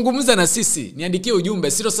 sungumuza na sisi. Niandikie ujumbe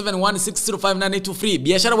 0716059823.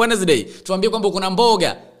 Biashara Wednesday. Tuambie kwamba kuna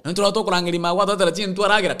mboga. Na tunatoka kurangilima watu 30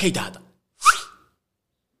 twaragira kaitata.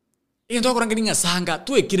 Tunatoka kurangilinga sanga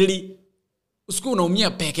tuwe kirili. Usiku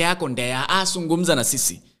unaumia peke yako ndea asungumza na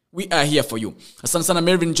sisi. We are here for you. Asante sana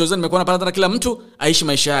Melvin Chosen, nimekuona pale na kila mtu aishi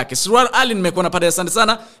maisha yake. Surwar Ali nimekuona pale, asante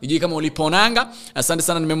sana. Ijui kama uliponanga. Asante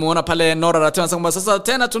sana, nimemuona pale Nora Ratena sasa sasa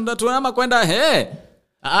tena tunaama kwenda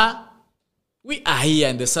we are here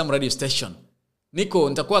in the Sam radio station.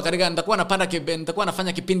 Nitakuwa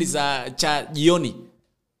nafanya kipindi cha jioni.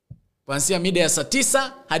 Kuanzia mida ya saa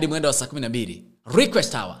 9 hadi mwendo wa saa 12.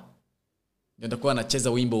 Request hour. Nitakuwa nacheza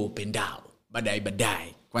wimbo upendao.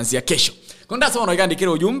 Baadaye kuanzia kesho. Konda sasa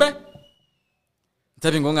unaandika ujumbe.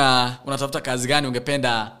 Ntabingonga unatafuta kazi gani,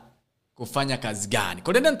 ungependa kufanya kazi gani?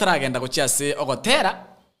 Kodenda ntaraga enda kuchia se ogotera.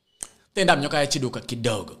 Tenda mnyoka ya chiduka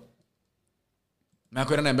kidogo. Na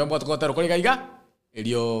kwenda na mbembo tukotera kuli kaiga.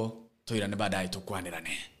 Elio toirane baadaye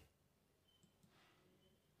tukwanirane.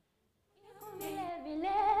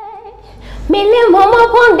 Milima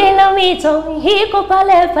mabonde na mito hiko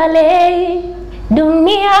pale pale.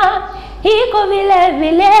 Dunia hiko vile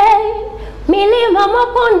vile. Milima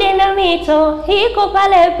mabonde na mito hiko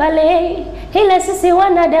pale pale. Ila sisi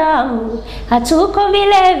wanadamu hatuko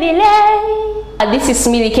vile vile. This is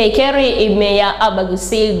Millie Kekeri, Imeya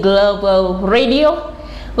Abagusi Global Radio.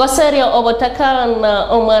 Seria Obotaka na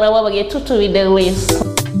Omara wabage tutu with the list.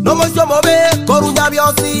 No mo mobe korunya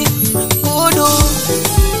biosi kudu.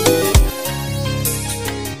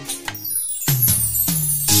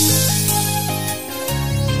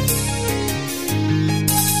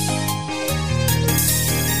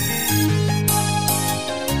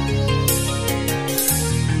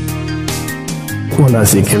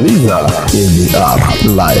 Unasikiliza AVR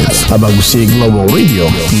Live Abagusi Global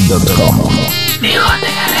Radio.com.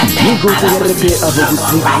 Nigo tegerete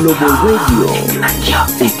Abagusi Global Radio.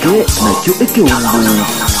 Eke ungu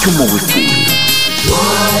chumugusi.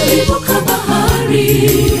 Walivuka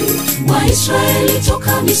bahari, Waisraeli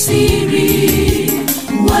toka Misri.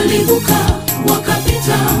 Walivuka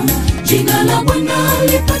wakapita, jina la Bwana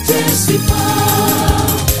lipate sifa.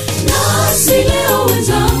 Nasi leo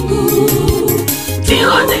wenzangu,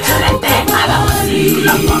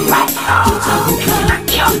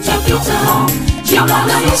 tutapita, jina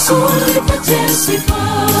la Yesu lipate sifa.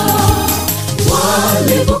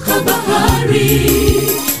 Walivuka bahari,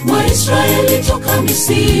 Waisraeli toka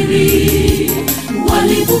Misri.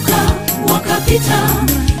 Walivuka wakapita,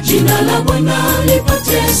 jina la Bwana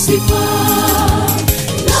lipate sifa.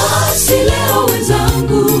 Nasi leo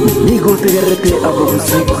wenzangu, Nigo tegerete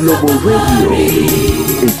Abagusi Global Radio.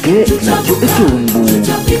 Eke ungu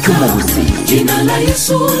chumugusi. jina la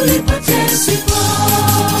Yesu lipate sifa.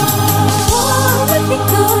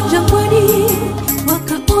 Wafika jangwani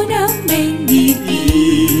wakaona mengi,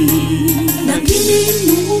 lakini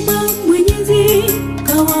Muumba Mwenyezi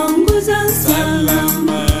kawaongoza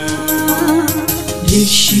salama.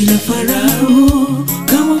 Jeshi la Farao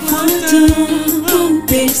kawafuata kwa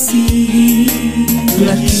upesi,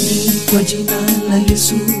 lakini kwa jina la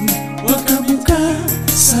Yesu wakavuka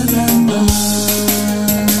salama.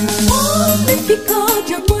 Wamefika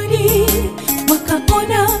jangwani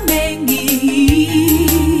wakaona mengi,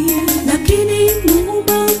 lakini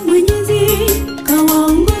Muumba Mwenyezi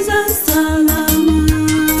kawaongoza salama.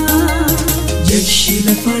 Jeshi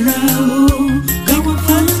la Farao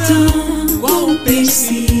kawafuata kwa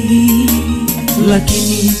upesi,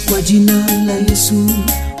 lakini kwa jina la Yesu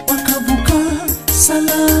wakavuka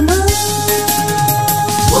salama.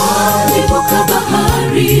 Walivuka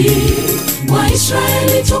bahari,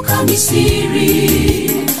 Waisraeli toka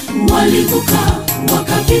Misri. Walivuka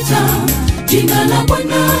wakapita, jina la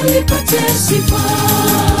Bwana lipate sifa.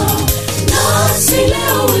 Nasi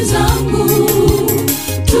leo wenzangu,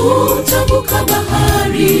 tutavuka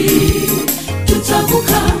bahari,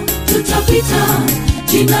 tutapita,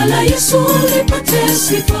 jina la Yesu lipate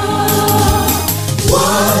sifa.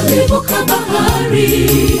 Walivuka bahari,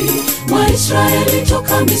 Waisraeli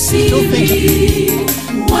toka Misri.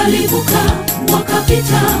 Walivuka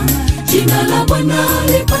wakapita, jina la Bwana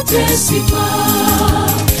lipate sifa.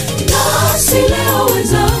 Nasi leo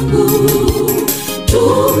wenzangu,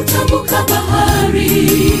 tutavuka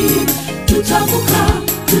bahari,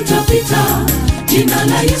 tutapita, jina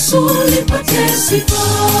la Yesu lipate sifa.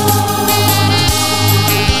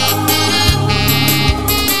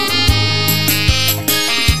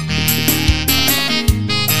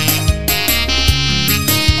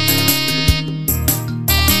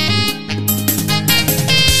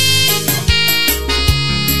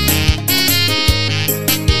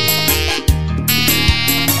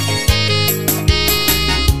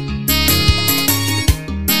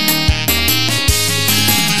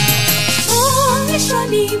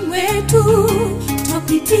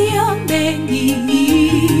 mengi,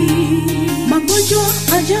 magonjwa,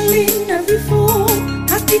 ajali na vifo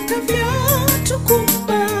hakika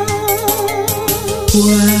vyatukumba.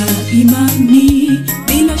 Kwa imani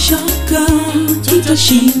bila shaka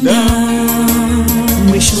tutashinda,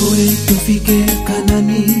 mwishowe tufike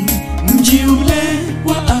Kanani, mji ule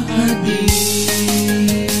wa ahadi.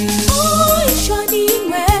 Maishani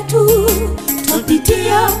mwetu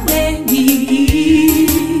tutapitia mengi,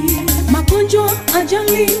 magonjwa,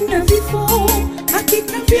 ajali na vifo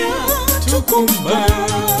hakika vyatukumba.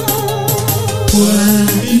 Kwa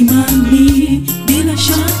imani bila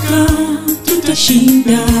shaka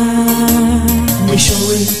tutashinda,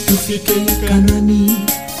 mwishowe tufike Kanani,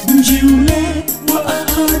 mji ule wa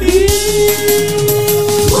ahadi.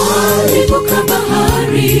 Walivuka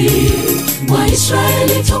bahari,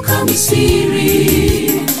 Waisraeli toka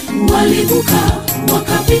Misri, walivuka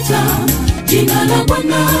wakapita, jina la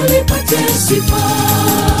Bwana lipate sifa.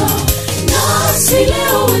 Nasi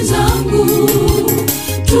leo wenzangu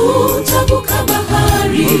tutavuka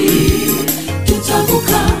bahari,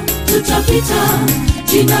 tutavuka, tutapita,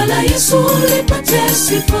 jina la Yesu lipate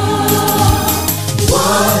sifa.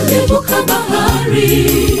 Walivuka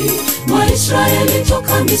bahari, Waisraeli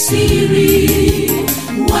toka Misri,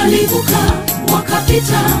 walivuka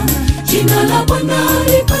wakapita, jina la Bwana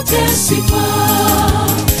lipate sifa.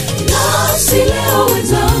 Nasi leo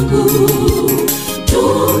wenzangu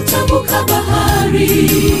tutavuka bahari,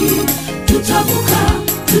 tutavuka,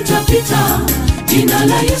 tutapita, jina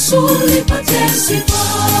la Yesu lipate sifa.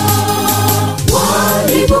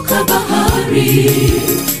 Walivuka bahari,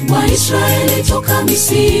 Waisraeli toka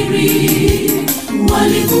Misri,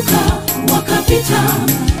 walivuka wakapita,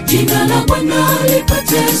 jina la Bwana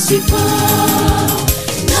lipate sifa.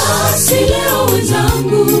 Nasi leo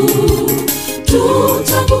wenzangu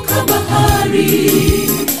tutavuka bahari,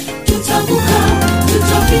 tutavuka,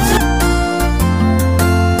 tutapita.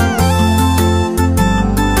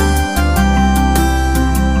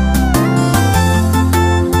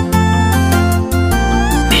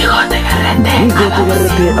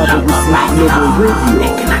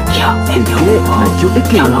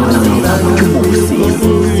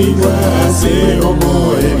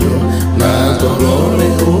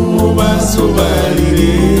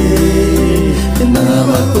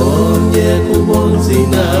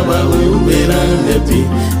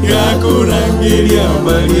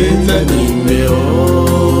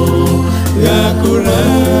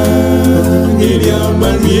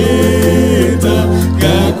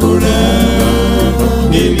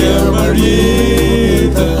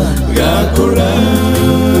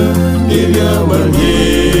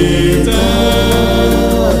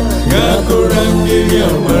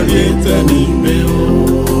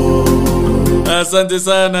 Asante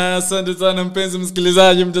sana mpenzi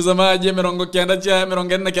msikilizaji, mtazamaji, mirongo na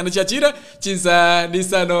kianda chira chinsa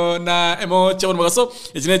disano na emo chabon magaso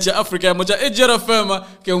ejine cha Africa moja ejera fema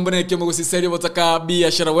ke umbane ke mogusi Seria Obotaka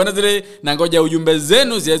biashara Wednesday, na ngoja ujumbe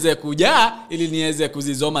zenu ziweze kuja ili niweze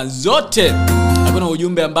kuzizoma zote. Hakuna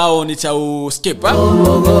ujumbe ambao ni cha skip.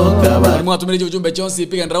 Mwatumiliji ujumbe Chonsi,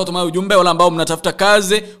 piga ndarao tuma ujumbe. Wala ambao mnatafuta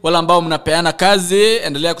kazi, wala ambao mnapeana kazi,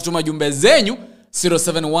 endelea kutuma jumbe zenyu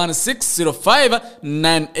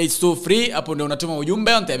 0716059823. Hapo ndio unatuma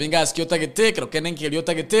ujumbe. Nitavinga sikio tagete krokenen kilio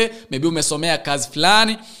tagete, maybe umesomea kazi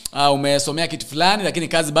fulani au umesomea kitu fulani lakini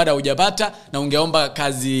kazi bado hujapata na ungeomba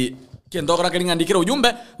kazi kendokora kalinga ndikira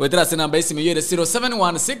ujumbe wetera sina namba isi miyere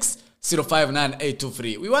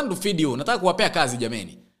 0716059823. We want to feed you. Nataka kuwapea kazi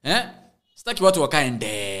jameni. Sitaki watu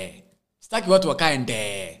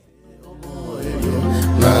wakaende.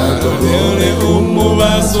 Nakonele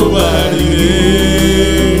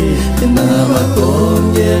umubasobarire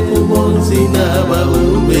nabakonye kubonzi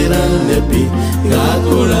nabauberane pi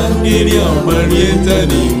gakurangiria marieta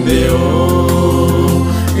nimbeo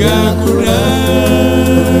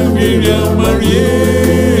gakurangiria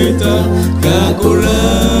marieta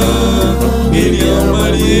gakurangiria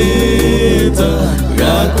marieta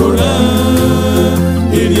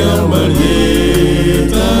gakurangiria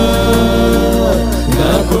marieta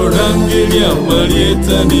gakurangiria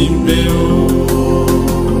marieta nimbeo.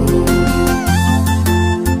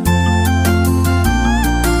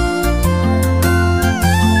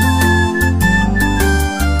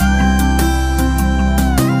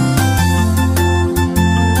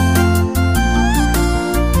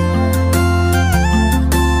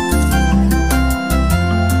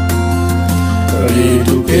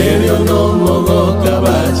 Ritukerio no mogoka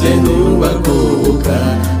bachenu bakubuka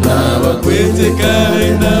nabakwete kare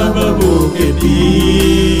nababukedi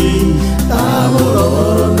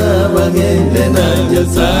abororo nabage togende na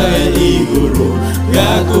Nyasaye iguru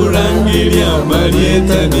gakurangiria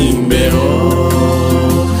marieta nimbeo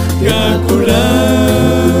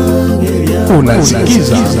gakurangiria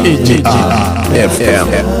Unasikiza AJR FM.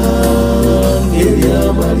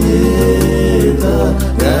 marieta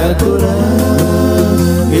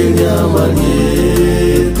gakurangiria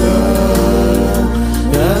marieta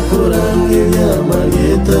gakurangiria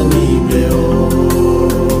marieta nimbeo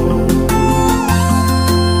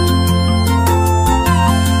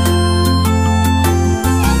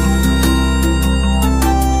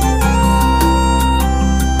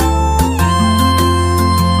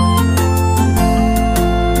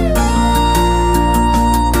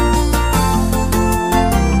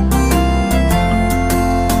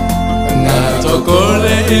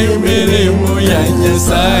Natokole emiremu ya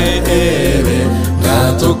Nyasaye ere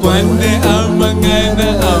natokwane amangana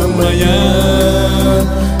amaya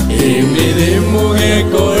emiremu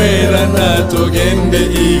ekoera natogende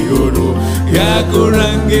iguru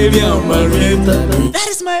gakurangiria marieta. That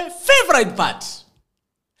is my favorite part.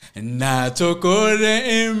 Natokore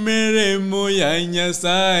emiremu ya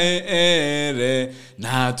Nyasaye ere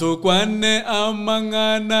natokwane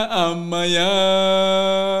amangana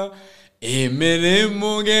amaya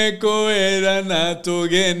emiremu gekoera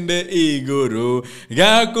natogende iguru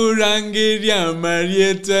gakurangiria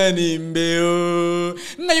marieta nimbeo.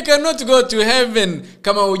 Na you cannot go to heaven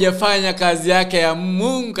kama hujafanya kazi yake ya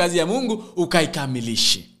Mungu, kazi ya Mungu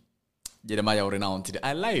ukaikamilishe. Jeremiah Orenaunted.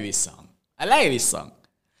 I like this song.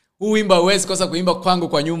 Uimba huwezi kosa kuimba kwangu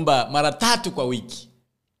kwa nyumba mara 3 kwa wiki.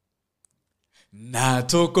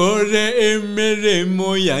 Natokore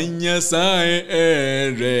emiremu ya Nyasaye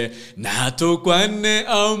ere natokwane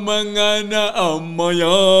amangana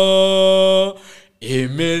amaya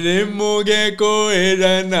emiremu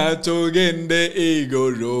gekoera natogende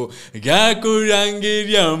iguru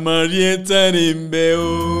gakurangiria marieta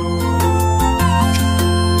nimbeo.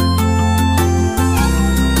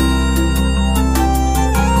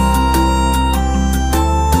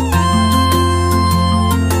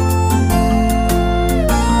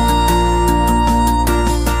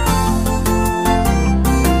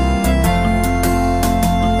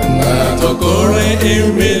 Natokore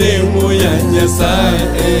emiremu ya Nyasaye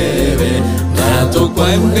ere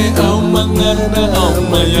natokwane amangana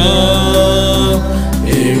amaya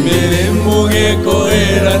emiremu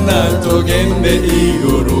gekoera natogende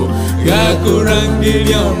iguru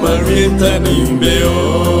gakurangiria marieta nimbeo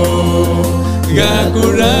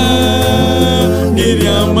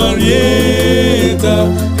gakurangiria marieta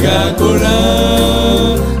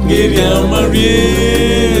gakurangiria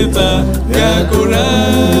marieta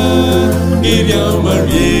gakurangiria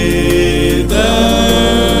marieta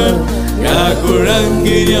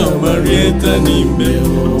gakurangiria marieta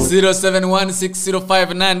nimbeo.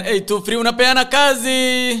 0716059823. Unapeana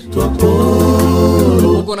kazi,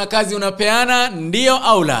 uko na kazi unapeana, ndio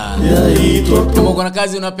au la? Kama uko na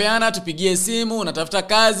kazi unapeana, tupigie simu. Unatafuta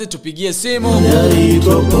kazi, tupigie simu.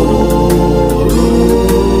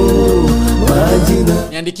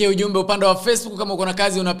 Niandikie ujumbe upande wa Facebook. Kama uko na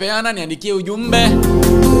kazi unapeana, niandikie ujumbe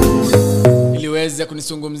ili uweze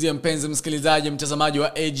kunisungumzia, mpenzi msikilizaji, mtazamaji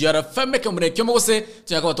wa AJR FM. Kama kose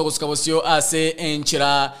tunakwa tokusikabosio ase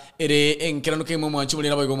enchira ere enkiranuke mu mwanchumuli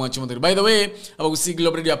nabo go mwanchumuli. By the way, abagusi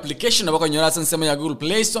Global Radio application nabo konyora asansema ya Google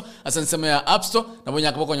Play Store, asansema ya App Store, nabo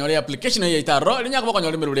nyakabo konyora application ya itaro, nyakabo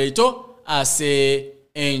konyora mbere ito ase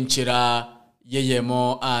enchira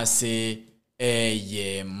yeyemo ase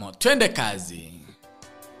eyemo. Twende kazi.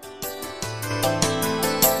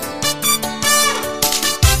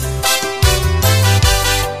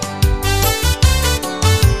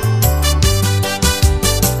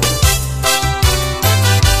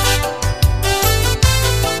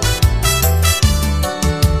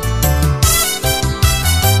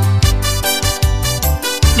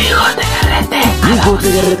 Nigo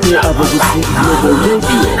tegerete abagusi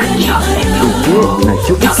Global Radio. Uke na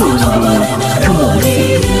chukitundu chumugusi.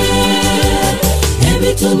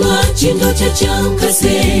 Ebituma chindo chachanka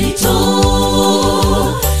seito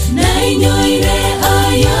na inyoire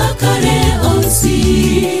ayakare onsi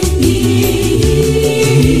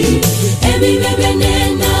ebibebene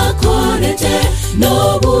na korete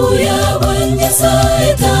nobuya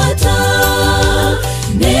Nyasaye tata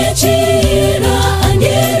nechira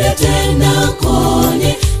anyerete na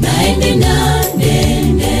konye naende na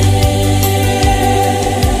nene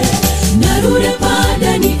narure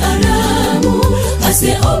pada ni aramu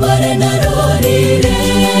ase obare narorire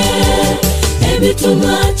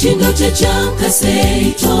ebituma chindo chachanka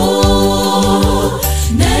seito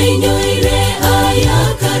na inyoire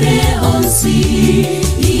ayakare onsi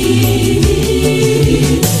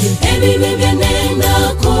ebi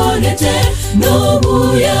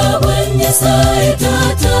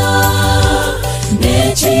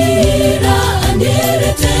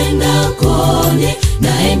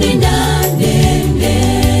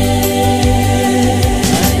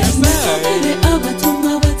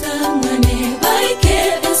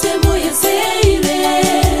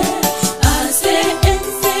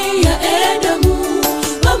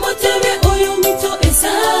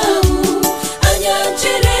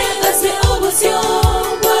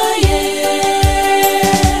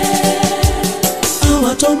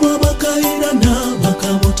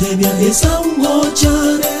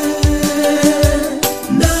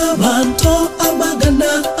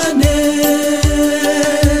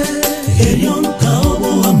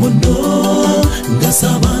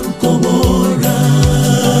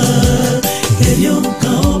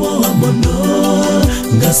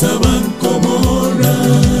sabankomora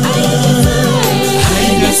Ay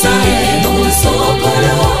Nyasaye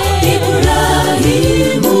osokoro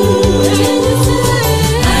Ibrahimu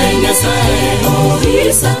Ay Nyasaye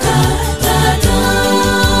Isaka tata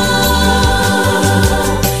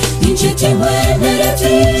Incheti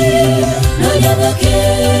mwenereti no yabake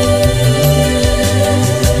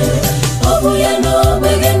Obuya no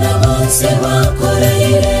mwegena bonse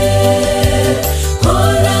wakoreire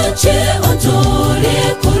Korache otore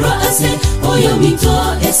koro ase oyo mito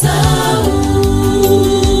Esau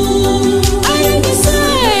Ay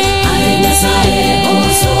Nyasaye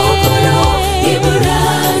osokoro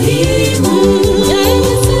Ibrahimu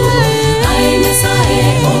Ay Nyasaye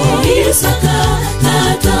Isaka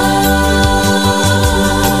tata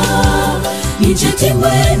Incheti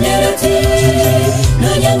mwenereti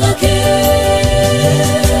no yangake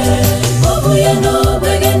Obuya no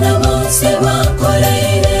bwegena bonse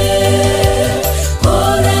wakoreire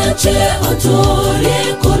Korache otore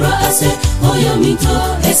koro ase oyo mito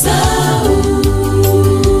Esau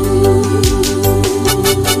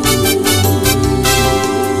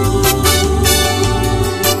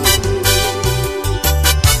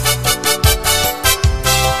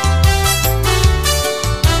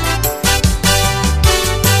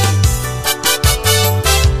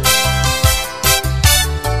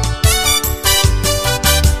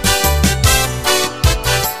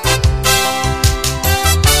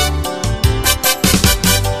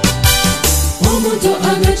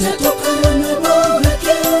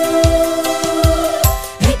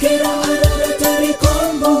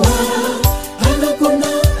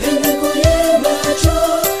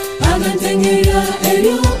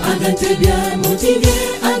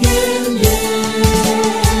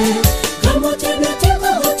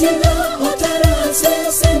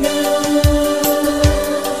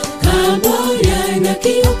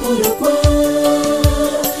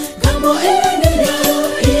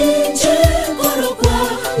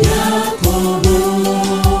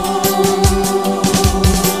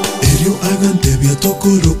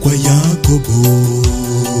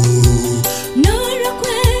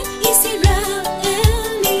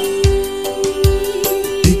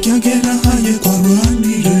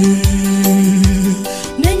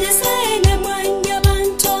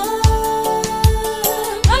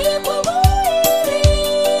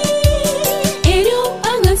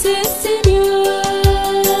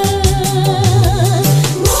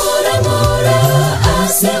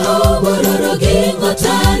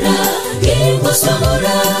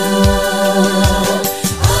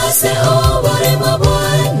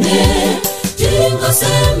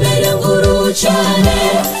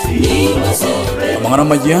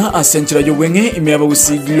Mwanamajia asenchira yowenge imeyaba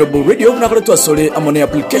gusi Global Radio nakole twasole amone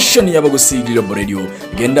application yaba gusi Global Radio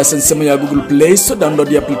genda sensemo ya Google Play so download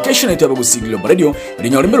the application yaba gusi Global Radio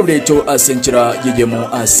linyore mbere bweto asenchira yejemo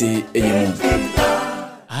ase eyemo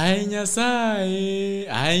Ay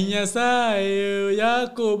Nyasaye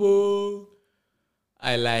Yakobo.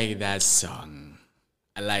 I like that song.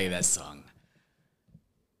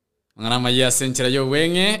 Mwanamajia senchira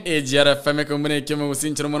yowenge ejara fame kombone kemo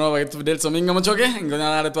gusinchira mono ba tu del sominga mochoke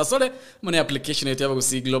ngona twasole mone application yaba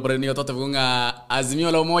gusi Global Radio tote vunga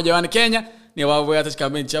azimio la umoja wa Kenya ni wao ya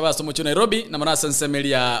tachikamen chaba somo chu Nairobi na mara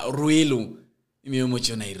Seria Ruilu imiyomo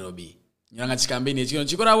chu Nairobi nyanga chikambeni chino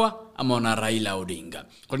chikorawa amona Raila Odinga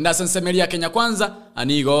kulinda Seria Kenya kwanza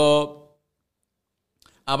anigo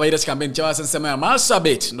abaira chikambeni chaba Seria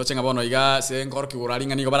Marsabit ndo chenga bono iga senkor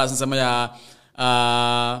kiuralinga nigo bara Seria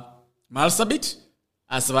Marsabit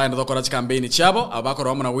asaba ndo kora chikambeni chabo abako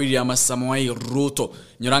romo na William Samoei Ruto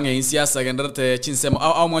nyorange insiasa genderte chinsemo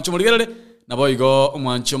au mwancho muligerere naboigo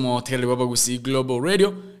umwancho mo tele baba gusi Global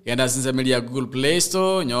Radio yanda Seria Google Play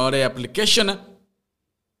Store nyore application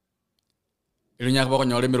ilunya bako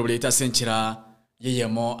nyore mbere buleta senchira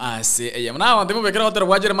yeyemo ase eyemo na wande mo bekera hotel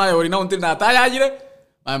wajere mayo ori na untiri na taya ajire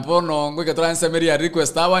mampono ngwe ketra Seria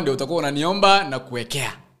request awa ndio utakuwa unaniomba na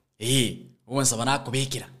kuwekea uwansa bana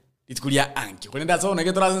kubekira itukulia anki kwenda zaona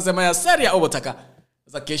ketra Seria Obotaka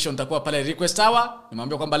sasa kesho nitakuwa pale request hour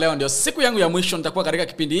nimwambia kwamba leo ndio siku yangu ya mwisho nitakuwa katika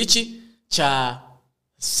kipindi hichi cha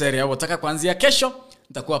Seria Obotaka kuanzia kesho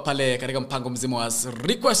nitakuwa pale katika mpango mzima wa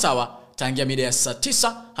request hour tangia mida ya saa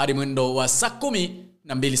 9 hadi mwendo wa saa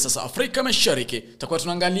 12 sasa Afrika Mashariki tutakuwa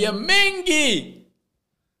tunaangalia mengi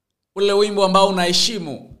ule wimbo ambao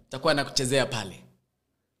unaheshimu tutakuwa nakuchezea pale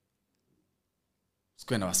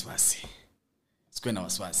sikuwe na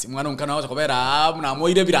wasiwasi mwana unkana wata kobera na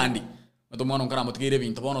moire birandi mato mwana unkana mutigire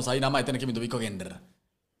bintu bono sai na maitene kibintu biko gendera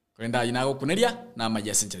kwenda inago kuneria na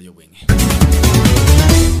majasenchera yobwenge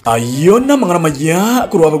ayona mangana maya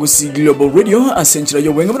kurwa bagusi Global Radio asenchira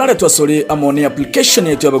yo wenga bana twasole amone application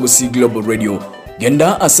yetu ya bagusi Global Radio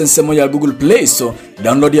genda asensemo ya Google Play so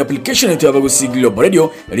download the application yetu ya bagusi Global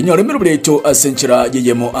Radio elinyore mero breto asenchira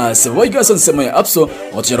yeyemo asevoiga asensemo ya appso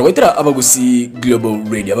otjara waitira abagusi Global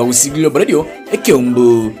Radio abagusi Global Radio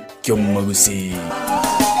ekyombu kyomagusi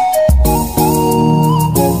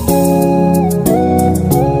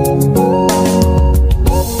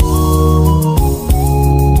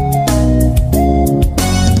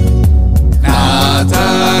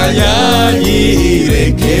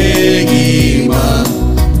Kegima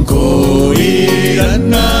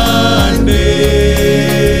koiranande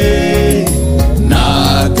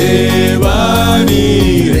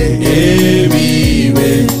natebanire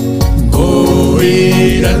ebibe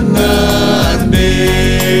koiranande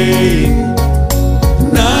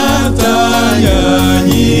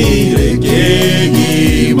natayanyire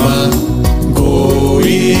kegima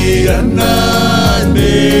koiranande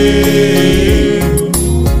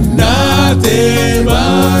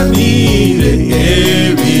Tebanire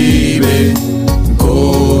evive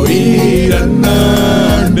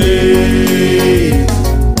koiranande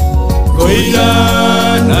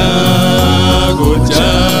koirana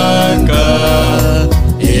gochaka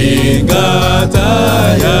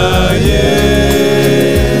ingataya ye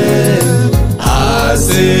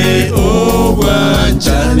ase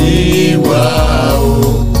obwanchani wao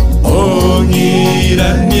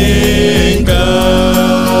ongiranyenga.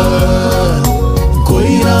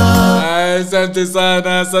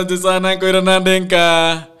 Asante sana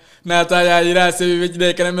koiranandenka nataya irase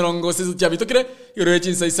bibejide kana mirongo sizu cyabitokire yoro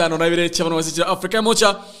yachinsa isano na bire cyabano wasicira Africa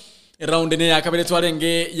mocha round ne yakabire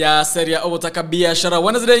twarenge ya Seria Obotaka biashara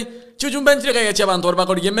Wednesday chujumba ntire kaya cyabantu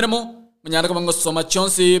barabakora yemeremo munyana ko bango soma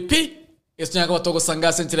chonsi p esnya ko batogo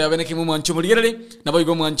sanga sentire yabene kimu mwanchu muligerere nabo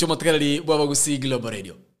yigo mwanchu motekerali bwa bagusi Global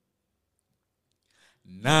Radio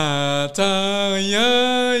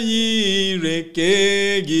Nataya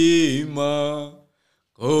irekegima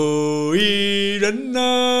koiranande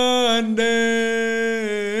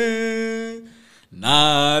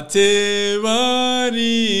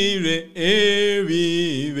natebanire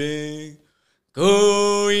evive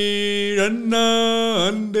koiranande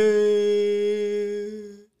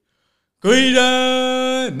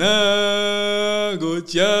koirana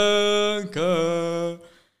gochaka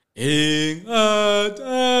en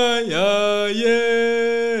ataya ye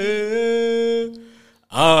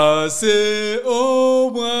ase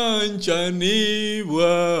obwanchani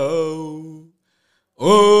wao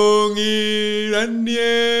ongiranieka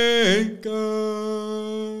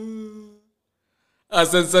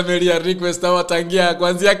Seria request watangia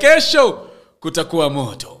kuanzia kesho kutakuwa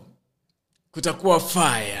moto kutakuwa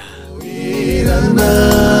fire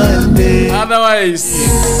otherwise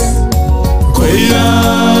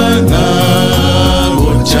koirana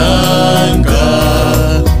gochanga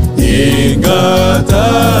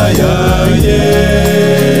ingataya ye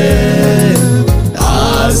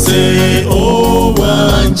ase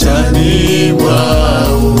obwanchani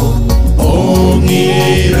wao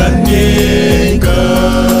ongiranyenga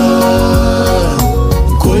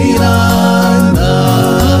koirana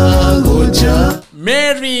gocha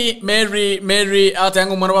Mary hata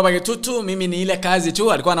yangu mwana baba Getutu mimi ni ile kazi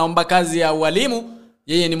tu alikuwa anaomba kazi ya ualimu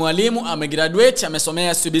yeye ni mwalimu amegraduate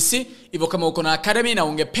amesomea CBC hivyo kama uko na academy na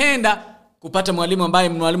ungependa kupata mwalimu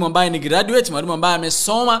ambaye ni graduate mwalimu ambaye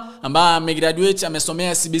amesoma ambaye amegraduate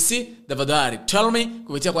amesomea CBC tafadhali tell me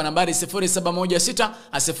kupitia kwa nambari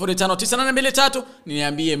 0716059823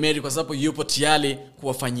 niambie Mary kwa sababu yupo tayari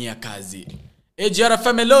kuwafanyia kazi AGR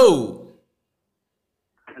Family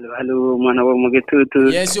Hello mwana wa Mugetutu.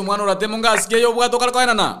 Yes yo mwana urate mungasike yo bwato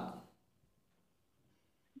kalkoina na.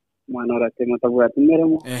 Mwana urate mutabwati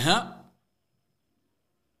meremo.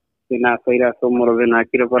 Sina faira somoro bena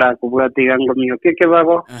kire kora kubwati gango miyo keke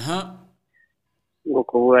bago. Ngo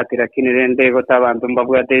kubwati rakinirende gotabantu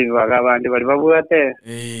mbabwate baga bandi bali babwate.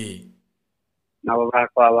 Nabo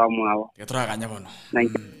bakwa abamwabo. Yatraganya bono.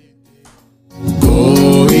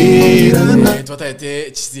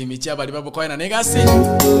 Twataete chizimi cyabali babukoina negasi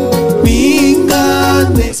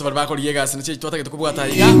mingane sabar bakoli yegasi niche twatake tukubwata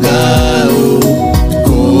yiga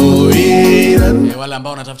wala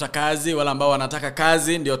ambao wanatafuta kazi wala ambao wanataka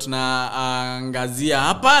kazi ndio tunaangazia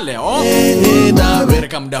hapa leo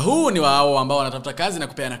katika muda huu ni wao ambao wanatafuta kazi na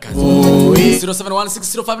kupeana kazi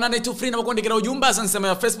 0716059823 na kuandika ujumbe asema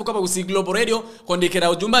ya Facebook hapa Bagusi Global Radio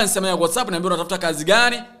kuandika ujumbe asema ya WhatsApp niambie unatafuta kazi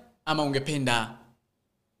gani ama ungependa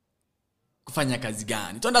kufanya kazi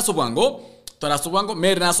gani twenda sobwango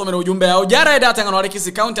Mary na asome ujumbe yao jara data ngano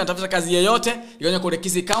Kisi County anatafuta kazi yoyote igonye kule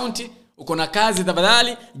Kisi County uko na kazi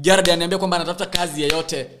tafadhali Jared ananiambia kwamba anatafuta kazi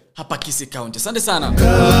yoyote hapa Kisii County. Asante sana.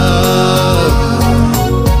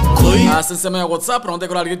 Asante sana ya WhatsApp naomba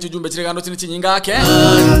kwa algetu jumbe chirega ndo chini nyinga yake.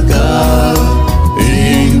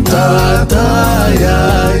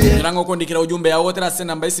 Nirango kondikira ujumbe ya wote na send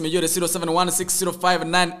namba isi mejore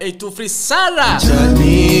 0716059823 Sara.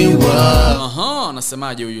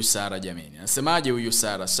 Nasemaje huyu Sara jameni? Nasemaje huyu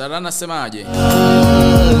Sara? Sara nasemaje?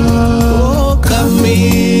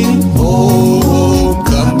 Coming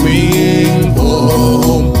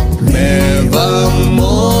home, never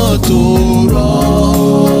more to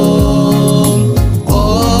roam.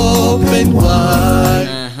 Open wide.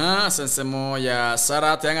 Sensemo ya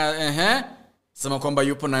Sara tenga sema kwamba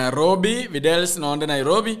yupo Nairobi, Videls naonde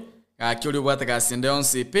Nairobi, akiuli bwata kasinde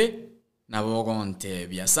onsipi na bogonte.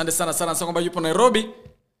 Asante sana Sara, nasema kwamba yupo Nairobi,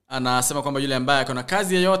 anasema kwamba yule ambaye akona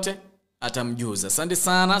kazi yoyote atamjuza. Asante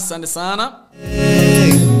sana, asante sana.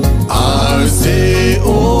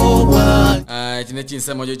 Tineti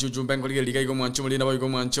nsema je jujumbe ngoliga liga igo mwancho mulina ba igo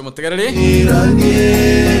mwancho mutegerere.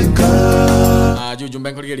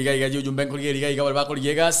 Jujumbe ngoliga liga jujumbe ngoliga liga iga baba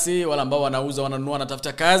koliga gasi wala ambao wanauza wananunua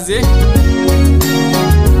wanatafuta kazi.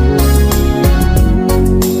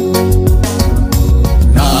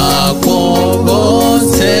 Na kogo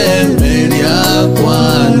semeria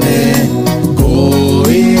kwane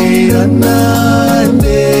koirana.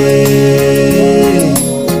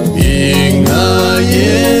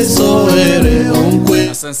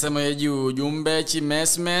 Sema yeji ujumbe chi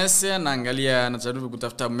mesmes naangalia najaribu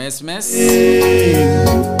kutafuta mesmes.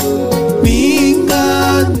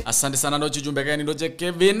 Asante sana ndo ujumbe gani ndo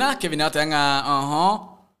Kevin hata yanga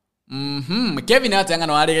Kevin hata yanga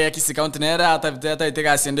no ari ya Kisii County nera hata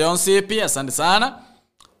iteka asende onsipi. Asante sana.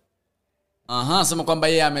 Sema kwamba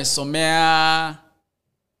yeye amesomea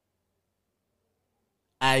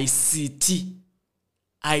ICT.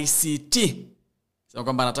 Sema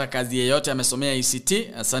kwamba anataka kazi yoyote amesomea ICT.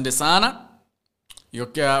 Asante sana.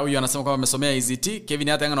 Yokea huyu anasema kwamba amesomea ICT. Kevin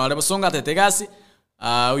hata yanga na wale songa tetegasi.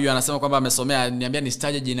 Huyu anasema kwamba amesomea, niambia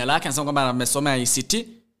nisitaje jina lake, anasema kwamba amesomea ICT.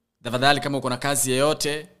 Tafadhali kama uko na kazi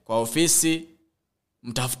yoyote kwa ofisi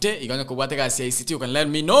mtafute, ikaanza kubwata kazi ya ICT, you can let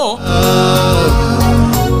me know.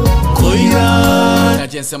 Na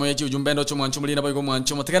jinsi moyo yetu ujumbe ndo chumwa nchumuli na boyo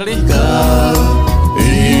mwancho mutekerali.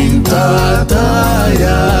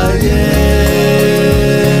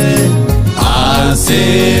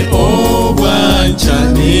 Ase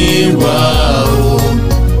obwanchani wao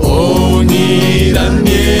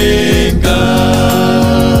oniranieka.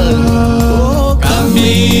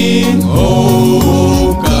 Coming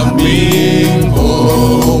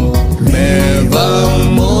home, never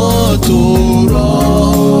more to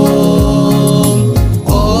roam.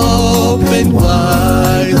 Open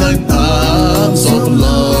wide the arms of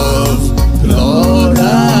love, Lord,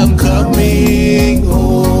 I'm coming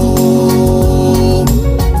home.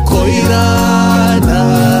 Koirana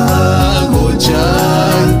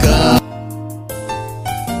gochanka.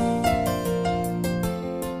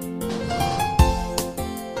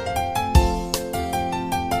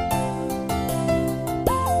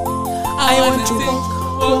 I want to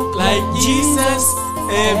walk like Jesus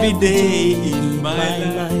every day in my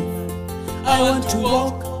life. I want to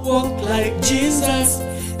walk like Jesus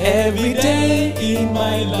every day in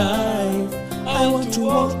my life. I want to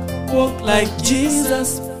walk like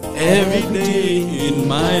Jesus every day in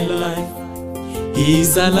my life.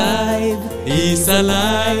 He's alive, He's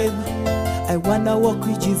alive. I wanna walk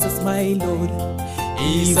with Jesus, my Lord.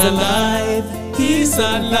 He's alive, He's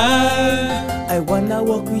alive. I wanna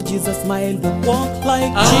walk with Jesus, my Lord. Walk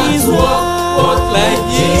like Jesus. Walk like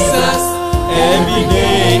Jesus every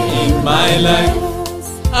day in my life.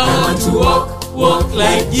 I want to walk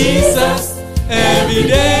like Jesus every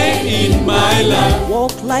day in my life.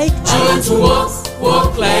 Walk like Jesus. I want to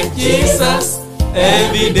walk like Jesus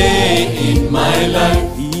every day in my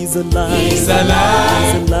life. He's alive. He's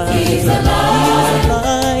alive. He's alive. He's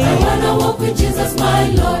alive. I wanna walk with Jesus, my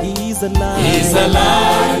Lord. He's alive. He's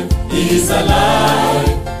alive. He's alive.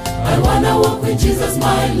 I wanna walk with Jesus,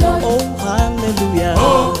 my Lord. Oh, hallelujah.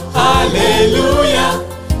 Oh, hallelujah.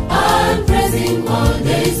 I'll praise Him all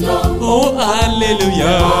days long. Oh,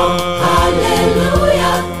 hallelujah.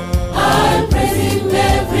 Hallelujah. I'll praise Him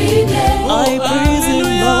every day. I praise Him,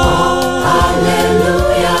 Lord.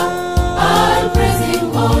 Hallelujah. I'll praise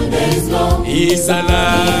Him all days long. He's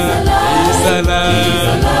alive. He's alive. He's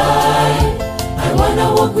alive. I wanna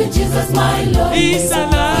walk with Jesus, my Lord. He's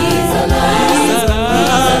alive. He's alive. He's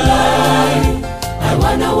alive. I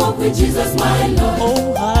wanna walk with Jesus, my Lord.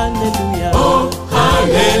 Oh, hallelujah. Oh,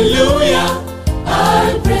 hallelujah.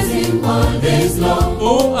 I'll praise Him all days long.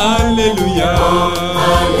 Oh, hallelujah.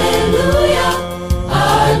 Hallelujah.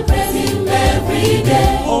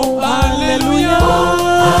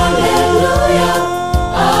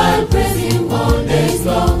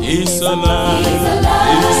 He's alive. He's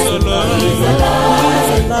alive. He's alive. He's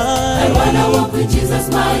alive. I wanna walk with Jesus,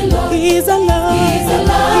 my Lord. He's alive. He's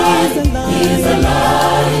alive. He's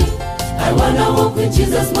alive. I wanna walk with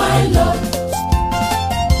Jesus, my Lord.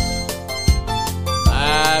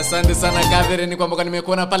 Asante sana Catherine kwamba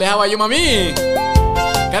nimekuona pale. How are you mami?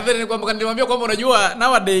 Catherine kwamba nilimwambia kwamba unajua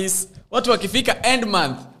nowadays watu wakifika end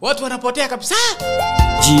month watu wanapotea kabisa.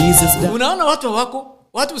 Jesus. Unaona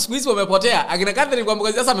watu siku hizi wamepotea. Akina Catherine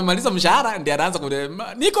kwamba sasa amemaliza mshahara ndiye anaanza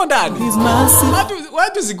niko ndani.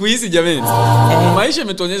 Watu siku hizi jamani. Maisha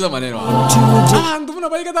imetuonyesha maneno. Ndumuna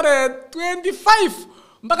baika tarehe 25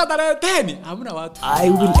 mpaka tarehe 10 hamna watu. I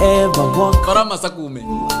will ever walk. Karama sakume.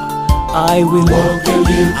 I will walk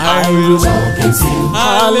in you. I will walk and sing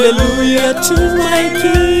hallelujah to my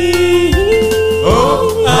King.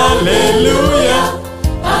 Oh, hallelujah.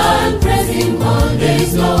 I'll praise him all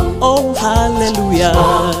days long. Oh, hallelujah.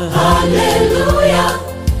 Oh, hallelujah.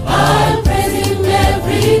 I'll praise him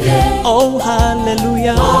every day. Oh,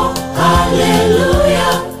 hallelujah. Oh,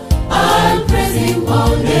 hallelujah. I'll praise him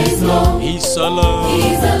all days long. He's alive.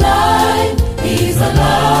 He's alive. He's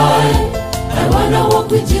alive. I wanna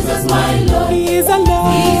walk with Jesus, my Lord. He's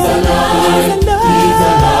alive. He's alive. He's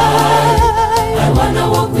alive. I wanna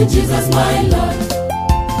walk with Jesus, my Lord.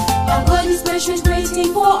 Our God is patient,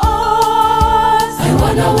 waiting for us. I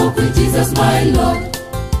wanna walk with Jesus, my Lord.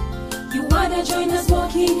 You wanna join us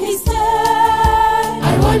walking His steps?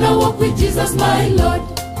 I wanna walk with Jesus, my Lord.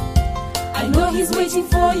 I know He's waiting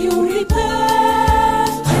for you,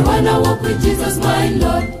 repent. I wanna walk with Jesus, my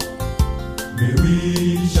Lord. May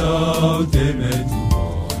we shout amen to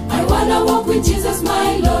all. I wanna walk with Jesus,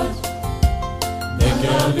 my Lord. The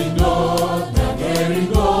caring God, the caring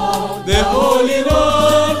God, the holy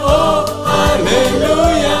Lord. Oh,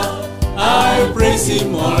 hallelujah. I praise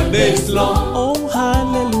him all days long. Oh,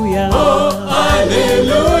 hallelujah. Oh,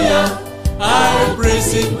 hallelujah. I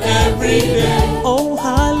praise him every day. Oh,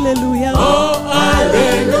 hallelujah. Oh,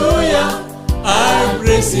 hallelujah. I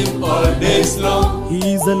praise him all days long.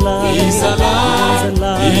 He's alive. He's alive. He's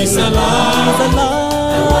alive. He's alive. He's alive.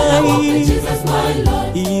 I wanna walk with Jesus, my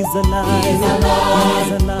Lord. He's alive. He's alive.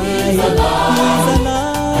 He's alive. He's alive. He's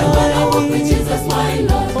alive. I wanna walk with Jesus, my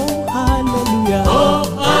Lord. Oh, hallelujah. oh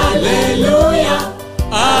hallelujah.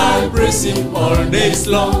 I praise him all days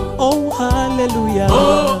long. Oh, hallelujah.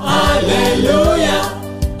 Oh hallelujah.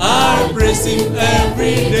 I praise him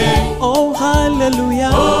every day. Oh,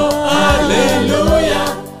 hallelujah. Oh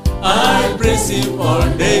hallelujah. I praise him all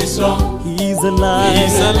days long. He's alive.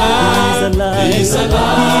 He's alive. He's alive. He's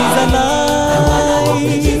alive. He's alive. I wanna walk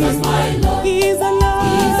with Jesus, my Lord. He's alive.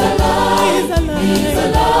 He's alive. He's alive. He's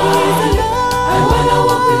alive. I wanna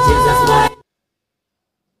walk with Jesus, my Lord.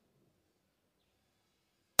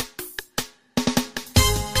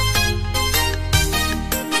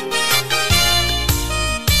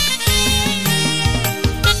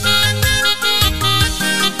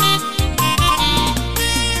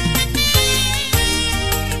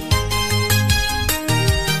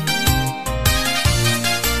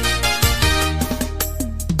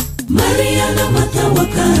 Maria na Martha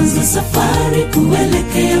wakaanza safari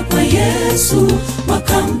kuelekea kwa Yesu,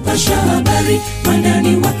 wakampasha habari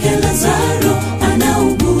mwandani wake Lazaro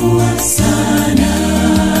anaugua sana.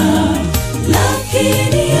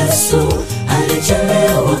 Lakini Yesu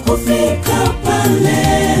alichelewa kufika pale.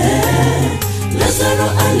 Lazaro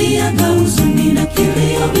aliaga, huzuni na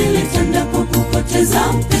kilio vilitanda kwa kupoteza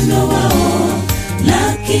mpendo wao.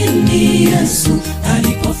 Lakini Yesu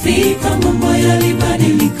alipofika, mambo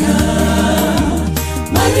yalibadilika.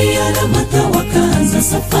 Maria na Martha wakaanza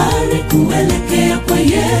safari kuelekea kwa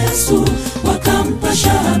Yesu,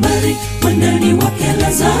 wakampasha habari mwandani wake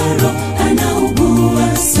Lazaro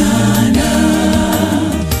anaugua sana.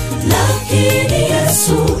 Lakini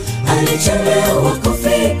Yesu alichelewa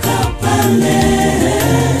kufika pale.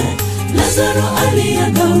 Lazaro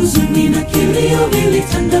aliaga, huzuni na kilio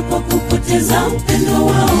vilitanda kwa kupoteza mpendo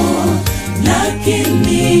wao.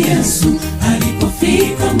 Lakini Yesu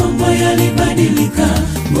alipofika, mambo yalibadilika.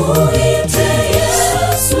 Muite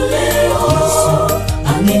Yesu leo,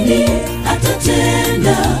 amini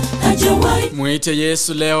atatenda. Muite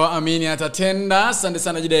Yesu leo, amini atatenda. Asante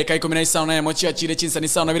sana jide kai 19 na mochi achile chinsa ni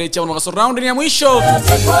sawa na vile cha unaga round ni ya mwisho.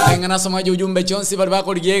 Ngana somaji ujumbe Johnsi bali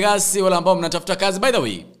bako ligegasi wala ambao mnatafuta kazi. By the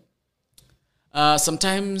way,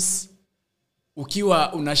 sometimes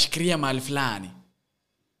ukiwa unashikiria mahali fulani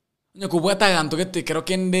nyakubwata ganto gete kero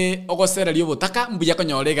kende ogosera lyo Obotaka mbuya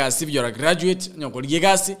konyorega si you're a graduate nyokolie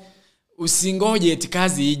gasi usingoje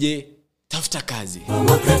tikazi ije, tafuta kazi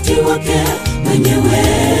wakati wake mwenyewe.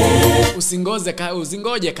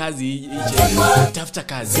 Usingoje kazi ije, tafuta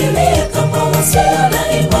kazi. Seria kama wasio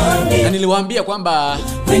na imani. niliwaambia kwamba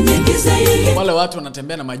wale watu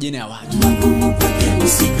wanatembea na majina ya watu.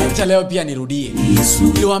 Acha leo pia nirudie.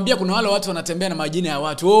 Niliwaambia kuna wale watu wanatembea na majina ya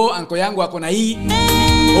watu. Oh, anko yangu ako na hii.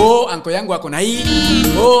 Oh, anko yangu ako na hii.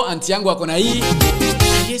 Oh, aunti yangu ako na hii.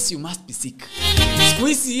 Yes, you must be sick. Siku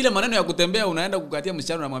hizi ile maneno ya kutembea unaenda kukatia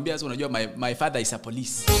msichana unamwambia sasa unajua my father is a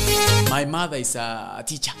police. My mother is a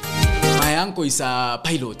teacher. My uncle is a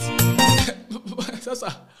pilot.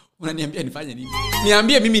 Sasa unaniambia nifanye nini?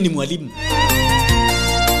 Niambie mimi ni mwalimu.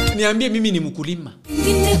 Niambie mimi ni mkulima.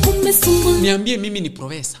 Niambie mimi ni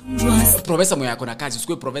profesa. Profesa mwenye ako na kazi,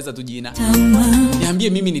 usikue profesa tu jina. Niambie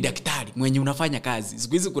mimi ni daktari mwenye unafanya kazi.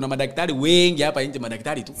 Siku hizi kuna madaktari wengi hapa nje,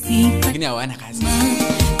 madaktari tu, lakini hawana kazi.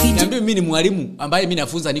 Niambie mimi ni mwalimu ambaye mimi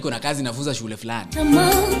nafunza, niko na kazi, nafunza shule fulani.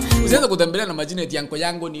 Usianze kutembelea na majina eti yanko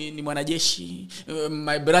yangu ni mwanajeshi,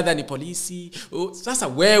 my brother ni polisi. Sasa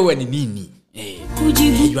wewe ni nini?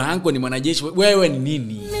 Yanko ni mwanajeshi, wewe ni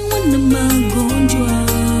nini?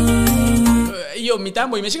 Hiyo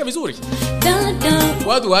mitambo imeshika vizuri.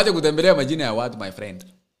 Watu waache kutembelea majina ya watu, my friend.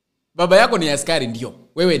 Baba yako ni askari ndio.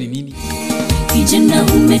 Wewe ni nini? Kijana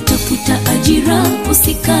umetafuta ajira,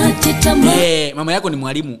 usikate tamaa. Mama yako ni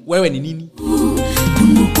mwalimu. Wewe ni nini?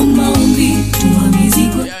 Mungu maombi, tuma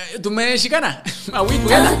mizigo. Tumeshikana. Mawiko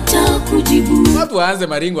hata kujibu. Watu waanze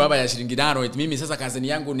maringo hapa ya shilingi 5 eti mimi sasa kazi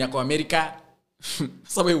yangu ni ya kwa Amerika.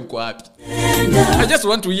 Sasa wewe uko wapi? I just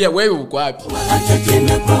want to hear wewe uko wapi?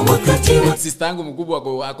 Atatenda kwa wakati wa sister yangu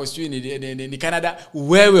mkubwa ako sijui ni Canada.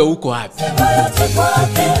 Wewe uko wapi?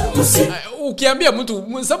 Ukiambia mtu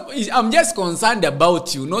I'm just concerned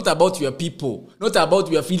about you, not about your people, not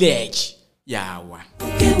about your village. Yawa.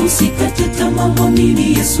 Usikate tamaa,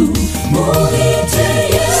 mwamini Yesu. Muite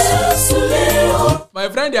Yesu leo. My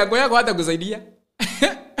friend yako hata kusaidia.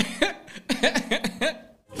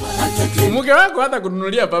 Mke wako hata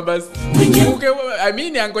kununulia pampers.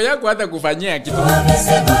 Mke anko yako hata kufanyia kitu.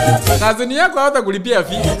 Kazini yako hata kulipia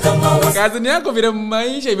fee. Kazini yako vile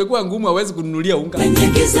maisha imekuwa ngumu hawezi kununulia unga.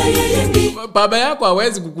 Baba yako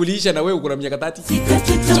hawezi kukulisha na wewe uko na miaka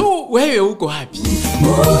 30. So wewe uko wapi?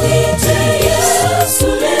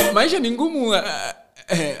 Maisha ni ngumu.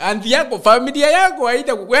 Anti yako, familia yako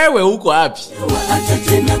haita, wewe uko wapi?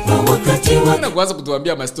 Atatenda kwa wakati wa. Una kuanza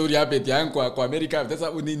kutuambia ma story hapa eti yangu kwa America.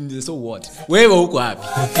 Sasa so what? Wewe uko wapi?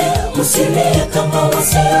 Usilie kama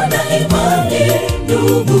wasio na imani,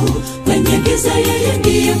 ndugu. Kwenye giza yeye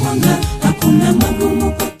ndiye mwanga, hakuna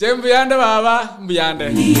magumu. Tembu yande baba, mbuyande.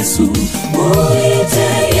 Yesu, muite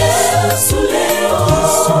Yesu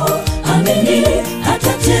leo. Amini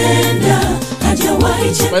atatenda.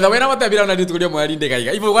 By the way, na watabira unanitukulia mwalinde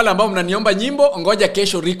kaika. Hivyo wale ambao mnaniomba nyimbo, ngoja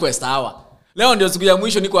kesho request hawa. Leo ndio siku ya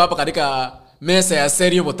mwisho niko hapa katika mesa ya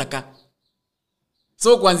Seria Obotaka.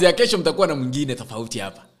 So kuanzia kesho mtakuwa na mwingine tofauti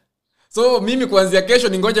hapa. So mimi kuanzia kesho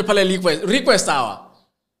ningoje pale request hawa.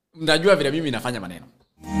 Mtajua vile mimi nafanya maneno.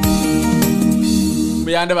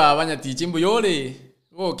 Mbuyande baba nya tichimbu yole.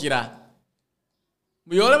 Kira.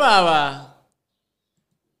 Mbuyole baba.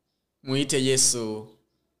 Muite Yesu.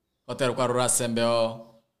 Otero kwa rura sembeo.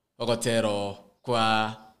 Ogotero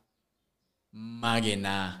kwa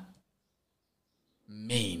magena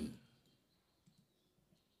main.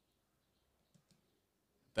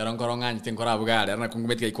 Pero nkoronganyi tenkora bugale arana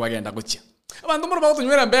kungumetika ikwagenda kucha. Abantu mbona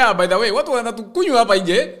bakutunywera mbea, by the way, watu wanatukunywa hapa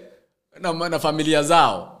nje na familia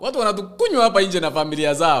zao. Watu wanatukunywa hapa nje na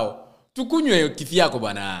familia zao. Tukunywe kifyako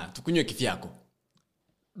bwana, tukunywe kifyako.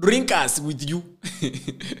 Drink us with you.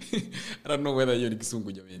 I don't know whether you're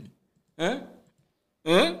kisungu jameni.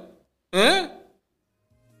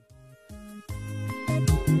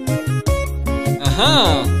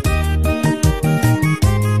 Aha.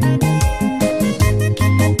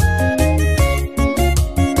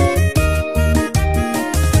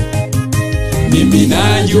 Mimi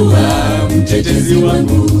najua mtetezi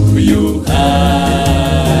wangu yu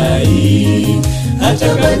hai.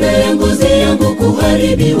 Hata baada ya ngozi yangu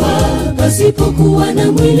kuharibiwa, pasipokuwa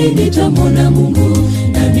na mwili nitamwona Mungu,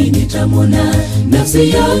 nami nitamwona. Nafsi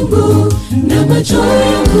yangu na macho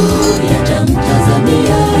yangu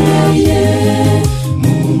yatamtazamia yeye,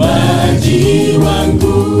 muumbaji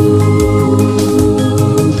wangu.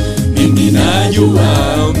 Mimi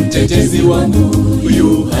najua mtetezi wangu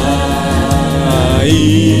yu hai.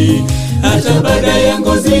 Hata baada ya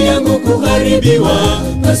ngozi yangu kuharibiwa,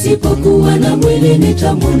 pasipokuwa na mwili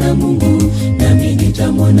nitamwona Mungu, nami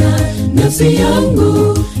nitamwona. Nafsi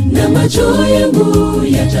yangu na macho yangu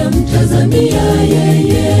yatamtazamia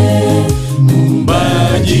yeye,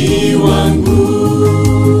 muumbaji wangu.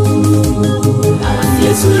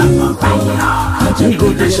 Yesu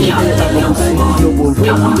atakuonyesha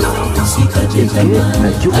usikate tamaa,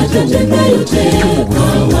 atatenda yote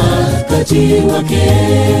kwa wakati wake.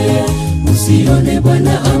 Usione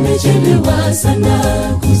Bwana amechelewa sana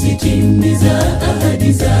kuzitimiza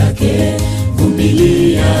ahadi zake.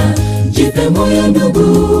 Vumilia, jipe moyo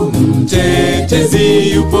ndugu,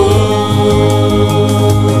 mtetezi yupo.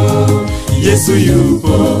 Yesu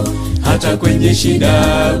yupo, hata kwenye shida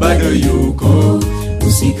bado yuko.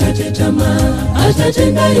 Usikate tamaa,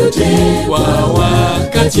 atatenda yote kwa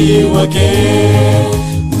wakati wake.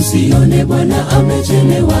 Usione Bwana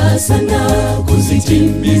amechelewa sana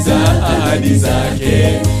kuzitimiza ahadi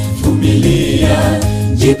zake. Vumilia,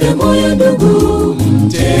 jipe moyo ndugu,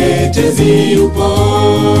 mtetezi yupo.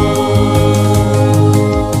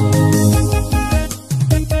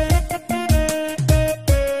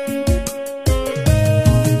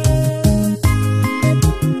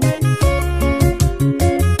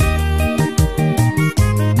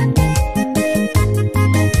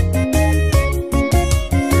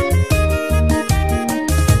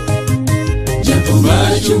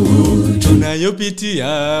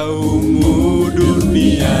 Tunayopitia humu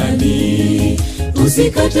duniani,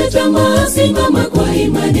 usikate tamaa, simama kwa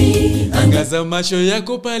imani. Angaza macho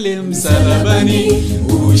yako pale msalabani.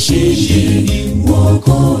 Ushindi,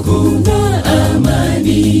 wokovu na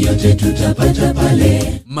amani yote tutapata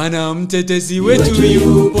pale, maana mtetezi wetu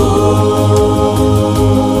yupo.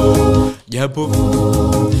 Japo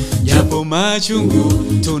machungu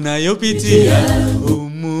tunayopitia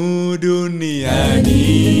humu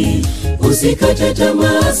duniani, usikate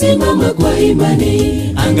tamaa, simama kwa imani.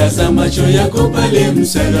 Angaza macho yako pale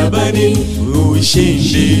msalabani.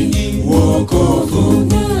 Ushindi, wokovu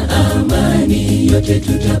na amani yote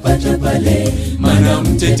tutapata pale, maana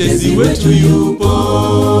mtetezi wetu yupo.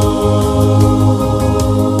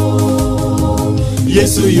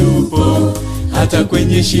 Yesu yupo, hata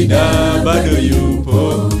kwenye shida bado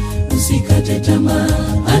yupo. Usikate tamaa,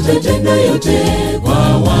 atatenda yote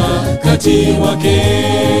kwa wakati wake.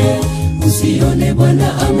 Usione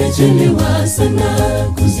Bwana amechelewa sana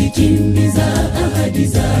kuzitimiza ahadi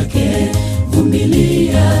zake.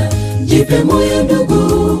 Vumilia, jipe moyo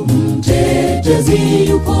ndugu, mtetezi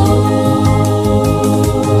yupo.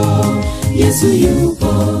 Yesu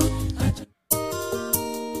yupo.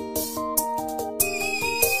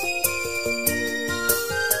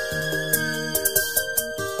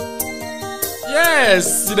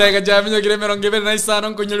 Yes, sidaka jaminyo kile merongebe na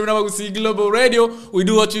isano kwenye Abagusi Global Radio. We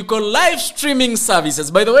do what we call live streaming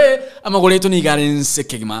services. By the way, amagoleto ni garense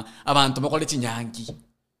kegma abantu makole chinyangi.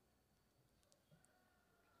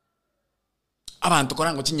 Abantu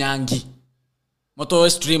korango chinyangi. Moto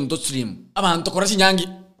stream to stream. Abantu kora chinyangi.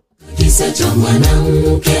 Kisa cha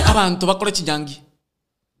mwanamke, abantu bakole chinyangi.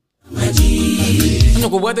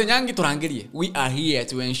 Nyokubuate nyangi turangirie. We are here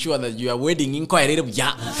to ensure that your wedding inquiry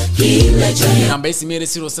ya. Number is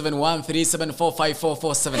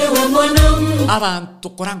 0713745447. Abantu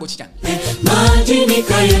korango chinyangi.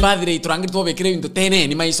 Padre turangiri to bekire into tene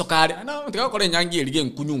ni maisokari. No, tika kore nyangi elige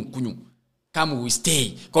nkunyu. Come we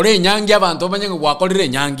stay. Kore nyangi abantu banyenge wakolire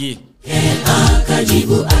nyangi.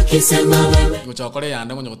 Akajibu akisema wewe Kuchokole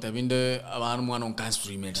yande mwenye kutabinde abantu mwana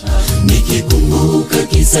unkanstreamed. Nikikumbuka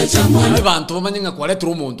kisa cha mwana abantu bamanyanga kwale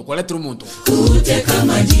trumuntu kuteka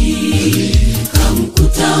maji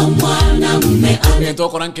kamkuta mwana mume Ngento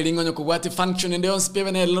korankilingo nyokubwati function ndio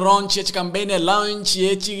spive ne launch echi campaign launch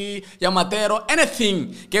echi ya matero anything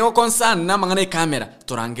kego concern na mangane camera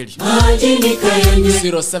turangeli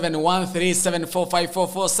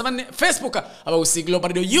 0713745447 Facebook Abagusi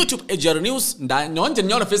Global Radio YouTube Ejaro News nda nyonje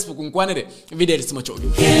nyora Facebook nkwanere video lisimo chogi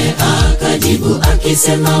akajibu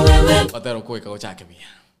akisema wewe patero ko ikago chake pia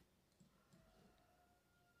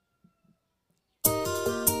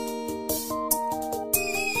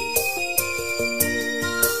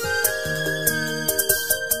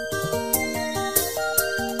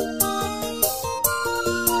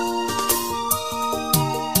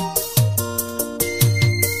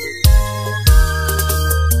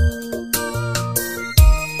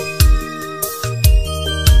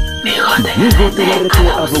Nivote la reto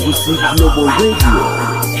Abagusi Global Radio.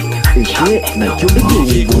 Eke na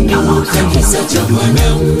chobiki kisa cha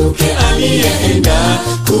mwanamke aliyeenda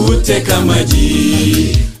kuteka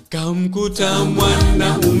maji. Kamkuta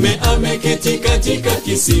mwanaume ameketi katika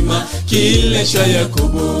kisima kile cha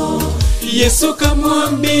Yakobo. Yesu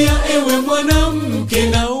kamwambia, ewe mwanamke,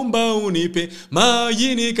 naomba unipe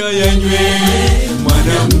maji nikayanywe.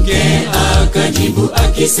 Mwanamke akajibu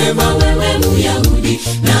akisema, wewe Myahudi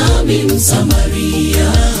nami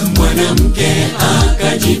Msamaria. Mwanamke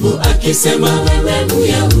akajibu akisema, wewe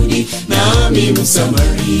Myahudi nami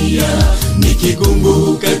Msamaria.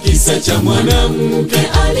 Nikikumbuka kisa cha mwanamke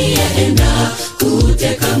aliyeenda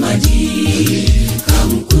kuteka maji,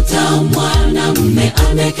 kamkuta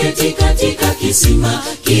kisima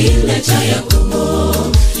kile cha Yakobo.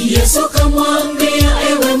 Yesu kamwambia,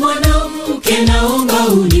 ewe mwanamke, naomba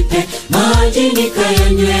unipe maji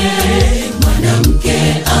nikayanywe. Mwanamke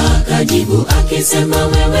akajibu akisema,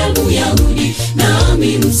 wewe Myahudi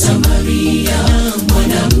nami Msamaria.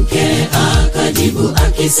 Mwanamke akajibu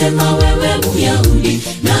akisema, wewe Myahudi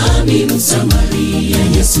nami Msamaria.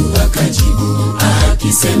 Yesu akajibu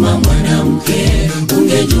akisema, mwanamke,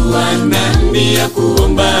 ungejua nani ya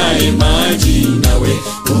kuombaye maji, nawe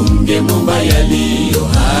ungemwomba yaliyo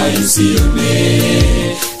hai usione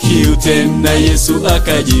kiu tena. Yesu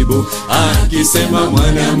akajibu akisema,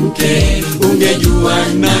 mwanamke, ungejua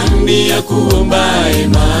nani ya kuombaye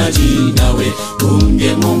maji, nawe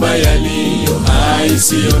ungemwomba yaliyo hai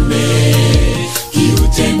usione kiu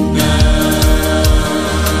tena.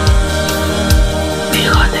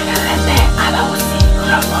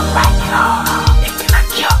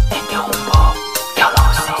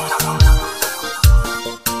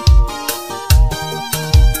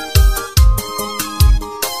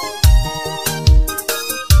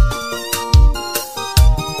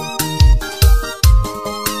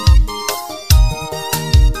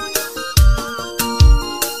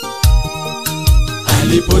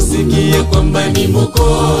 Aliposikia kwamba ni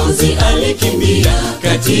Mwokozi, alikimbia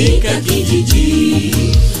katika kijiji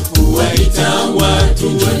kuwaita watu,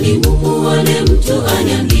 njoni mumuone mtu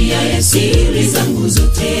aniambia siri zangu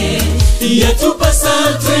zote. Yatupasa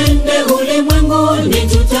twende ulimwenguni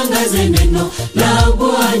tutangaze neno la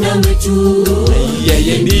Bwana wetu.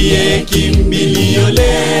 Yeye ndiye kimbilio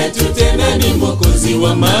letu, tena ni Mwokozi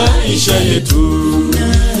wa maisha yetu.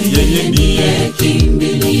 Yeye ndiye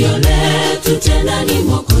kimbilio letu, tena ni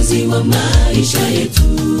Mwokozi wa maisha yetu.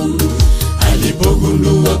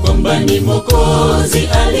 Alipogundua kwamba ni Mwokozi,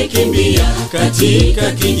 alikimbia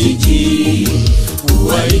katika kijiji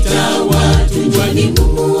kuwaita watu, njoni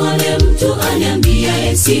mumuone mtu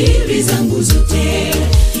aniambia siri zangu zote.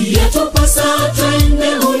 Yatupasa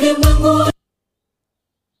twende ulimwenguni.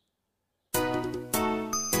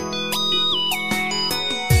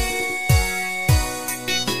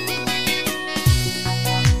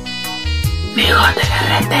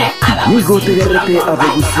 Nigo tegerete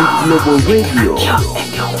abaguzi Global Radio.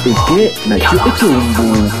 Eke na cyo ekyumbu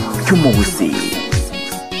cy'umuguzi.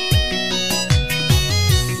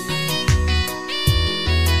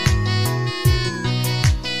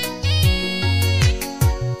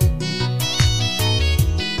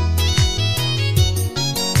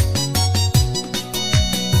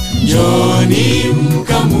 Njoni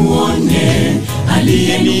mkamuone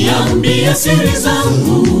aliyeniambia siri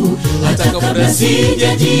zangu, hata kabla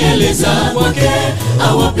sijajieleza kwake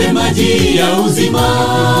awape maji ya uzima.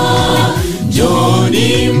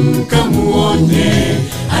 Njoni mkamuone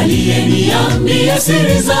aliyeniambia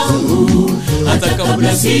siri zangu, hata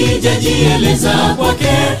kabla sijajieleza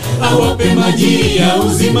kwake awape maji ya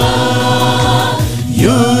uzima.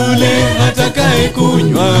 Yule atakaye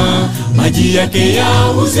kunywa maji yake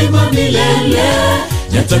ya uzima milele,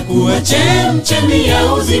 yatakuwa chemchemi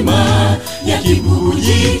ya uzima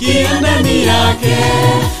yakibujikia ndani yake.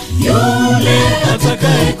 Yule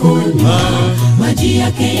atakaye kunywa maji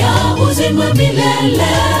yake ya uzima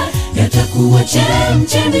milele, yatakuwa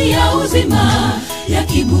chemchemi ya uzima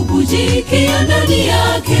yakibubujikia ndani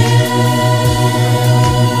yake.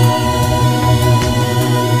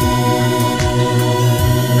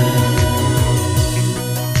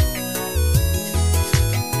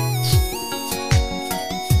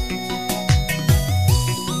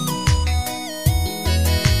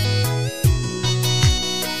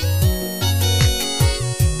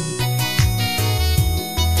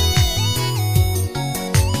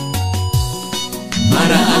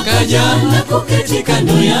 Akaja na kuketi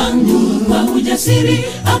kando yangu kwa ujasiri,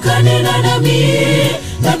 akanena nami,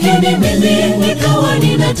 lakini mimi nikawa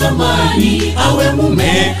ninatamani awe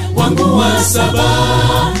mume wangu wa saba.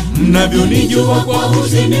 Mnavyonijua kwa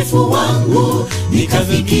uzinifu wangu,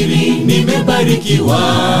 nikafikiri nimebarikiwa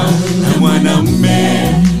na mwanamume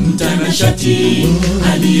mtanashati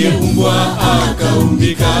aliyeumbwa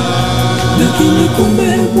akaumbika. Lakini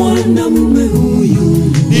kumbe mwanamume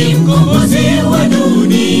huyu ni mkombozi wa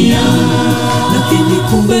dunia. Lakini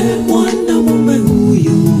kumbe mwanamume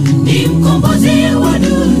huyu ni mkombozi wa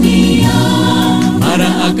dunia.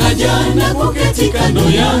 Mara akaja na kuketi kando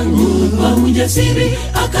yangu kwa ujasiri,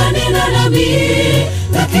 akanena nami,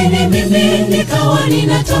 lakini mimi nikawa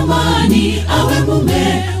ninatamani awe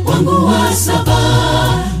mume wangu wa saba.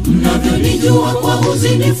 Mnavyonijua kwa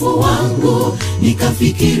uzinifu wangu,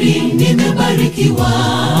 nikafikiri nimebarikiwa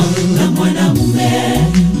na mwanamume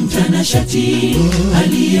mtanashati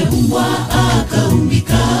aliyeumbwa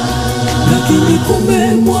akaumbika. lakini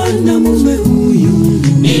kumbe mwanamume huyu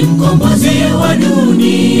ni mkombozi wa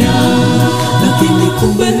dunia, lakini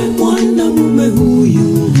kumbe mwanamume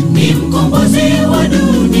huyu ni mkombozi wa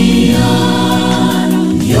dunia.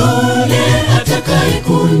 Yule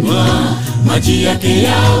atakayekunywa maji yake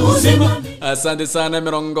ya uzima. Asante sana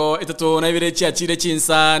mirongo itatu na ibire cyacire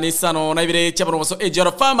cinsa ni sano na ibire cy'abaroso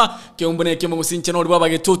ejara fama kyombone kyo musinche no baba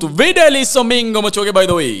getutu videli somingo mochoge. By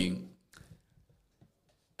the way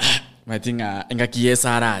matinga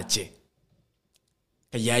engakiesa arache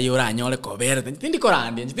kayayo ranyole kobere tindi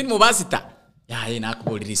korandi tindi mubasita yaye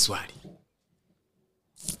nakubulira iswali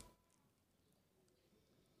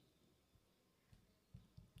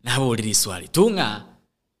nabulira iswali tunga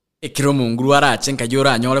ekiro munguru arache nkayo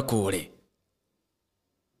ranyole kule.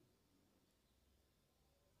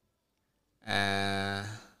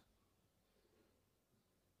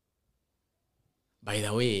 By the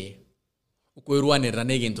way, ukwerwanira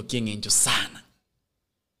negintu kingenjo sana.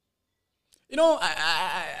 You know,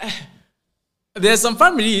 there are some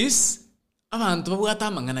families abantu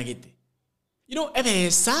babwata mangana gite. You know,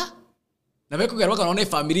 ebesa nabeko garwa kanone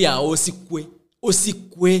familia osikwe.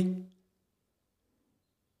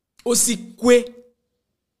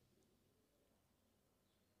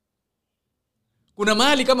 Kuna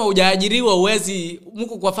mahali kama hujaajiriwa uwezi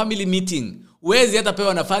mko kwa family meeting, uwezi hata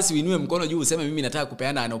pewa nafasi uinue mkono juu useme mimi nataka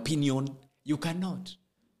kupeana an opinion. You cannot.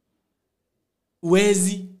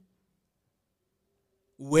 Uwezi.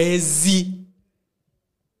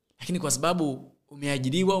 Lakini kwa sababu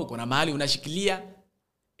umeajiriwa, uko na mahali unashikilia,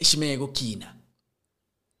 heshima yako kina.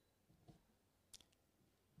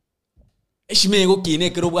 Heshima yako kina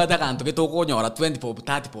kirobwa hata kanto ketokonyora 20 pop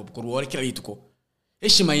 30 pop kuruore kila ituko.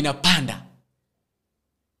 Heshima inapanda.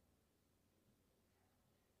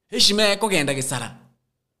 Heshima yako genda gesara.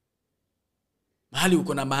 Mahali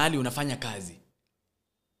uko na mahali unafanya kazi.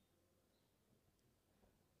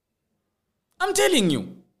 I'm telling you.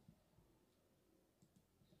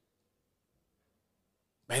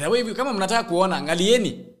 By the way, kama mnataka kuona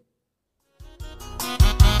angalieni.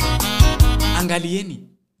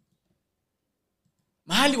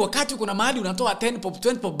 Mahali wakati uko na mahali unatoa 10 pop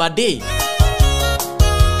 20 pop per day.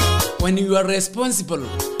 When you are responsible.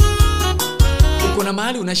 Kuna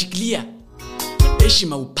mahali unashikilia,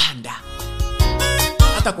 heshima upanda.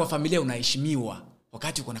 Hata kwa familia unaheshimiwa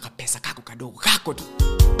wakati uko na kapesa kako kadogo kako tu.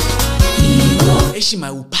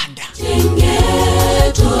 Heshima upanda.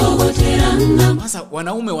 Sasa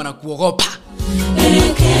wanaume wanakuogopa.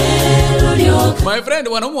 My friend,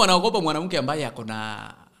 wanaume wanaogopa mwanamke ambaye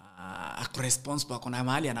akona responsible, akona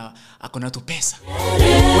mahali akona tu pesa.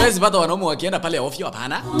 Huwezi pata wanaume wakienda pale ofio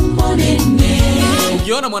hapana.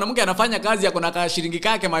 Ukiona mwanamke anafanya kazi akona ka shilingi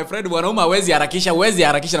kake, my friend, mwanaume huwezi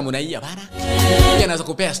harakisha na mnaia hapana. Yeye anaweza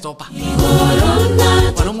kupea stopper.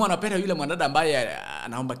 Wanaume wanapenda yule mwanadada ambaye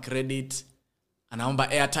anaomba credit, anaomba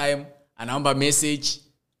airtime, anaomba message,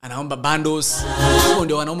 anaomba bundles. Hao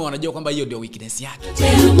ndio wanaume wanajua kwamba hiyo ndio weakness yake.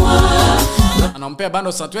 Anampea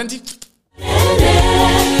bundles za 20.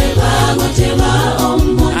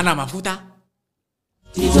 Ana mafuta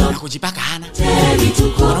na kujipaka hana.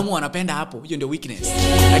 Wanaume wanapenda hapo, hiyo ndio weakness.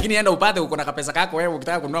 Lakini enda upate uko na kapesa kako wewe,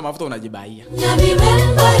 ukitaka kununua mafuta unajibaia.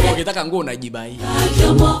 Ukitaka nguo unajibaia.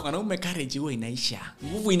 Wanaume courage huwa inaisha.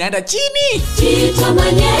 Nguvu inaenda chini.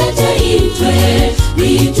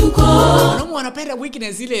 Wanaume wanapenda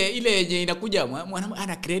weakness ile yenye inakuja mwanaume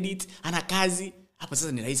ana credit, ana kazi. Hapo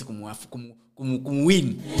sasa ni rahisi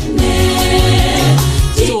kumwin.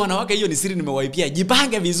 So wanawake, hiyo ni siri nimewaipia.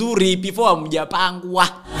 Jipange vizuri before mjapangwa.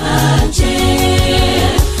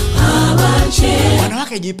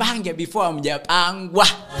 Wanawake jipange before mjapangwa.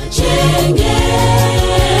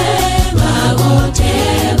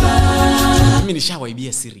 Mimi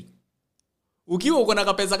nishawaibia siri. Ukiwa uko na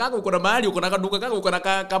kapesa kako, uko na mahali, uko na kaduka kako, uko na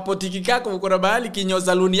kapotiki kako, uko na mahali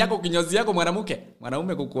kinyoza luni yako, kinyozi yako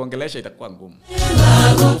mwanaume kukuongelesha itakuwa ngumu.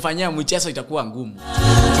 Kufanyia mchezo itakuwa ngumu.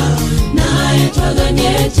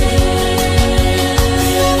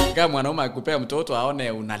 Kama mwanaume akupea mtoto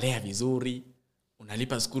aone unalea vizuri,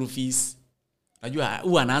 unalipa school fees, unajua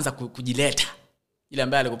huwa anaanza kujileta. Ile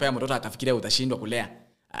ambaye alikupea mtoto akafikiria utashindwa kulea,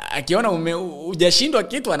 akiona hujashindwa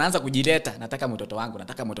kitu anaanza kujileta. Nataka mtoto wangu,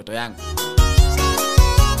 nataka mtoto yangu.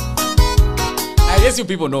 I guess you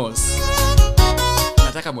people knows.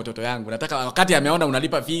 Nataka mtoto yangu, nataka. Wakati ameona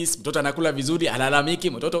unalipa fees, mtoto anakula vizuri, alalamiki,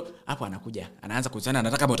 mtoto hapo anakuja, anaanza kusema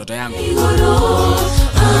nataka mtoto yangu.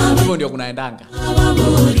 Hivyo ndio kunaendanga.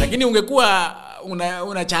 Lakini ungekuwa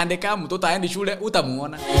unachandeka mtoto aende shule,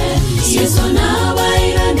 utamuona. Yesu na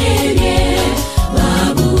bairanere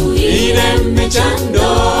babu ile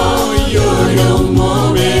mechando yoyo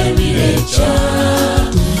mobe mirecha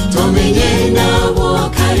tomenye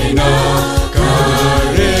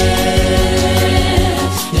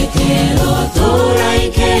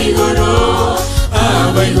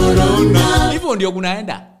ndio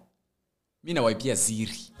kunaenda. Mimi nawaipia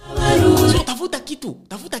siri. So tafuta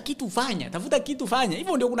kitu fanya.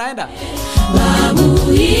 Hivyo ndio kunaenda.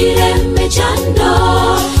 Babu ile mechando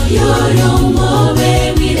yoyo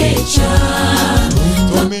mobe virecha.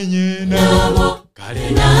 Tomenyena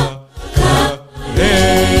karena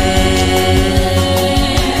kare.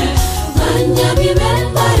 Banya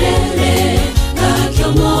bibembarere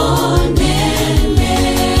kakyomonene.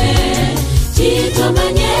 Tito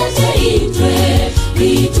manyete itwe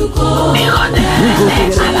bituko.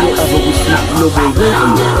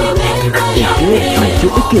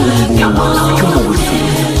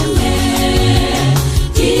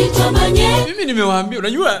 Mimi nimewaambia,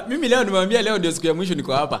 unajua mimi leo nimewaambia leo ndio siku ya mwisho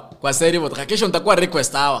niko hapa kwa Seria Obotaka. Kesho nitakuwa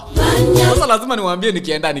request hour. Sasa lazima niwaambie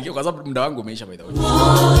nikienda kwa sababu muda wangu umeisha by the way.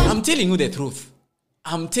 I'm telling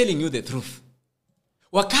you the truth.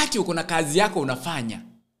 Wakati uko na kazi yako unafanya.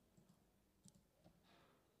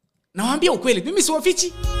 Nawaambia ukweli, mimi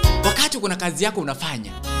siwafichi. Wakati uko na kazi yako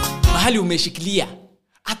unafanya, mahali umeshikilia,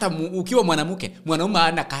 hata ukiwa mwanamke, mwanaume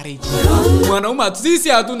hana courage. Mwanaume sisi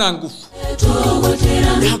hatuna nguvu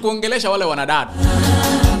ya kuongelesha wale wanadada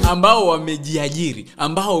ambao wamejiajiri,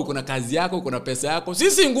 ambao uko na kazi yako, uko na pesa yako.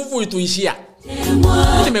 Sisi nguvu ituishia.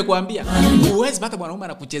 Nimekuambia, huwezi pata mwanaume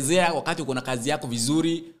anakuchezea wakati uko na kazi yako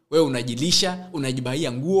vizuri. Wewe unajilisha,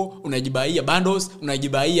 unajibaia nguo, unajibaia bundles,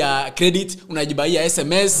 unajibaia credit, unajibaia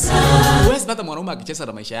SMS. Huwezi pata mwanaume akicheza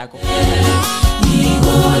na maisha yako.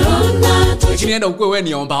 Lakini enda ukue wewe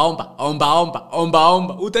ni omba.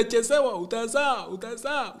 Utachezewa, utazaa.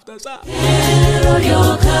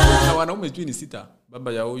 Na wanaume tu ni sita.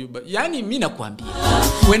 Baba ya huyu. Yaani mimi nakwambia,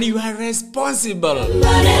 when you are responsible,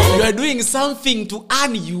 you are doing something to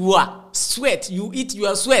earn your sweat, you eat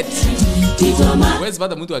your sweat. Wewe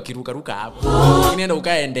bado mtu akiruka hapo. Lakini enda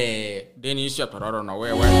ukaende Dennis ya tarara na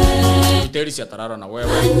wewe. Terry ya tarara na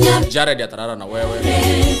wewe. Jared ya tarara na wewe.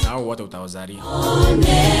 Nao wote utawazaria.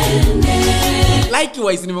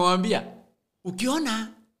 Likewise nimemwambia, ukiona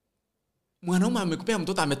mwanaume amekupea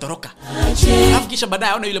mtoto ametoroka, alafu kisha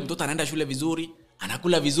baadaye aona yule mtoto anaenda shule vizuri,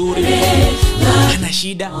 anakula vizuri, ana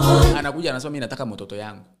shida, anakuja anasema mimi nataka mtoto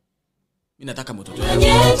yangu.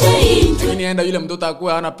 Lakini aenda yule mtoto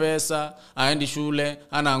akuwa hana pesa, aendi shule,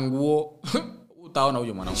 hana nguo. Utaona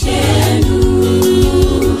huyo mwanamke.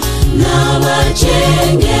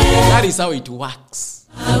 That is how it works.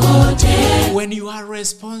 When you are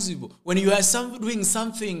responsible, when you are doing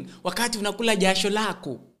something, wakati unakula jasho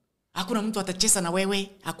lako, hakuna mtu atacheza na wewe,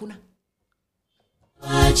 hakuna.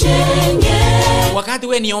 Wakati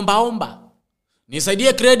wewe ni omba,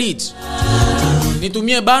 nisaidie credit,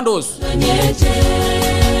 nitumie bundles,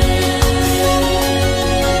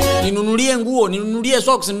 ninunulie nguo, ninunulie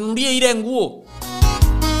socks, ninunulie ile nguo,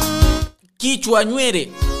 kichwa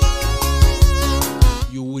nywele,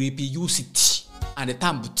 you will be used it and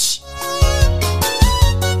tambut.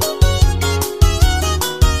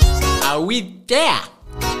 Are we there?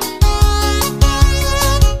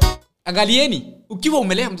 Angalieni, ukiwa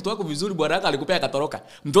umelea mtoto wako vizuri, bwana yako alikupea akatoroka,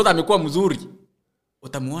 mtoto amekuwa mzuri,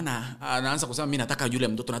 utamuona anaanza kusema mimi nataka yule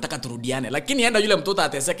mtoto, nataka turudiane. Lakini enda yule mtoto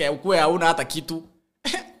ateseke, ukue hauna hata kitu.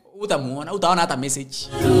 Utamuona, utaona hata message.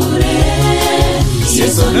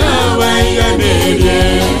 Yesu na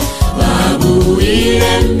wayanele babu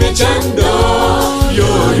ile mechando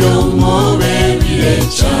yoyo mobe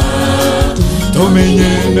bilecha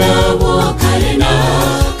tomenyenda wakare na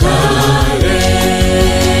kare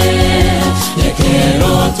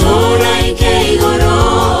yekero tora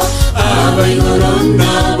ikeigoro abaigoro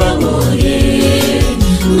na bagore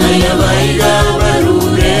na yabaiga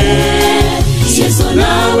barure Yesu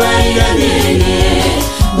na wayanele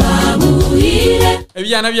babu ile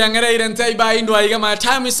Ebyana byangere irente ibaindwa aiga my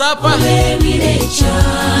time is up.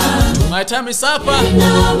 My time is up.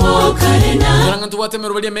 Jangan tuwate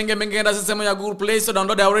merubadia menge nda sisemo ya Google Play, so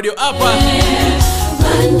download our radio app.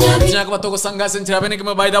 Jina kwa toko sanga sentra bene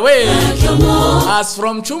kama by the way. As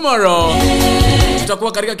from tomorrow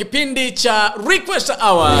tutakuwa katika kipindi cha request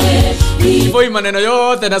hour. Hivyo maneno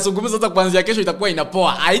yote nazungumza sasa kuanzia kesho itakuwa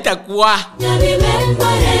inapoa. Haitakuwa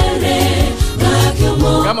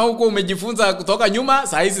kama huko umejifunza kutoka nyuma,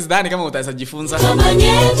 saa hizi sidhani kama utaweza jifunza.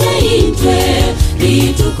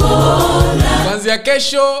 Kuanzia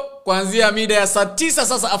kesho, kuanzia mida ya saa 9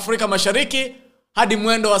 sasa Afrika Mashariki hadi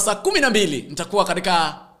mwendo wa saa 12 nitakuwa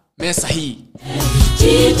katika mesa hii.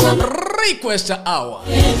 Request hour.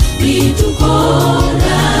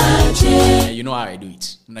 You know how I do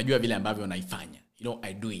it. Unajua vile ambavyo naifanya. You know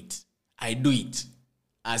I do it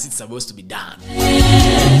as it's supposed to be done.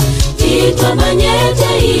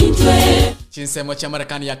 Chinsemo cha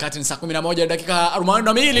Marekani ya kati ni saa 11 dakika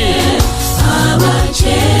 42.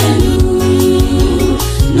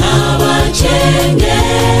 Nabachenge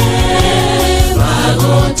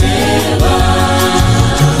bagoteba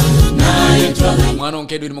mwana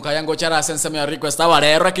onkedu ni mukayango chara sense me request awa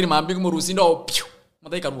rero lakini mambi murusi ndo pyo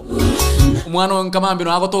madaika ruo mwana onkamambi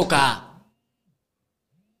no agotoka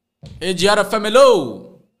ejara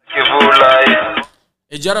famelo Kivula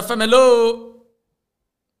ejara famelo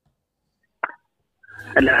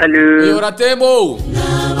hello yora temo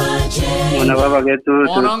mwana baba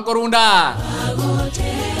getutu mwana nkorunda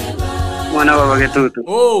mwana baba getutu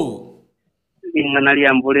oh ingana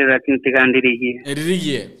liambulira kintikandirigie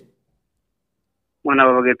eririgie mwana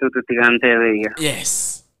baba getutu tigantebeya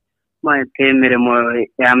yes maetemere mo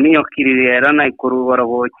yamiyo kirira na ikurugoro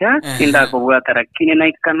gocha tinda kubwata rakini na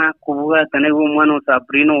ikana kubwata ne umwana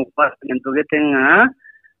usabrino upa ntugetenga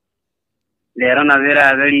lero na vera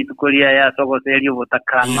abeli tukolia ya soko seli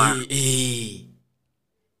ubutakama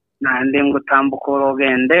na ndengo tambukoro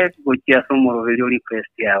gende gukia somoro beli request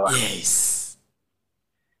yawa yes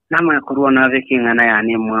nama kuruona vekinga na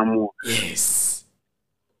yani mwamu yes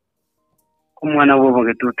umwana wobo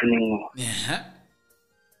getutu ningo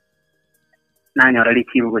nanyora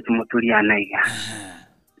likibugo kimutulia naiga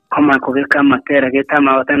kama kubeka matera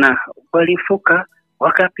getama watana walifuka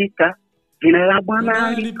wakapita jina la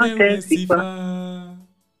Bwana lipate sifa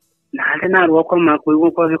na ndena ruko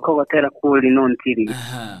makuigo kwa biko gotera kuli nontiri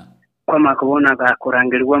kwa makubona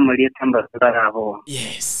gakurangirwa muri tamba zarabo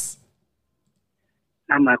yes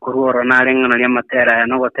nama kuruoro narenga lya matera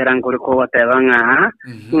no gotera nguri ko watebanga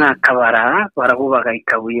ngakabara barabubaga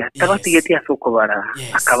ikabuya tabatigeti asukobara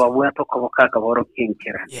akababwa tokoboka akaboro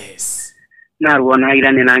kinkira yes narubona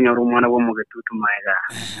irane nanyora umwana wo mu getutu maega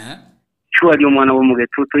chwa lyo mwana wo mu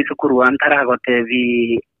getutu isukuru antara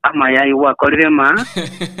gotebi amayayi wakorema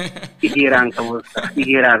igiranka busa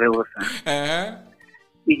igirabe busa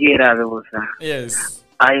igirabe busa yes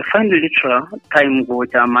I find literal time go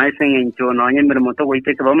chama isenge nchono nyemere moto go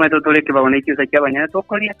iteke ba maito tole ke ba oneki sa kyabanya to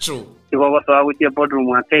kolia true igo go so agutie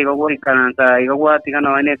boardroom ake igo go ikananta igo go atikana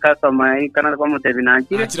wane customer ikana kwa motebi na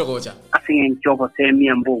chire chiro gocha asinge nchobo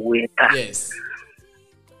semia mbu weta yes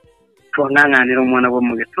tuanganga niro mwana wo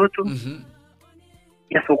mugetutu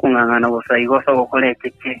yaso kunganga bo sa igo so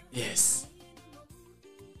kolekeke yes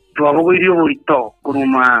tuabugo irio burito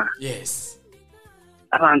kuruma yes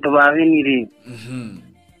abantu babenire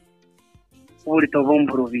burito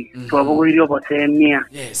bomburubi tuabugo irio bosemia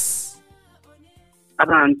yes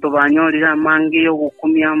abantu banyorira mangi yo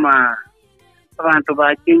gukumya ma abantu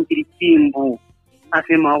bakingira ikimbu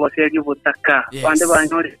afima oboseri ubutaka bande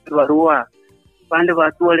banyorira barua bande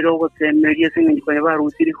batwalira ogosemeria singi kwenye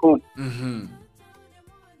barusiriho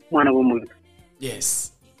mwana bomu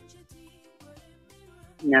yes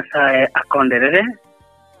nyasaye akonderere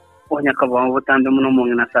onya kabwa butambe muno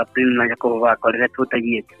mungi na saprina na yakobo bakorere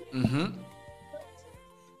tutayite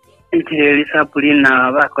ikireri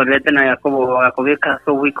saprina bakorere na yakobo bakobeka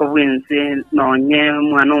so wiko bwinse nonye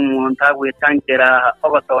mwana umuntu agwetangera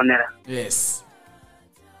ogotonera yes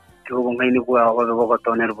tugo ngaini bwa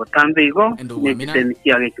ogotonera butambe igo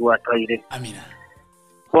nekitemikia gekiwatoire amina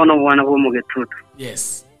kono bwana bo mugetutu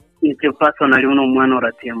yes ite personally uno mwana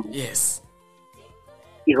oratembo yes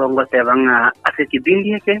igongo tebanga asekibindi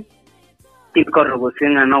yake ikorogo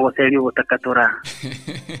senga no goseli utakatora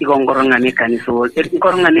igongoro ngani kaniso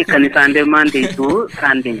ikongoro kanisa ande Monday to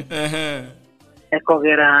Sunday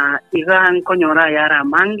ekogera iga nkonyora yara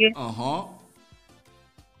mange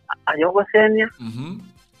ayogo senya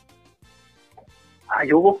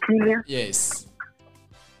ayogo kinya yes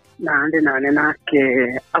nande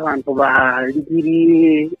nake abantu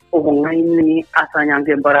bagiri obungaini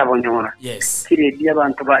asanyange barabonyora yes kiredi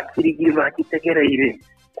abantu bakirigi bakitegereire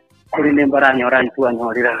kuri nembara nyora ntwa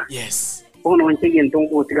nyorira yes ono nchege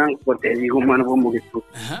ntongo tigang kote igumana bo mugitu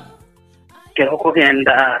kero ko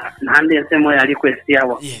genda nande semo ya request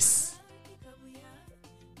yawo yes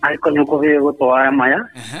ariko nyoko be goto amaya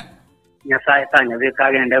nyasaye tanya be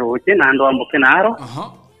kagenda roche nando ambuke naro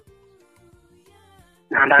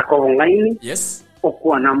nanda ko ngaini yes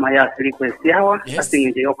okuwa na maya request yawa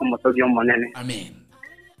asinge yoko motogyo monene amen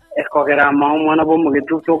ekogera mwana bo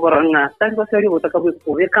mugitu chokoranga tango seri botaka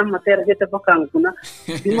bweka matera gete bakanguna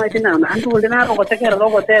bimatina nandu ndina rogotekera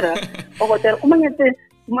ogotera kumanyete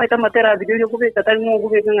kumaita matera video kubeka tali ngo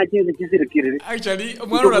kubeka ngajinze kizirikire actually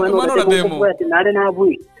mwana demo nare na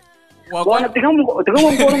bui wana tigamu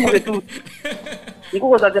ngoro mugitu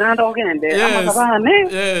ngo zagranda ogende amatabane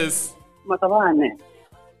yes matabane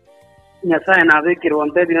nyasaye nabekiro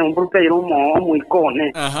wante bina mburupe iromo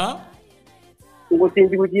muikone ngo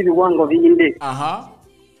sindi kujibi wango vinde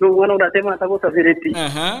nubona udatema tabuta vireti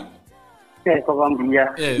ko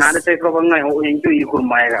bambia nande te ko banga enjoy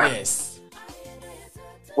kurmaega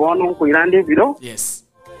Bono kuirande biro. Yes.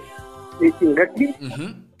 Ikingaki.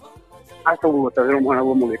 Asobuta zero mwana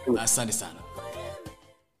wo mugetu. Asante sana.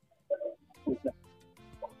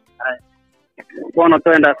 Bono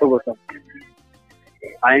toenda asobuta.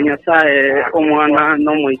 Ainya sae omwana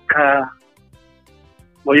no muika.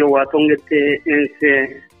 Moyo watongete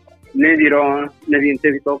ense nebiro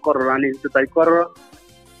nebinte bitokororani tutaikorro.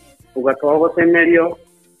 Ugatogo temerio.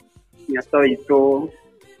 Nyasoito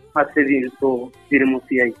asebinto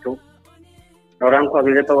birimusia ito. Oranko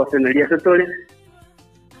abileto wasemeria setole.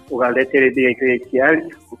 Ugaletere dia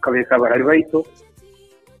kiali ukabeka barari baito.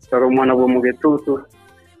 Toro mwana bo mugetutu.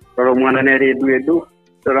 Toro mwana nere duedu.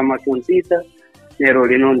 Toro makuntita. Nero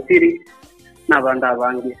linontiri. Nabanda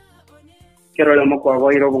bangi. Kero yo moko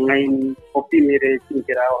abairo bungaini opimire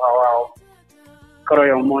tinkira hawao. Karo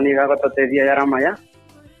yo moni gato te dia yaramaya.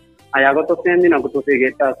 Ayagoto tendi na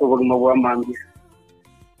kutosegeta so bogmo bwa mambi.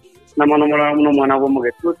 Na mono mwana bo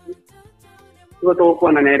mugetutu. Goto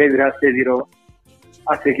ko na nere virase viro.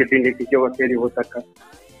 Ase que pinde que yo seri Obotaka.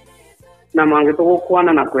 Na mange to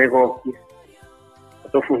kuana na kwego ki.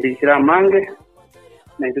 To fundisira mange.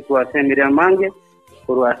 Na itu asemira mange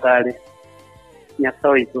kuru asale.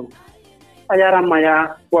 Nyasoito. Ayara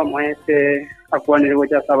maya kwa maese akwanire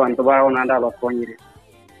gocha sabantu bao nanda bakonyire.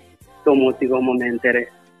 To motigo momentere.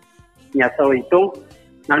 Nyasoito.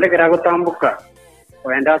 Nande kerago tambuka.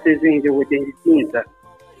 Oenda sizingi gotengi tinza.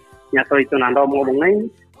 Nyasoito nanda mo bungai.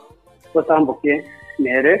 Ko tambuke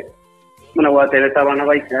nere muna watere tabana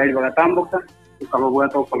ba Israeli bagatambuka ukabogwa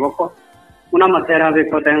to koboko muna matera be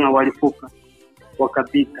kotenga walifuka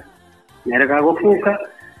wakapita nere kagofuka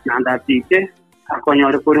nanda pite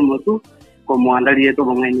akonyore kuri mutu como andalie to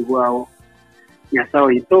bongeni bwao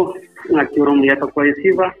nyasao ito ngakiro myeto kwa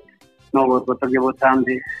isiva no goto ge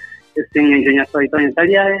botambe estinge nyasao ito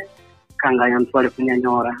nyaliae kanga yantwale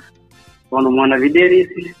kunyanyora ono mwana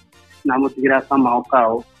viderisi na mutigira sama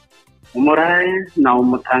okao Umurai na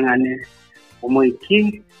umutangane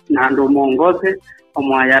umuiki na ndo mongoze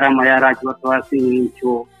omwayara mayara kwatwasi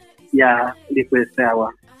ncho ya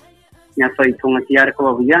likwesawa nyaso itunga kiyare ko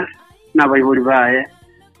babuya na bayiburi bae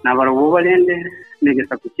na barubo balende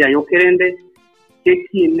negesa kukia yokerende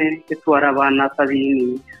kekine ketwara abana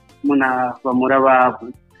sabini muna bamura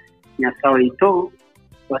babu nyaso ito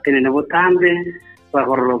watenene botambe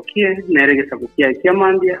bahororokie neregesa kukia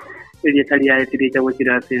kiamambia Eli talia etirija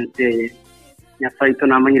wotira senseye. Nyasaito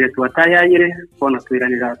namanyire tuatayayire kono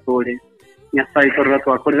twiranira sole. Nyasaito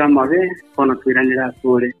ratu akorera mabe kono twiranira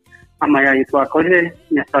sole. Amaya itu akorere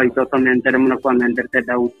nyasaito tomentere muna kwa menderte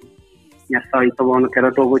dauti. Nyasaito bono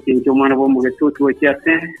kerato gochinjo mwana bo mugetutu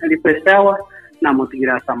wekiase alipesawa na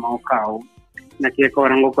motigira sama okao. Na kieko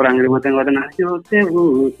rango korangire botengo na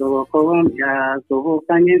yotebu to kombia to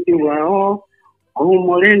kanyeti wao.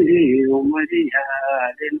 Umulendi umaria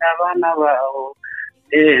lenda bana bao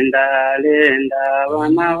lenda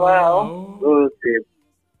bana bao ose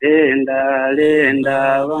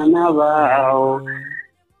lenda bana bao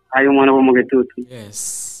ayo mwana bo mugetutu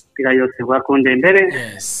yes tiga yose wakonde mbere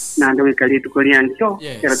yes nando ikali tukoriancho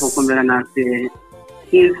kera tukombera na se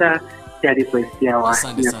kinsa yari kwestia wa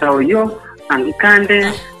nyasao yo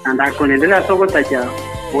angikande anda konendela soko tacha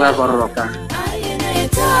wa gororoka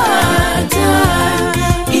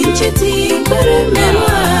Inchiti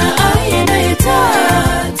kuremewa ayena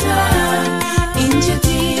yetata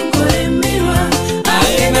Inchiti kuremewa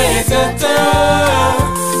ayena yetata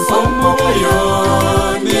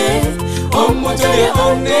Omoyone Omojole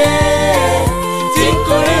one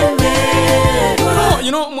Tikuremewa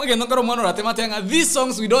You know, mwagendo karo mwana ratematenga. These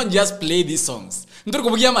songs, we don't just play these songs. Nturi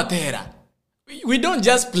kubugia matera. We don't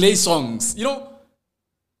just play songs. You know,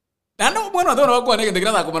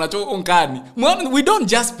 we don't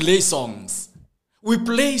just play songs. We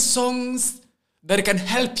play songs that can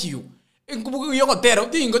help you.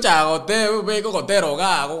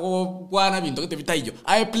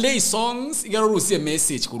 I play songs igaro rusie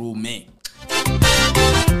message kurume.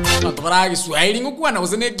 Natobaragi swahili ngukwana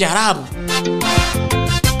uzene gyarabu.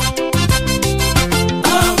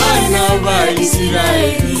 Abana ba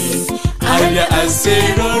Israeli aya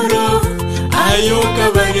aseroro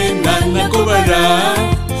ayoka bagenda nakobara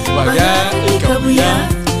baga ikabuya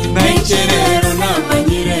naicherero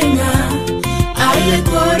nabanyirenga aye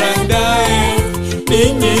korandae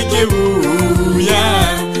ninyekebuya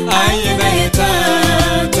aye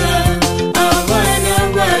naetata abana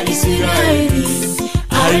ba Israeli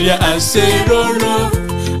aya aseroro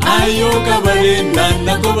ayoka bagenda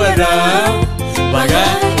nakobara baga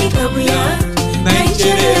ikabuya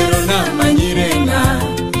naicherero nabanyirenga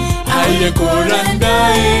aye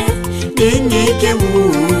korandae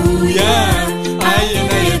ningikebuya aye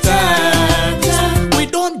naetata. We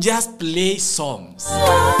don't play songs.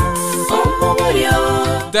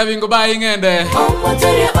 Davingo buying and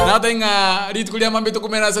nothing ritukulia mambi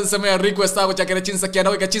tukumena sensemo ya request ako chakere chinsa kiana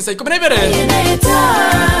weka chinsa ikumenevere.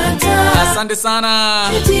 Asante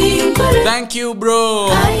sana. Thank you bro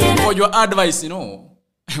for your advice, you know.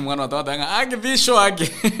 Mwana watawatanga agi visho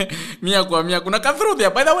agi mia kwa mia kuna cut through there.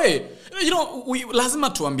 By the way, you know, lazima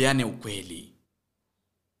tuambiane ukweli.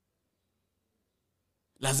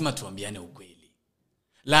 Lazima tuambiane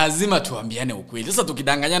ukweli. Sasa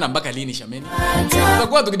tukidanganyana mpaka lini shameni?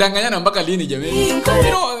 Tutakuwa tukidanganyana mpaka lini jameni? You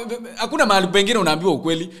know, hakuna mahali pengine unaambiwa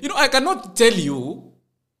ukweli. You know, I cannot tell you.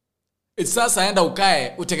 It's sasa enda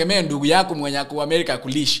ukae utegemee ndugu yako mwenye kwa Amerika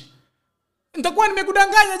kulisha. Nitakuwa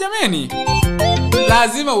nimekudanganya jameni.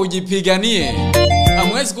 Lazima ujipiganie.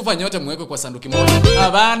 Hamwezi kufanya yote mweke kwa sanduku moja.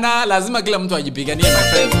 Hapana, lazima kila mtu ajipiganie my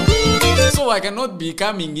friend. So I cannot be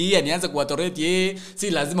coming here nianze kuwatoreti si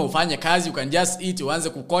lazima ufanye kazi, you can just eat, uanze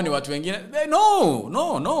kukoni watu wengine.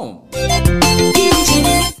 No.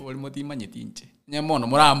 Walimotima nyetinche. Nyamono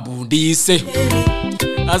murambundise.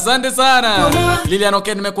 Asante sana. Lilian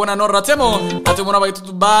Oken nimekuona Nora Temo. Atumona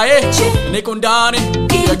baitutubaye. Niko ndani.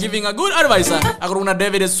 You are giving a good advice. Akuruna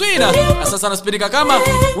David Swina. Asante sana spirika kama.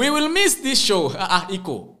 We will miss this show.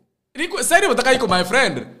 Iko. Seria Obotaka iko my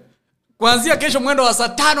friend. Kuanzia kesho mwendo wa saa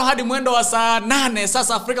 5 hadi mwendo wa saa 8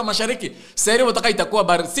 sasa Afrika Mashariki. Seria Obotaka itakuwa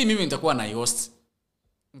bar, si mimi nitakuwa na host.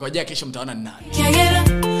 Ngojea kesho mtaona ni nani.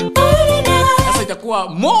 Sasa itakuwa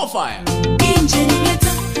more fire.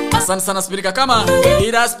 Asante sana spirika kama.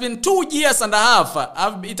 It has been 2 years and a half.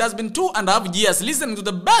 It has been 2.5 years listening to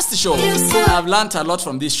the best show. I've learned a lot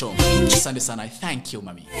from this show. Asante sana. I thank you,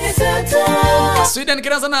 mami. Sweden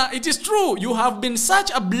Kirazana, it is true. You have been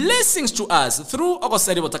such a blessing to us through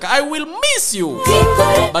Seria Obotaka. I will miss you.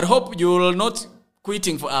 But hope you will not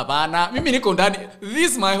quitting for Abana. Mimi niko ndani.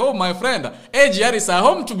 This is my home, my friend. AGR is a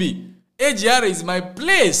home to be. AGR is my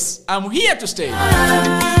place. I'm here to stay.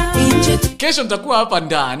 Kesho nitakuwa hapa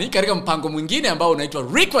ndani katika mpango mwingine ambao unaitwa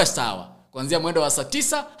Request Hour. Kuanzia mwendo wa saa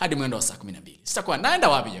 9 hadi mwendo wa saa 12. Sitakuwa naenda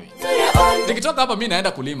wapi jamii? Nikitoka hapa mimi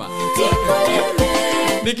naenda kulima.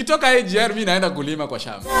 Nikitoka AGR mimi naenda kulima kwa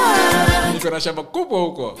shamba. Niko na shamba kubwa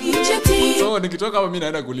huko. So nikitoka hapa mimi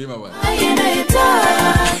naenda kulima bwana.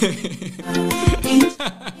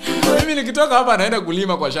 Mimi nikitoka hapa naenda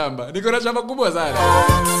kulima kwa shamba. Niko na shamba kubwa sana.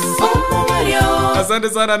 Asante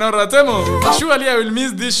sana Nora Temo. Surely I will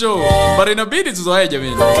miss this show. But inabidi tuzoee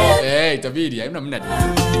jamani. Itabidi. Haina mnadi.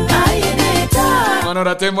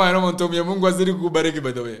 Nora Temo ana mtumia Mungu azidi kukubariki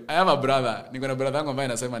by the way. I have a brother. Niko na brother yangu ambaye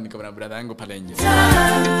anasema niko na brother yangu pale nje.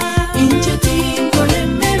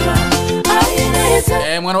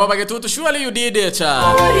 Mwana baba Getutu, surely you did it.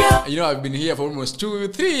 You know, I've been here for almost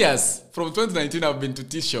 2-3 years. From 2019 I've been to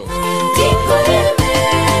this show.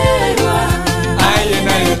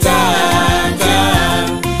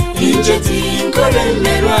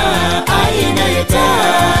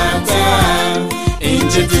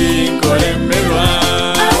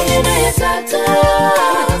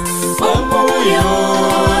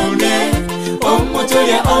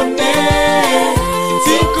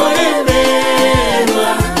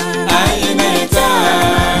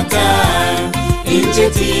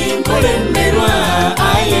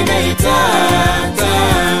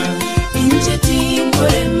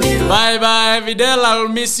 Bye bye Videl, I'll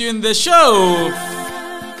miss you in the show.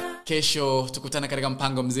 Kesho tukutana katika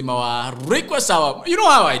mpango mzima wa Request Hour. You know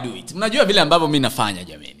how I do it. Mnajua vile ambavyo mimi nafanya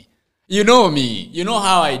jameni. You know me. You know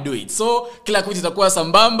how I do it. So kila kitu itakuwa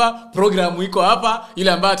sambamba. Programu iko hapa.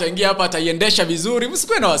 Yule ambaye ataingia hapa ataiendesha vizuri.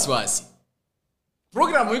 Msikuwe na wasiwasi.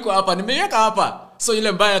 Programu iko hapa. Nimeiweka hapa. So yule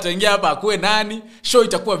ambaye ataingia hapa akuwe nani. Show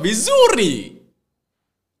itakuwa vizuri.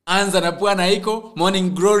 Anza na Bwana iko,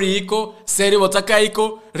 Morning Glory iko, Seria Obotaka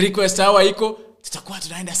iko, Request Hour iko. Tutakuwa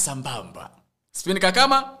tunaenda sambamba. Spinika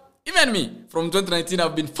kama even me from 2019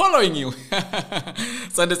 I've been following you.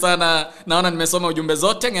 Asante sana. Naona nimesoma ujumbe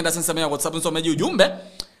zote. Ngenda sasa mimi WhatsApp nisomeje ujumbe.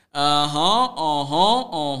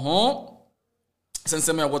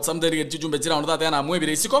 Sasa mimi WhatsApp ndio ujumbe jira unataka tena amwe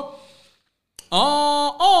bila isiko.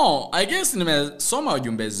 I guess nimesoma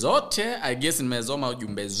ujumbe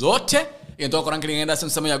zote. Into kwa ranking ngenda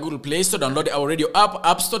sema ya Google Play Store, download our radio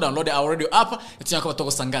app Store, download our radio app. Etinya kwa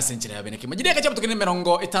toko sanga senchira ya beneki. Majide kacha tukene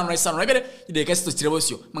merongo 5 raisa no bere. Jide kasi to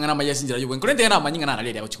chirebosyo. Mangana maya senchira yo. Kurente na manyinga na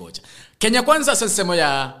lele ya chikocha. Kenya kwanza sema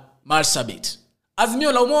ya Marsabit.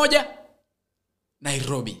 Azimio la umoja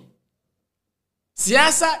Nairobi.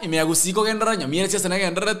 Siasa imeyagusiko gendera nyamire siasa na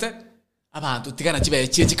genderete. Abantu tigana chibe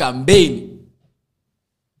chichi campaign.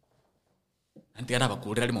 Antigana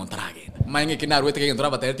bakurira li montarage. Mange kinarwete kegendora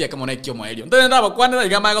bateretia kama na ikyo moelio. Ndenda bakwana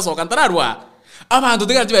igama ga soka ntararwa. Abantu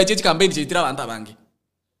tigana chibe chichi campaign chitira abantu abangi.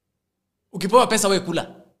 Ukipewa pesa wewe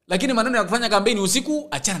kula. Lakini maneno ya kufanya kampeni usiku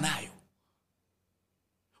achana nayo.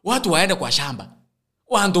 Watu waende kwa shamba.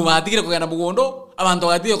 Wantu watigire kugenda mugondo, abantu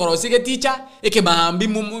watigire korosike teacher, eke maambi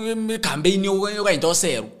kampeni yo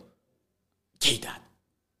intoseru. Keita.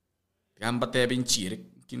 Gamba tebe nchire,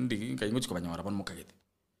 kindi kaingochi kwa banyara bana mukagete.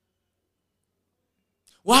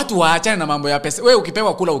 Watu waachane na mambo ya pesa. Wewe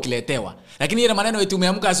ukipewa kula ukiletewa. Lakini ile maneno eti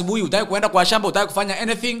umeamka asubuhi utaki kuenda kwa shamba, utaki kufanya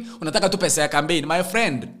anything, unataka tu pesa ya campaign. My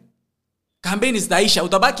friend, campaign zitaisha,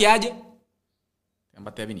 utabaki aje?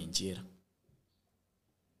 Gamba tebe ni njira.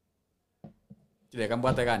 Kile gamba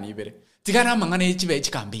ataka ni ibere. Tigana mangana ichibe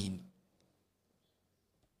ichi campaign.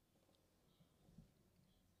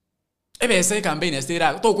 Ese campaign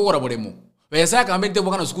estira to kokora bolemu. Ese campaign te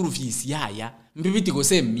bokana school fees yaya. Mbibiti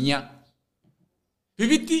gose mia.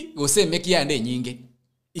 Bibiti gose meki yande nyinge.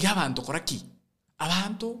 Iga abantu koraki.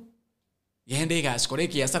 Abantu yende gas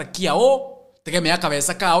koreki yasara kia o tegeme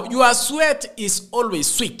akabesa kao. Your sweat is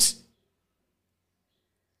always sweet.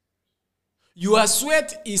 Your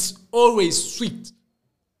sweat is always sweet.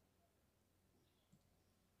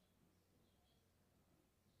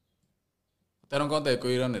 Taron konta ko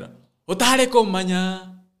ironera. Otare komanya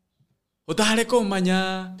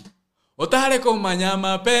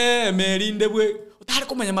mapema rinde bwe. Otare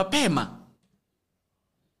komanya mapema.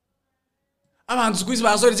 Abantu squeeze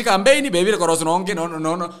basore chikampeni bebire koroso nonke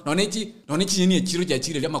no nechi nyini echiro cha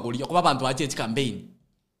chire lyamagoli kuba abantu bache chikampeni.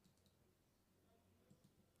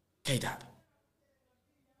 Kaida.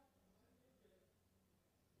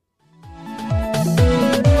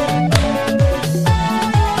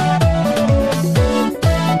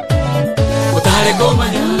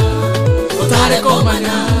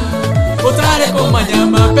 Otare komanya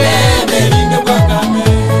mapeme rinde bwakame.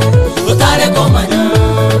 Otare komanya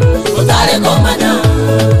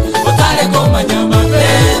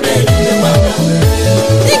mapeme rinde bwakame.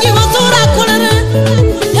 Iki wasura kulere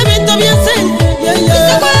yebito byense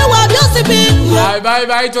isekole wa byose bi.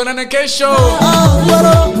 Bye tuonane kesho.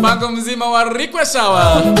 Mpango mzima wa request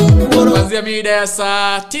sawa. Kuanzia mida ya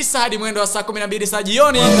saa 9 hadi mwendo wa saa 12 saa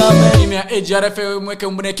jioni. Mimi ya AGRF mweke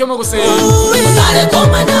umboneke mogose. Otare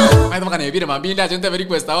komanya. Maana kama nibire mabinda jonte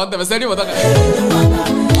request awante baseni Obotaka.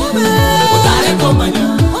 Otare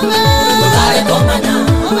komanya.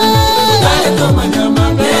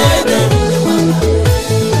 Mapebe.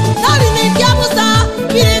 Dari ni kiamusa,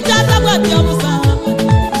 bire tata bwa kiamusa.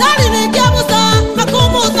 Dari ni kiamusa,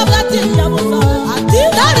 makomo tabla kiamusa.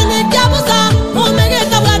 Dari ni kiamusa, omege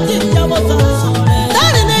tabla kiamusa.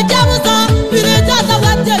 Dari ni kiamusa, bire tata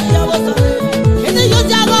bwa kiamusa. Ene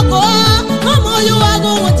yojago ko, mamo yo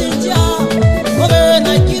ago wachinja. Obe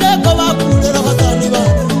na kire ko ba kulero basani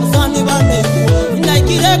ba ne. Na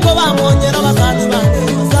kire ko ba monyera basani ba ne.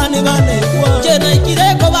 Jena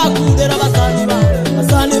ikireko bakudera basani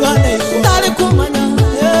bane utale kumanya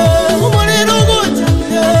umuriro guti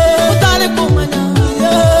utale kumanya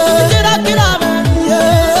kira kirabe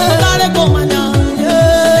utale kumanya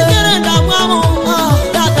kira ndamwamo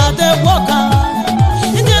tatate woka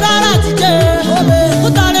kira ratije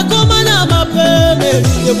utale kumanya mapeme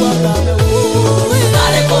rinde bwakame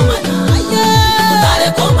utale kumanya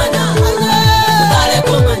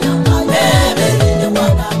mapeme rinde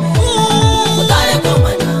bwakame.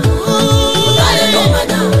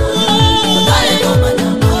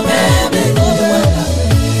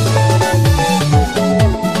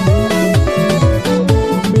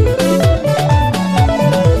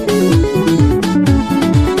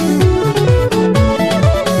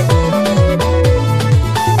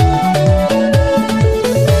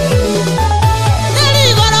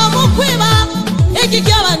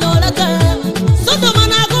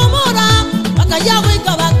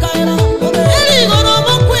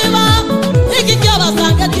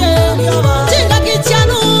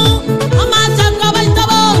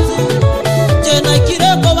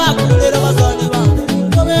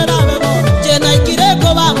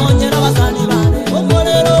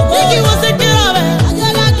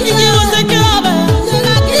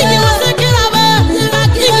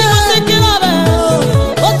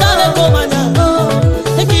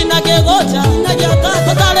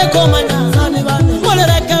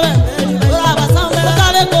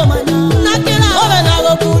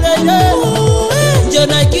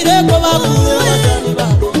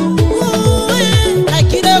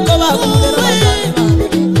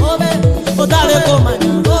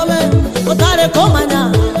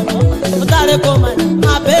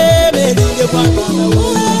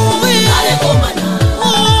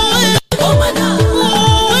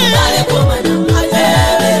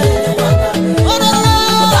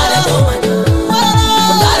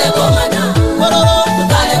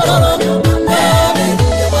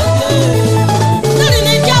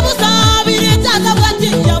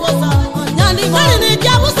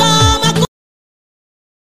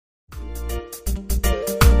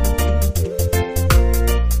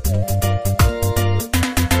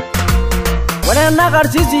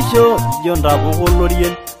 sisisho jonda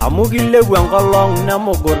bugolorien amugilewu enkolong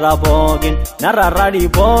nemugura pookin nerarari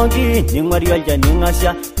pookin ning'uari olchani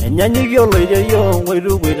ng'asia enyanyuki oloiterio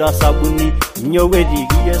oitukuita sabuni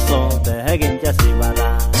inyowetiki yeso peekinche sipata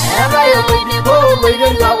eetai oloidiko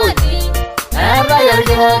oloiterio akoti eetai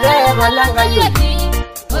orkirote palenkayioti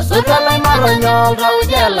osotua laimaronyo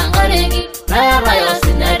oltauja langareki neetai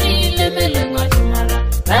osinyari lemeleng'ua shumata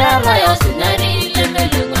neetai osinyari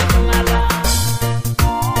lemeleng'ua shumata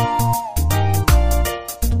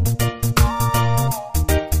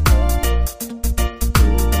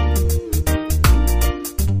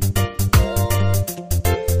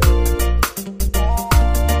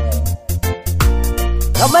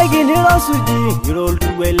Kamaikini rasuji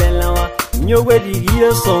yiroltuwelelawa nyowetiki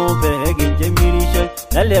yeso peekinche mirishoi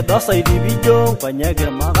neledosa idibijo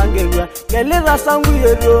kwanyakir makangerua kelita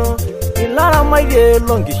sanguyeto ilaramaitie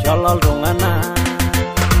lonkishala iltung'ana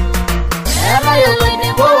eetai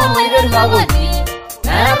oloidiko oloiterio akoti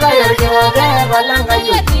eetai orkirote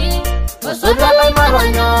palenkayioti osotua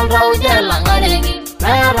laimaronyo oltauja langareki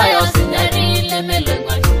neetai osinyari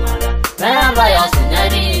lemeleng'ua shumata neetai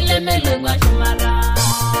osinyari lemeleng'ua shumata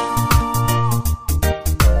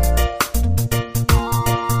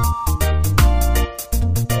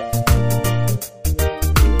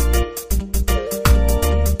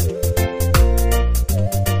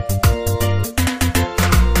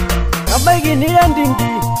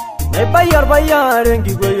nirendingi naibayar bayar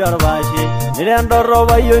enkikoyar bashe nirendoro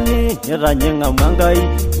bayoni niranyeng'a mwangai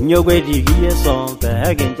nyowetiki yeso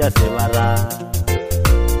peekinche sipata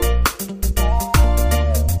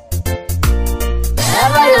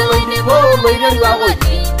eetai oloidiko oloiterio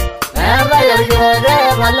akoti eetai orkirote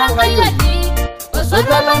palenkayioti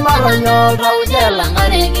osotua laimaronyo oltauja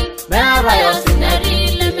langareki neetai osinyari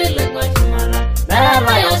lemeleng'ua shumata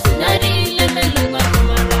neetai osinyari lemeleng'ua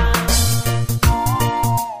shumata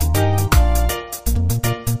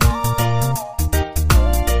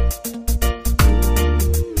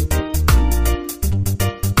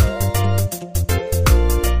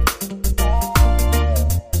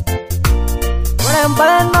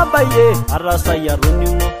Barana baye arasa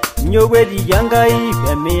yarunimo nyowetiki Enkai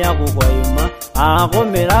pemiyaku koima aaku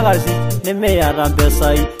mirakasi nemeyata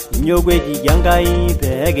mpesai nyowetiki Enkai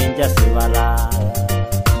peekinche sipata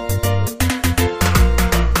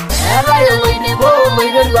eetai oloidiko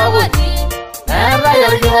oloiterio akoti eetai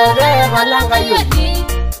orkirote palenkayioti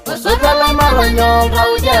osotua laimaronyo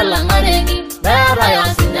oltauja langareki neetai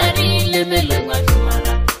osinyari lemeleng'ua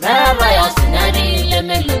shumata neetai osinyari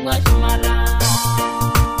lemeleng'ua shumata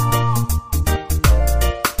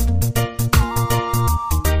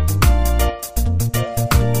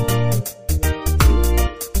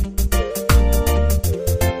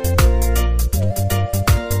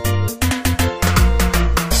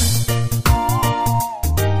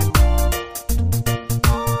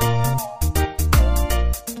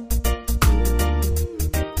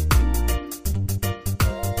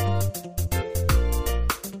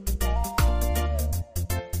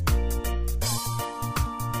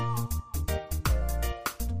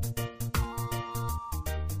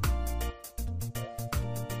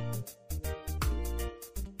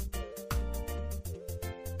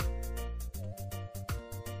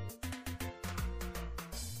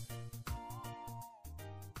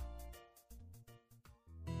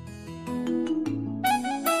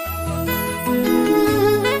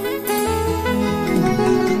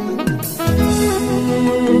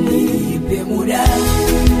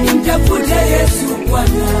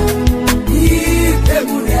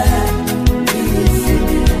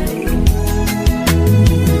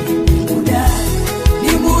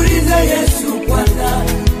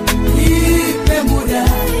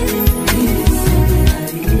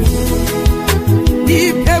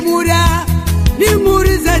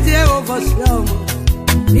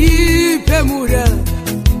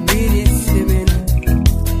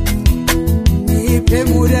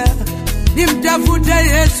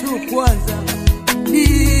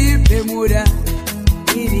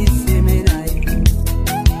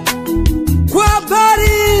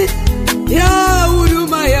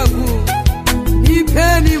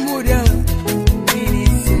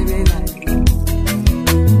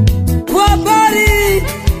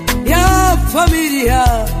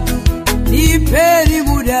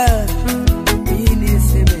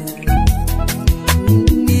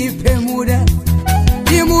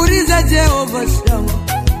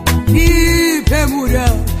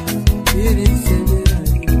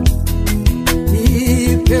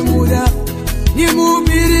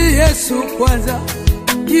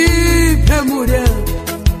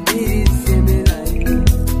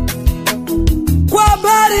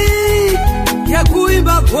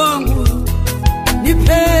kusema kwangu,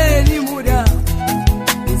 nipeni muda,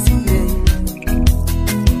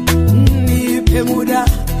 nipe muda,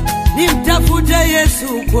 nimtafute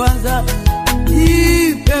Yesu kwanza,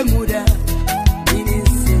 nipe muda,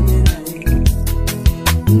 niseme naye,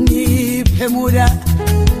 nipe muda,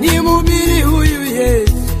 nimhubiri huyu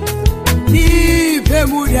Yesu, nipe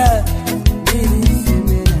muda,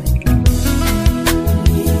 niseme naye,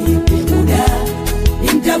 nipe muda,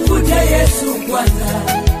 nimtafute Yesu kwanza,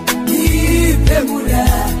 nipe muda,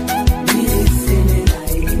 niseme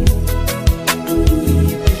naye,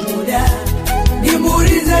 nipe muda,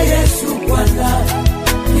 nimuulize Yesu kwanza,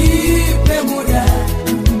 nipe muda,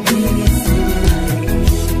 niseme naye.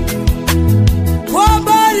 Kwa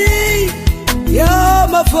habari ya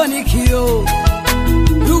mafanikio,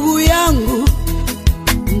 ndugu yangu,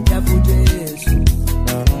 mtafute Yesu.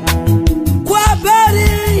 Kwa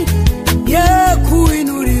habari ya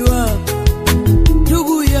kuinuliwa,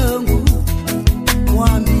 ndugu yangu,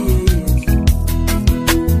 mwambie Yesu.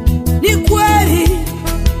 Ni kweli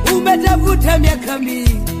umetafuta miaka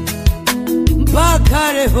mingi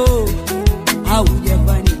mpaka leo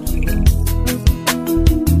haujafanikiwa,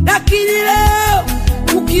 lakini leo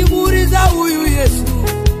ukimuuliza huyu Yesu,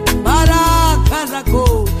 baraka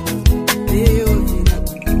zako leo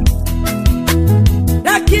zinakuja.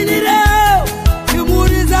 Lakini leo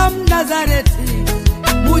ukimuuliza Mnazareti,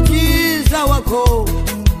 muujiza wako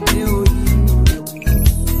leo zinakuja.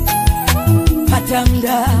 Pata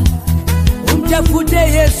muda, umtafute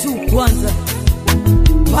Yesu kwanza.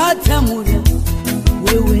 Pata muda,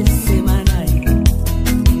 wewe sema naye.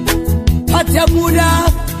 Pata muda,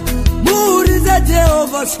 muulize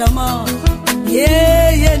Jehova Shama,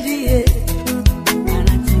 yeye ndiye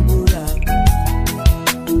anatibura.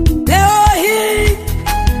 Leo hii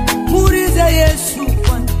muulize Yesu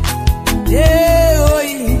kwanza, leo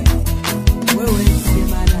hii wewe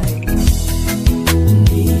sema naye.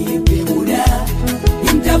 Nipe muda,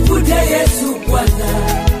 nimtafute Yesu kwanza,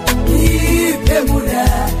 nipe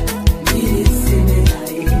muda, niseme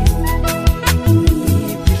naye.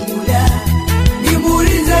 Nipe muda,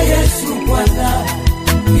 nimuulize Yesu kwanza,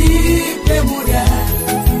 nipe muda,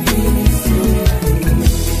 niseme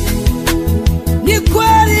naye. Ni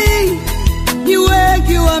kweli ni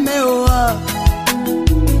wengi wameoa,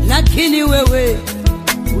 lakini wewe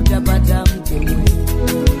utapata mke mwema.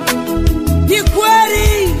 Ni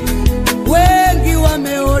kweli wengi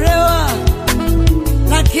wameolewa,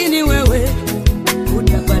 lakini wewe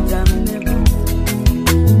utapata mnema.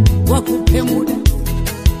 Wakupe muda,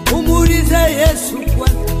 umuulize Yesu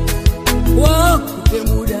kwanza, wakupe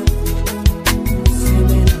muda,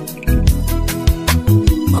 useme naye.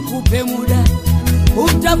 Wakupe muda,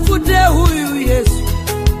 umtafute huyu Yesu,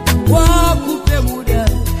 wakupe muda,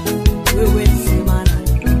 wewe sema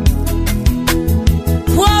naye.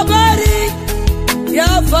 Kwa habari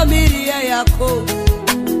ya familia yako,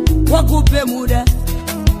 wakupe muda,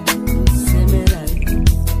 useme naye.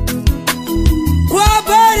 Kwa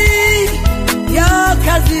habari ya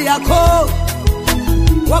kazi yako,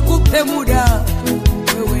 wakupe muda,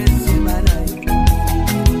 wewe sema naye.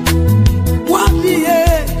 Mwambie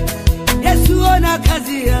Yesu ona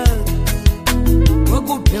kazi ya,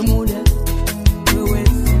 wakupe muda, wewe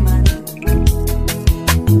sema naye.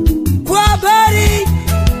 Kwa habari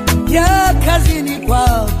ya kazini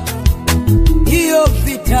kwao, hiyo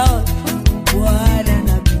vita Bwana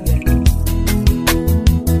napigana.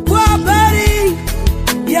 Kwa habari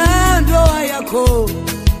ya ndoa yako,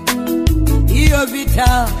 hiyo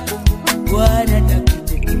vita Bwana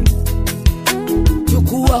tapigana.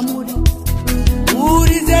 Chukua muda,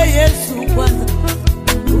 muulize Yesu kwanza,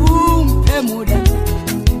 umpe muda,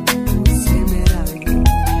 useme naye.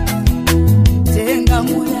 Tenga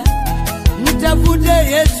muda, mtafute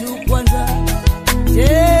Yesu kwanza,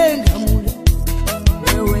 tenga muda,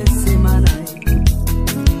 wewe sema naye.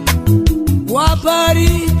 Wapari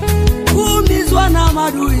kuumizwa na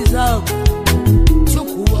madui zako,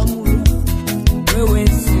 chukua muda, wewe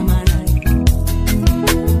sema naye.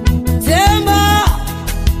 Sema,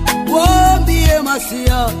 waambie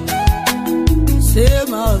Masia,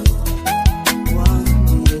 sema,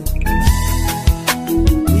 waambie.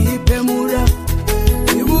 Nipe muda,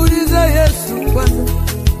 nimuulize Yesu kwanza,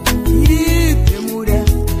 nipe muda,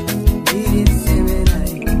 niseme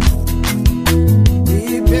naye.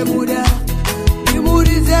 Nipe muda,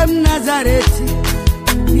 nimuulize Mnazareti,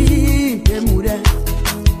 nipe muda,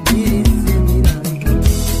 niseme naye.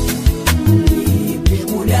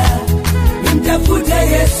 Nipe muda, nimtafute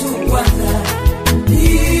Yesu kwanza,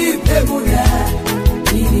 nipe muda,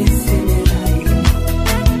 niseme naye.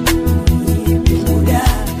 Nipe muda,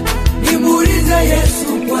 nimuulize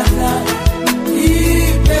Yesu kwanza, nipe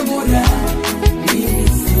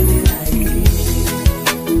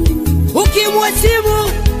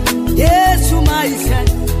ukimheshimu Yesu maisha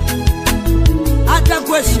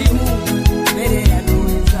atakuheshimu mbele ya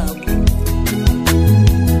adui zako.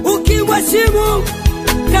 Ukimheshimu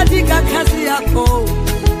katika kazi yako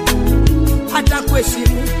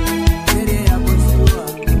atakuheshimu mbele ya bosi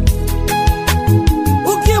wako.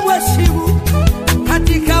 Ukimheshimu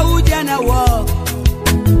katika ujana wako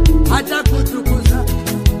atakutukuza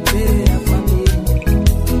mbele ya familia.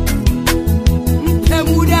 Mpe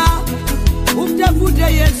muda umtafute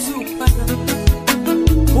Yesu kwanza,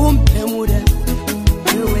 umpe muda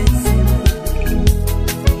wewe sema.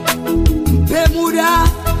 Mpe muda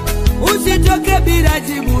usitoke bila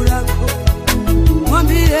jibu lako,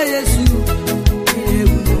 mwambie Yesu ile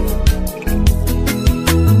uno,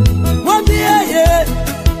 mwambie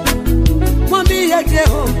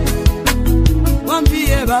Jehova,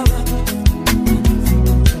 mwambie Baba,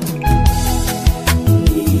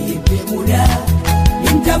 nipe muda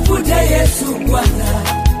nimtafute Yesu kwanza,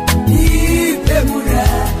 nipe muda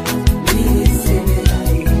niseme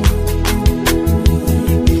naye,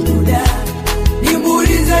 nipe muda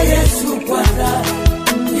nimuulize Yesu kwanza,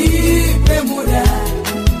 nipe muda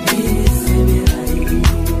niseme naye,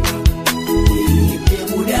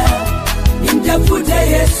 nipe muda nimtafute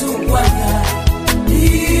Yesu kwanza,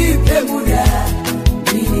 nipe muda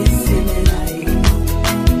niseme naye,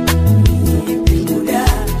 nipe muda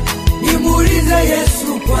nimuulize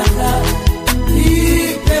Yesu kwanza,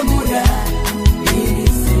 nipe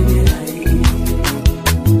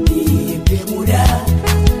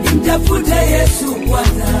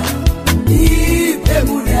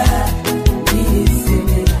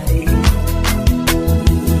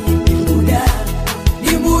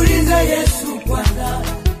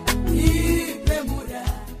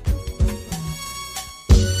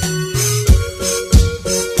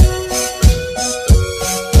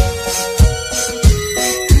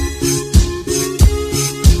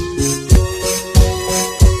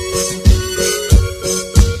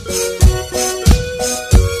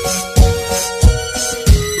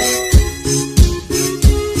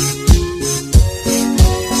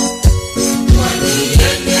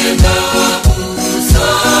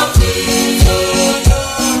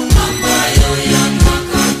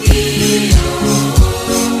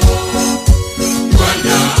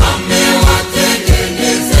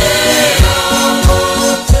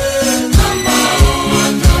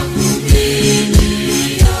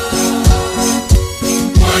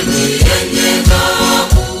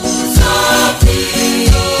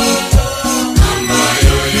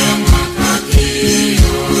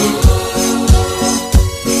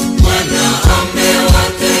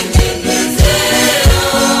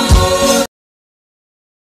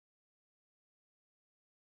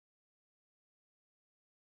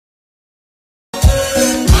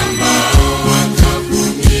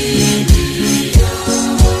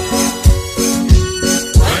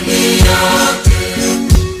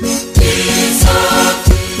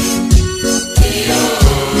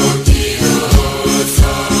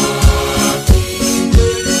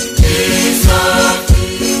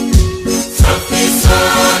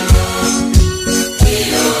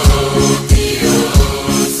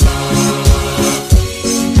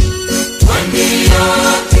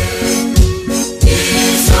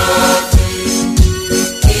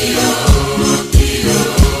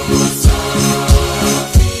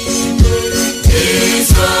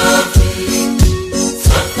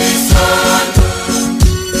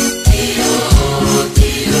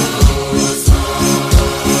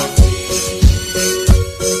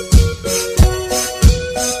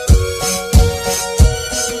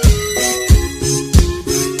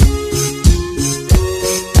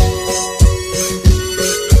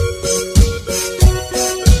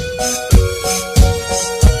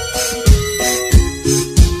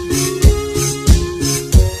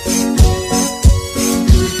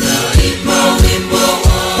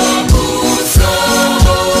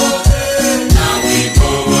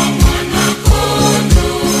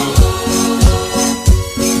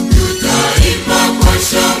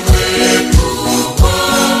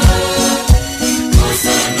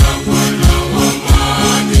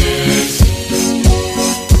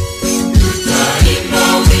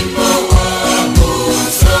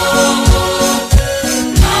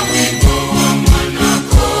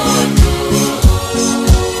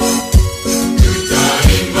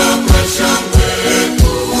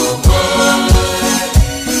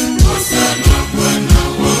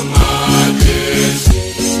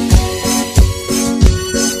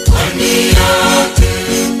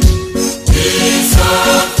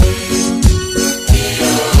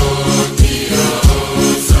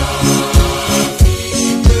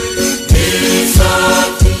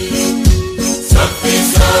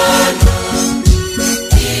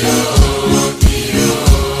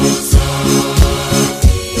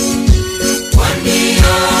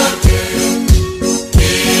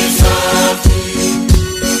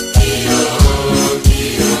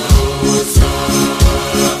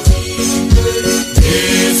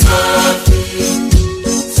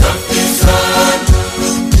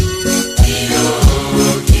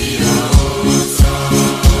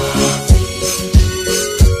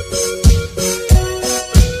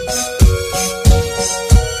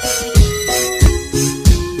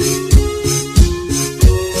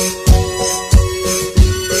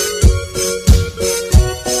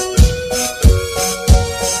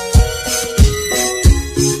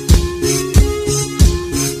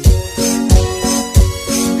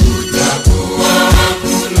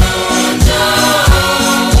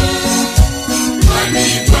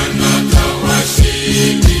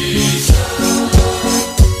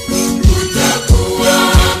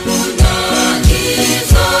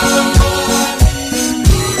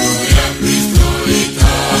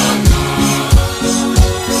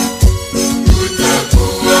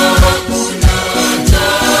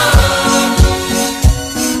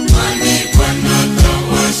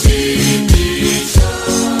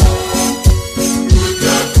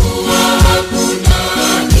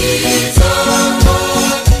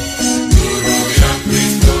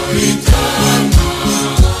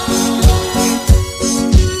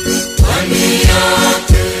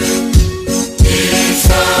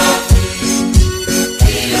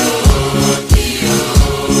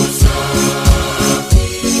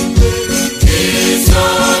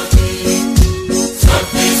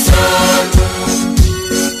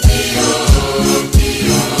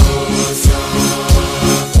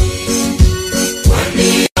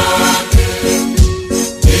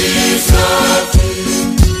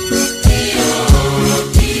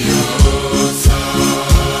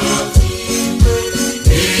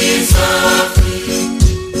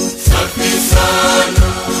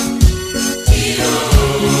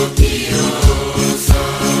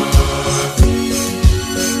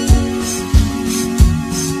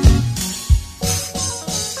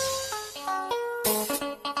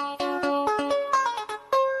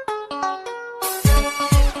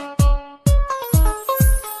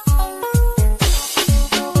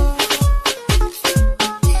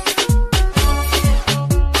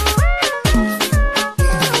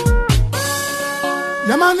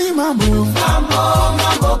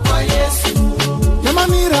mambo kwa Yesu.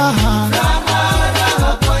 Jamani raha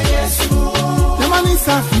kwa Yesu. Jamani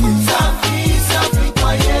safi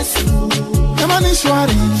kwa Yesu. Jamani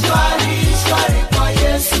shwari kwa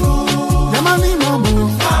Yesu. Jamani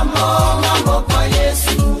mambo kwa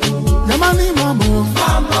Yesu. Jamani mambo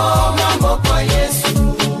kwa Yesu.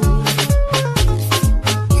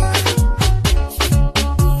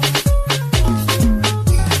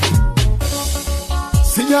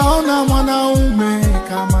 Sijaona mwanaume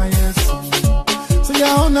kama Yesu.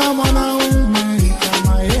 Sijaona mwanaume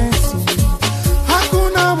kama Yesu.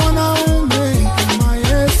 Hakuna mwanaume kama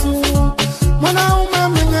Yesu. Mwanaume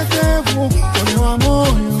mnyenyekevu, mwenye wa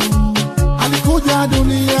moyo. Alikuja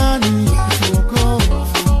duniani kutuokoa.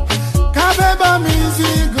 Kabeba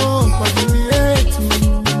mizigo kwa ajili yetu.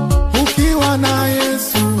 Ukiwa na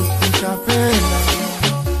Yesu utapenda.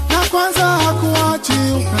 Na kwanza hakuachi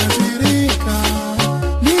ukazirika.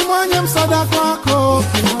 Ni mwenye msaada kwako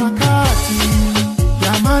kila wakati.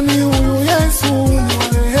 Jamani huyu Yesu ni wa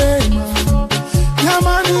rehema.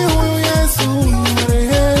 Jamani huyu Yesu ni wa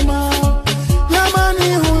rehema.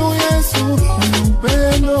 Jamani huyu Yesu ni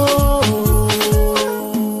upendo.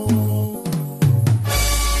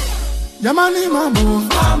 Jamani mambo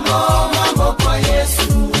kwa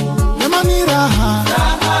Yesu. Jamani raha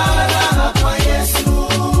kwa Yesu.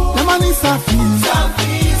 Jamani safi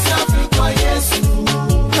kwa Yesu.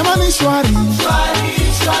 Jamani shwari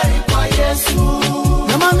kwa Yesu.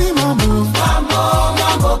 Jamani mambo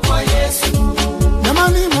kwa Yesu.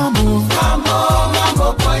 Jamani mambo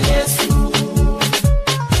kwa Yesu.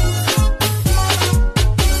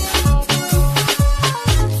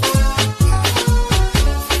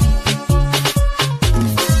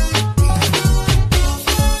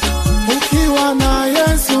 Ukiwa na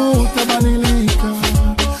Yesu utabadilika.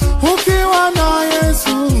 Ukiwa na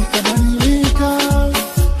Yesu utabadilika.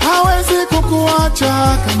 Hawezi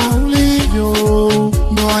kukuacha kama ulivyo.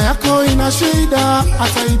 Ndoa yako ina shida,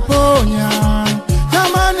 ataiponya.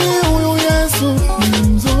 Jamani huyu Yesu ni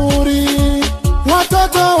mzuri.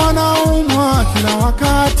 Watoto wanaumwa kila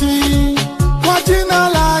wakati. Kwa jina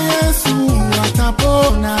la Yesu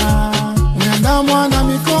watapona. Umeandamwa na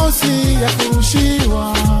mikosi ya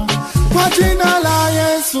kurushiwa. Kwa jina la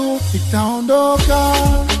Yesu itaondoka.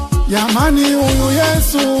 Jamani huyu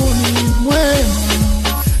Yesu ni mwema.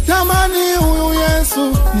 Jamani huyu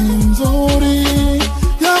Yesu ni mzuri.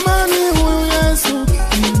 Jamani huyu Yesu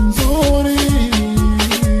ni mzuri.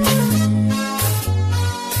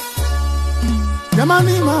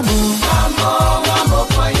 Jamani mambo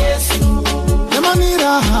kwa Yesu. Jamani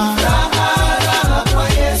raha kwa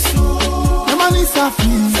Yesu. Jamani safi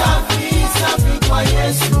kwa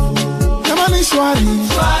Yesu. Jamani shwari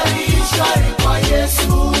kwa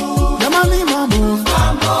Yesu. Jamani mambo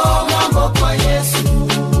kwa Yesu.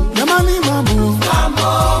 Jamani mambo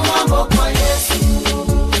kwa Yesu.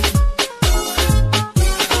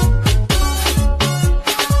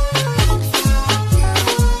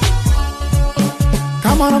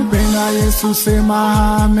 Kama unampenda Yesu sema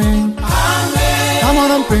amen. Kama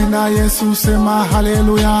unampenda Yesu sema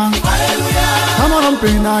haleluya. Kama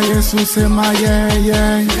unampenda Yesu sema yeah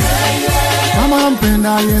yeah. Kama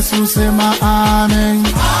unampenda Yesu sema amen.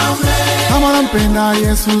 Kama unampenda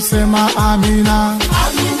Yesu sema amina.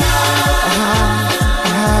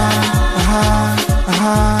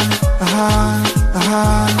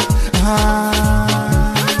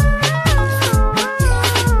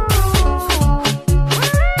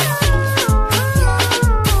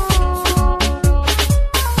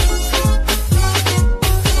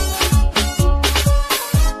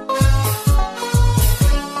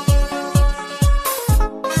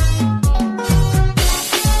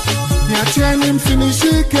 Niacheni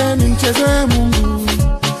msinishike nimcheze Mungu.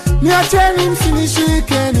 Niacheni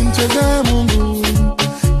msinishike nimcheze Mungu.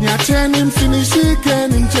 Niacheni msinishike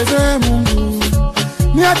nimcheze Mungu.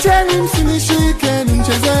 Niacheni msinishike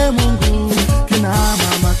nimcheze Mungu. Kina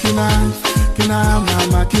mama kina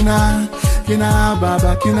mama kina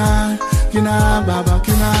baba kina baba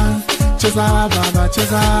kina. Cheza baba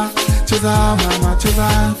cheza mama cheza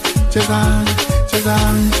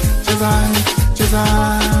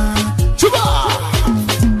Chuba!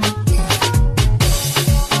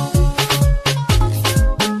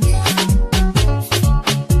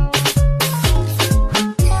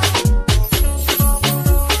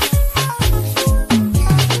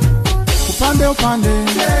 Upande upande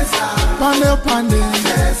upande upande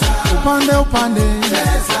upande upande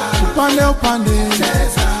upande upande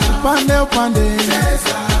upande upande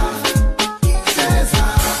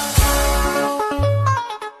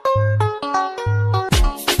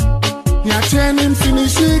Niacheni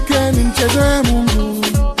msinishike nimcheze Mungu.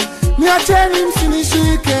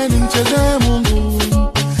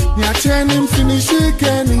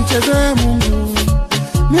 nimcheze Mungu.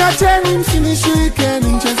 Niacheni msinishike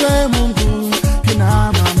nimcheze Mungu.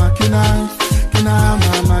 Kina mama kina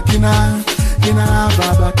mama kina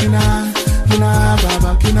baba kina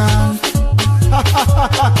baba kina.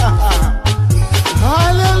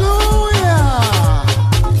 Hallelujah.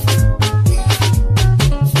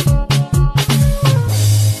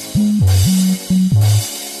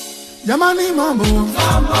 Jamani mambo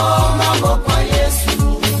kwa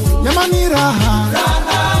Yesu. Jamani raha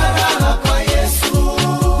kwa Yesu.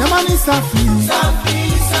 Jamani safi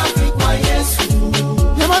kwa Yesu.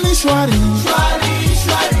 Jamani shwari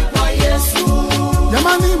kwa Yesu.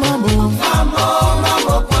 Jamani mambo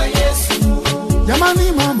kwa Yesu.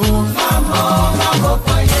 Jamani mambo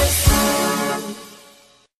kwa Yesu.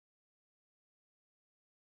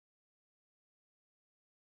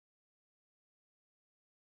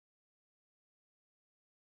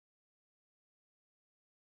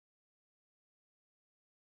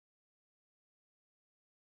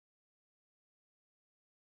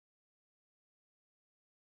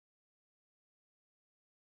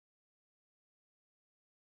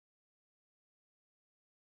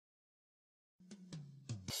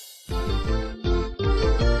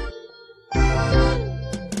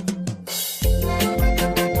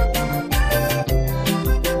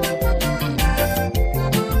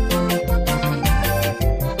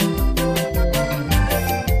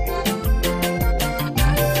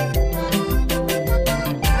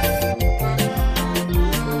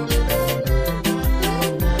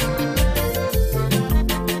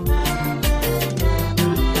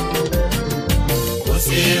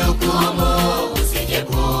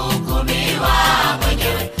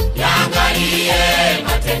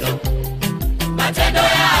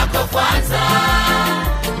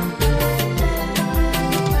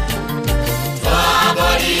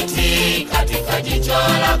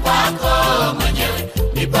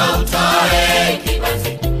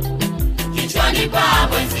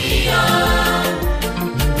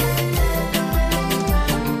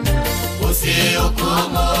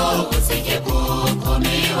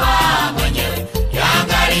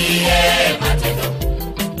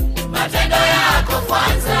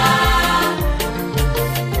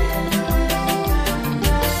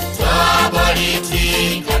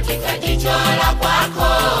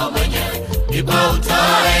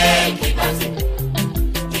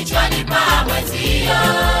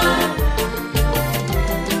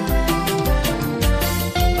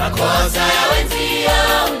 Makosa ya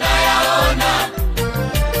wenzio unayaona,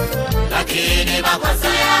 lakini makosa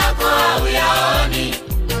yako hauyaoni.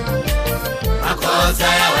 Makosa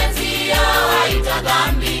ya wenzio haita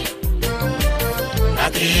dhambi,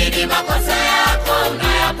 lakini makosa yako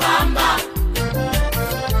unayapamba.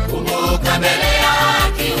 Kumbuka mbele ya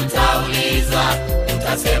haki utaulizwa,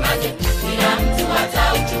 utasemaje? Kila mtu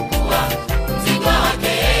atauchukua mzigo wake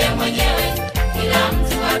yeye mwenyewe, kila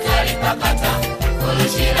mtu atalipakata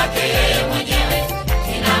furushi lake yeye mwenyewe,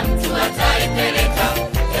 kila mtu ataipeleka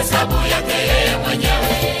hesabu yake yeye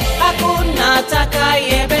mwenyewe. Hakuna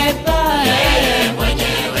atakayebeba yeye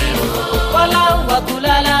mwenyewe, wala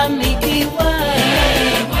wakulalamikiwa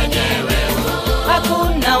yeye mwenyewe,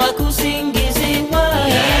 hakuna wakusingiziwa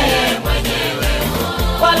yeye mwenyewe,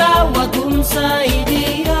 wala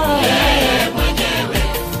wakumsaidia yeye mwenyewe.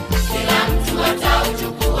 Kila mtu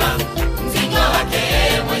atauchukua mzigo wake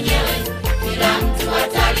yeye mwenyewe, kila mtu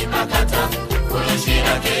atalipakata furushi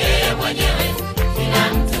lake yeye mwenyewe, kila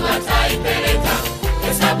mtu ataipeleka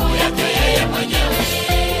hesabu yake yeye mwenyewe.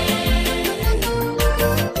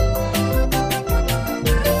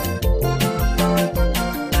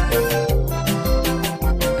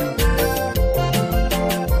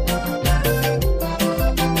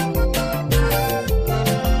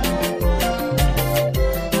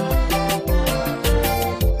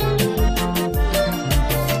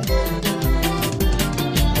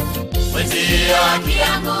 Mwenzio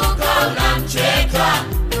akianguka unamcheka,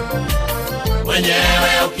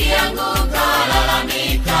 mwenyewe ukianguka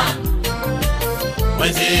lalamika.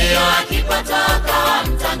 Mwenzio akipatoka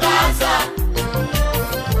wamtangaza,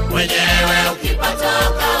 mwenyewe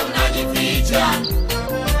ukipatoka unajificha.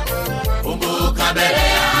 Kumbuka mbele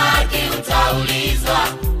ya haki utaulizwa,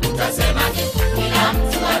 utasemaje? Kila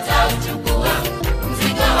mtu atauchukua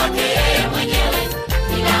mzigo wake yeye mwenyewe,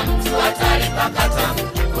 kila mtu atalipakata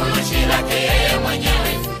furushi lake yeye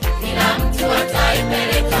mwenyewe, kila mtu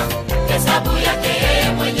ataipeleka hesabu yake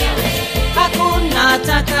yeye mwenyewe. Hakuna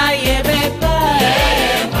atakayebeba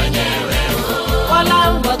yeye mwenyewe, wala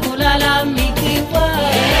wakulalamikiwa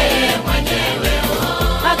yeye mwenyewe,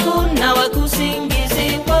 hakuna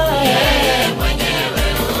wakusingiziwa yeye mwenyewe,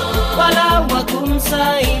 wala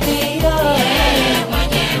wakumsaidia yeye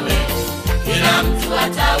mwenyewe. mtu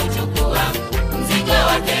atauchukua mzigo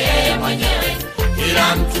wake yeye mwenyewe,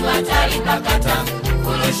 kila mtu atalipakata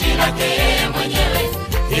furushi lake yeye mwenyewe,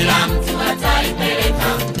 kila mtu ataipeleka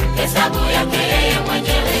hesabu yake yeye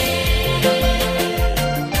mwenyewe.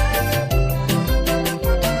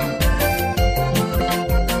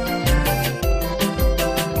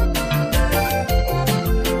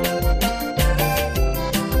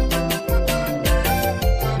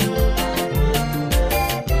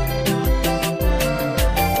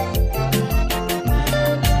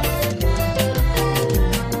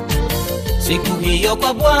 Siku hiyo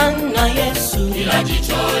kwa Bwana Yesu, kila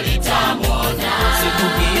jicho litamwona. Siku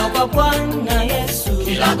hiyo kwa Bwana Yesu,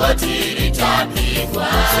 kila goti litapigwa.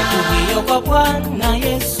 Siku hiyo kwa Bwana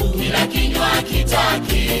Yesu, kila kinywa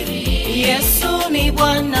kitakiri. Yesu ni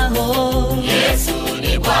Bwana ho, Yesu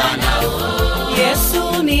ni Bwana ho,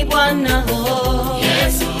 Yesu ni Bwana ho,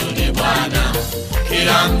 Yesu ni Bwana.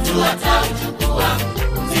 Kila mtu atauchukua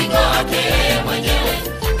mzigo wake yeye mwenyewe,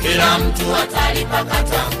 kila mtu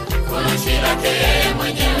atalipakata furushi lake yeye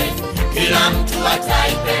mwenyewe, kila mtu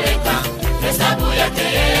ataipeleka hesabu yake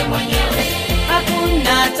yeye mwenyewe.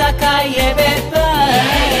 Hakuna atakayebeba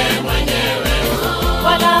yeye mwenyewe,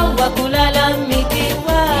 wala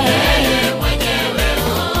wakulalamikiwa yeye mwenyewe,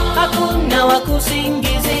 hakuna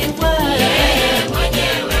wakusingiziwa yeye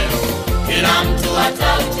mwenyewe. Kila mtu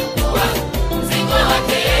atauchukua mzigo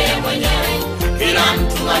wake yeye mwenyewe, kila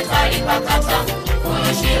mtu atalipakata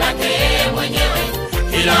furushi lake yeye mwenyewe,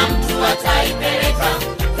 kila mtu ataipeleka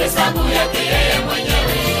hesabu yake yeye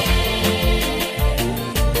mwenyewe.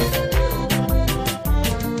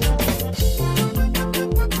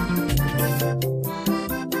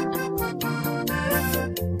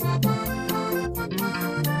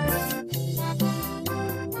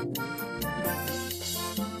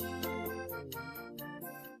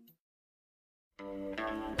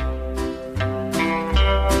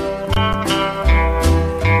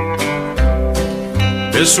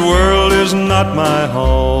 This world is not my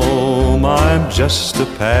home, I'm just a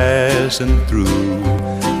passing through.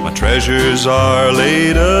 My treasures are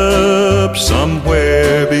laid up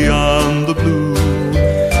somewhere beyond the blue.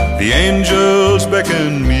 The angels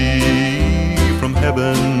beckon me from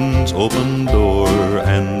heaven's open door,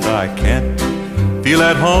 and I can't feel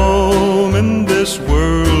at home in this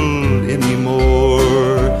world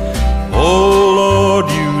anymore. Oh Lord,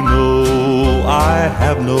 you know I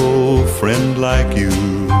have no friend like you.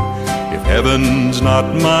 If heaven's not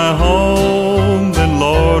my home, then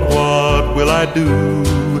Lord, what will I do?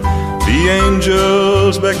 The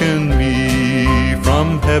angels beckon me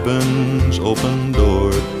from heaven's open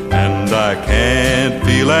door, and I can't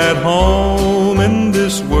feel at home in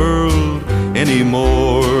this world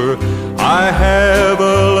anymore. I have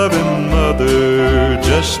a loving mother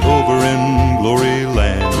just over in glory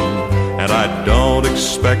land, and I don't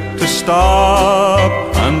expect to stop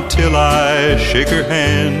until I shake her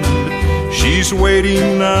hand. She's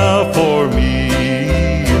waiting now for me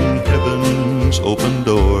in heaven's open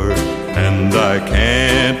door, and I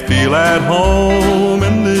can't feel at home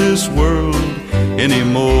in this world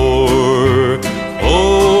anymore.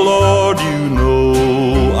 Oh Lord, you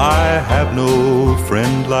know I have no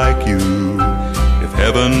friend like you. If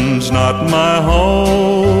heaven's not my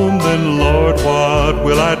home, then Lord, what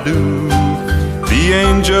will I do? The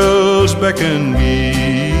angels beckon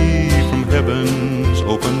me from heaven's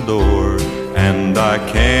open door, and I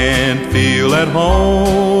can't feel at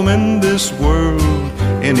home in this world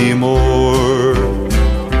anymore.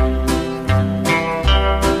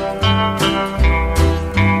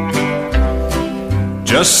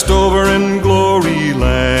 Just over in glory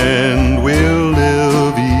land we'll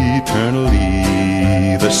live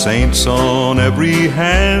eternally. The saints on every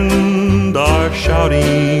hand are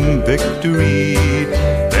shouting victory.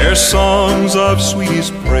 Their songs of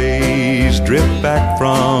sweetest praise drift back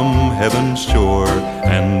from heaven's shore,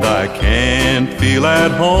 and I can't feel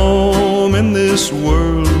at home in this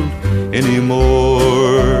world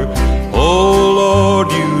anymore. Oh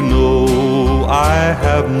Lord, you know I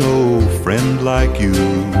have no friend like you.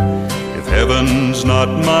 If heaven's not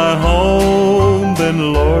my home,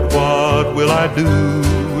 then Lord, what will I do?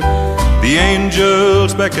 The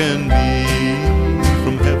angels beckon me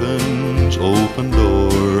from heaven's open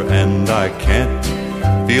door, and I can't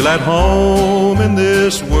feel at home in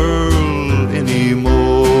this world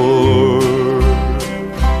anymore.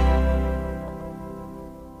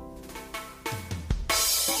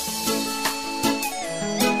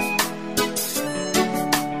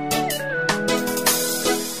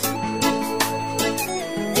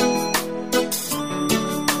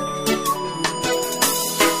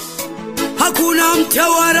 Hakuna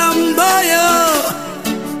mtawala mbaya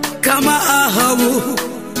kama Ahabu.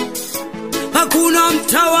 Hakuna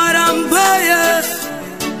mtawala mbaya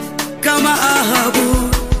kama Ahabu.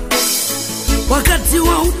 Wakati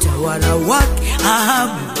wa utawala wake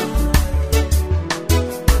Ahabu,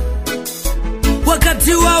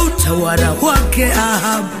 wakati wa utawala wake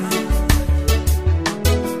Ahabu,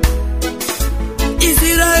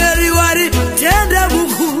 Israeli walitenda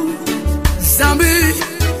Mungu dhambi.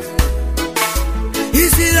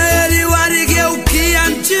 Israeli waligeukia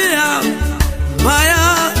njia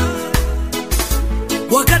mbaya.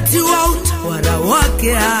 Wakati wa utawala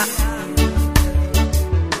wake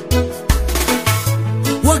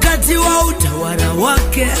wakati wa utawala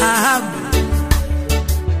wake Ahabu,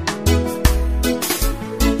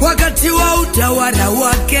 wakati wa utawala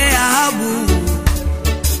wake Ahabu,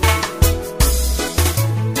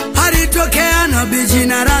 alitokea nabii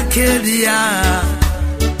jina lake Seria.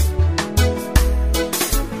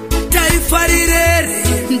 Taifa lile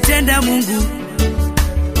mtenda Mungu,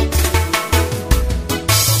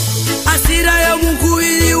 hasira ya Mungu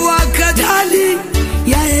iliwaka ndani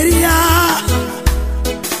ya Seria.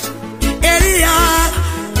 Seria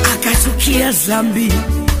akachukia dhambi,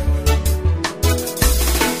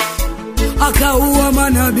 akaua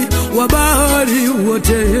manabii wa Baali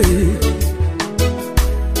wote.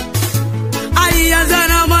 Alianza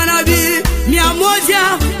na manabii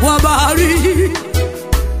 100 wa Baali.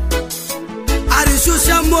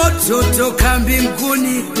 Alishusha moto toka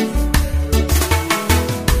mbinguni,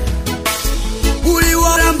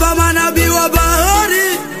 uliwaramba manabii wa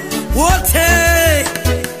Baali wote.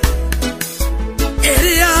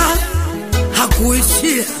 Seria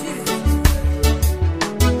hakuishia.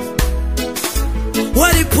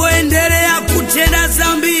 Walipoendelea kutenda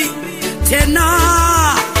dhambi tena,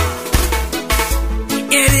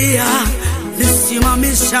 Seria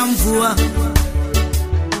lisimamisha mvua.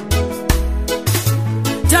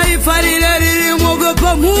 Taifa lile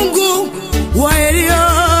lilimwogopa Mungu wa Seria.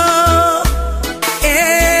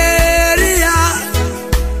 Seria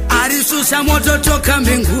alishusha moto toka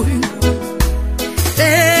mbinguni.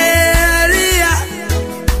 Seria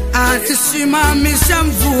alisimamisha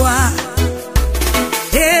mvua.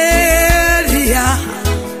 Seria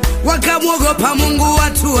wakamwogopa Mungu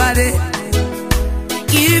watu wale.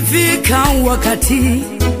 Ifika wakati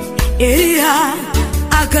Seria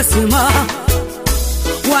akasema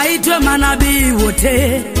waitwe manabii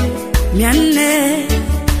wote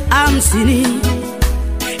 450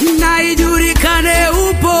 na ijulikane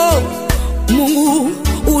upo Mungu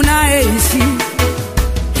unaishi,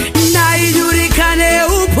 na ijulikane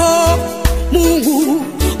upo Mungu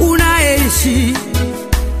unaishi.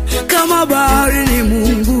 Kama Baali ni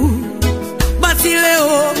Mungu, basi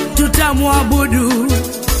leo tutamwabudu,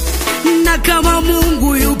 na kama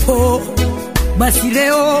Mungu yupo, basi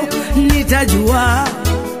leo nitajua.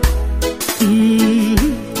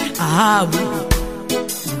 Ahabu,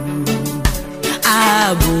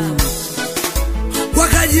 Ahabu.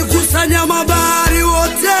 Wakajikusanya mabaali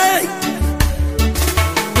wote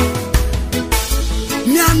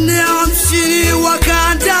 450,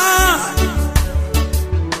 wakaanda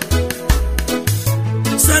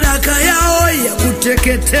sadaka yao ya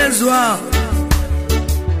kuteketezwa.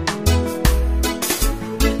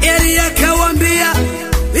 Seria akawaambia,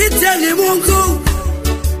 iteni Mungu.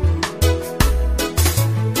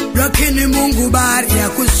 Lakini Mungu baada ya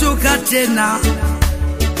kushuka tena,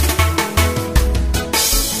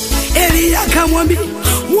 Seria akamwambia,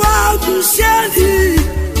 waamsheni.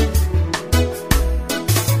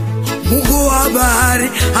 Mungu wa bahari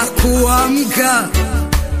hakuamka.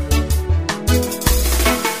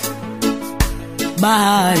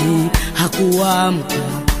 Bahari hakuamka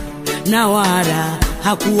na wala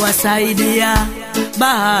hakuwasaidia.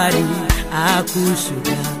 Bahari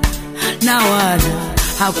hakushuka na wala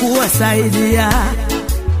hakuwasaidia.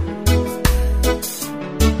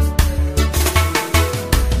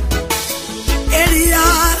 Seria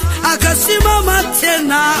akasimama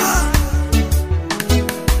tena,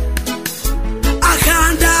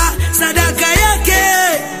 akaanda sadaka yake,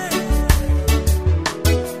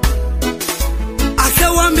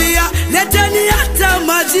 akawaambia, leteni hata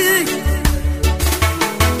maji,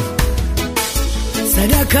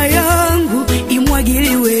 sadaka yangu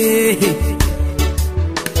imwagiliwe.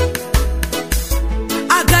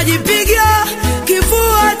 Akajipiga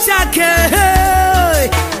kifua chake,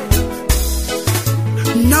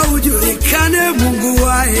 na ujulikane Mungu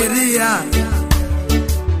wa Seria.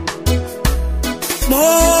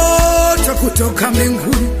 Moto kutoka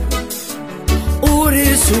mbinguni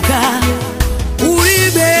ulishuka,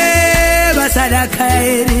 ulibeba sadaka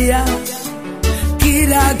ya Seria,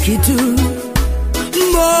 kila kitu.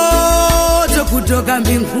 Moto kutoka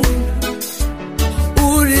mbinguni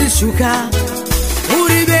ulishuka,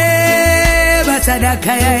 ulibeba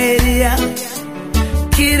sadaka ya Elia,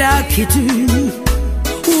 kila kitu.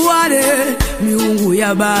 Wale miungu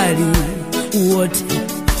ya Baali wote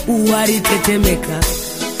walitetemeka.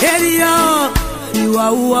 Elia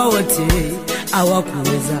aliwaua wote,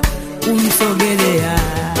 hawakuweza kumsogelea.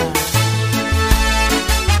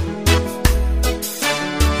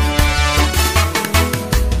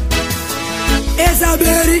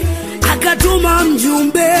 Yezabeli akatuma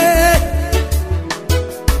mjumbe,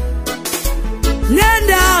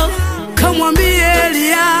 nenda kamwambie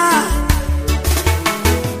Elia,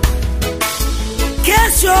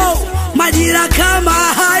 kesho majira kama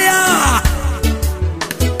haya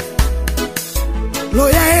roho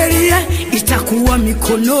ya Elia itakuwa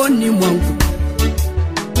mikononi mwangu.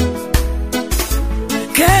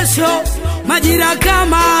 Kesho majira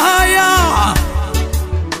kama haya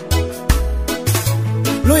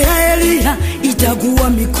roho ya Elia itakuwa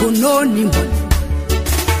mikononi mwangu.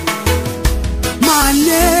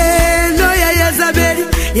 Maneno ya Yezabeli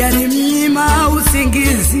yalimnyima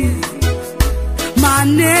usingizi.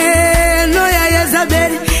 Maneno ya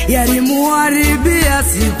Yezabeli yalimuharibia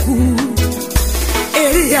siku.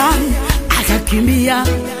 Elia akakimbia,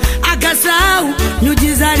 akasahau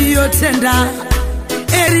miujiza aliyotenda.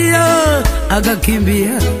 Elia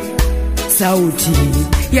akakimbia, sauti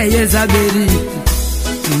ya Yezabeli.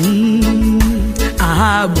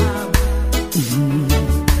 Ahabu,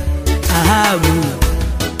 Ahabu.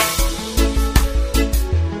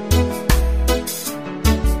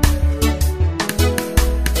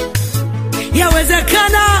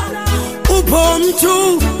 Yawezekana upo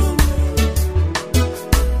mtu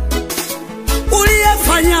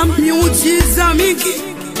uliyefanya miujiza mingi,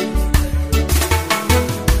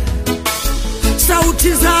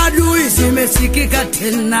 sauti za adui zimesikika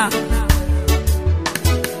tena,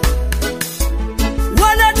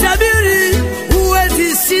 wanatabiri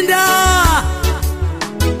huwezi shinda.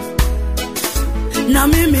 Na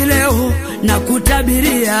mimi leo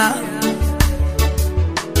nakutabiria,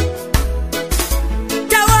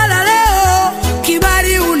 tawala leo,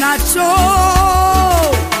 kibali unacho.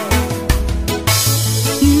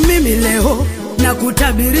 Mimi leo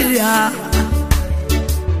nakutabiria,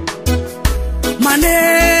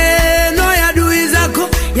 maneno ya adui zako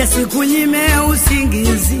yasikunyime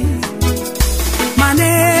usingizi.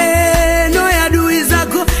 Maneno ya adui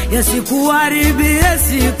zako yasikuharibie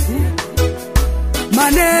siku.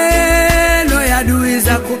 Maneno ya adui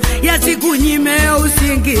zako yasikunyime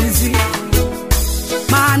usingizi.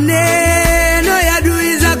 Maneno ya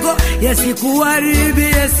adui zako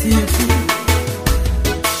yasikuharibie siku.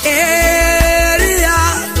 Elia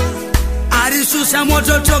alishusha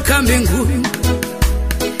moto toka mbinguni.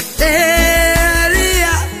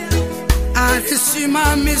 Elia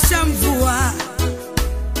alisimamisha mvua.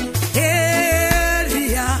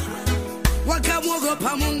 Elia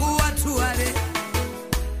wakamwogopa Mungu watu wale.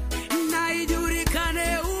 Na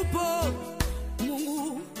ijulikane upo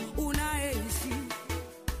Mungu unaishi.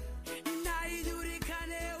 Na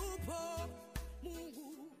ijulikane upo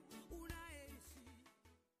Mungu unaishi.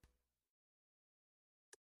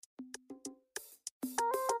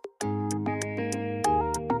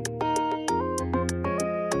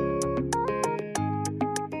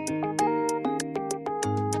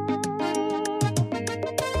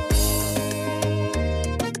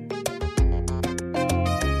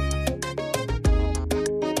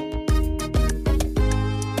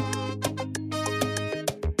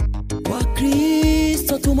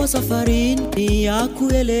 Kristo tuma safarini ya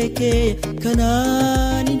kuelekea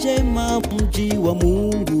Kanaani njema, mji wa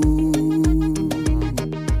Mungu.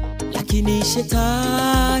 Lakini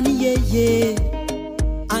shetani yeye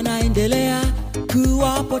anaendelea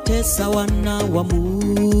kuwapoteza wana wa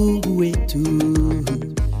Mungu wetu.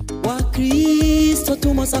 Kristo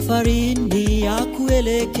tuma safarini ya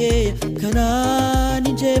kuelekea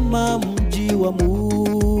Kanaani njema, mji wa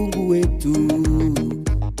Mungu wetu.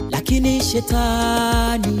 Lakini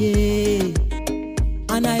shetani ye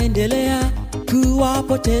anaendelea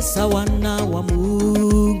kuwapoteza wana wa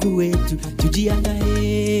Mungu wetu. Tujiandae,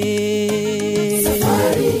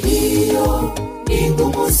 safari hiyo ni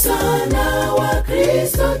ngumu sana. Wa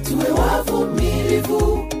Kristo tuwe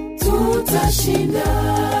wavumilivu, tutashinda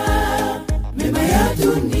mema ya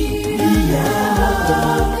dunia.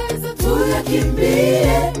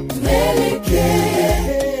 Tuyakimbie,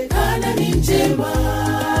 tuelekee Kanaani njema.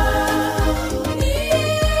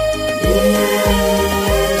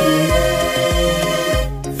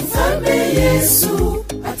 Mfalme Yesu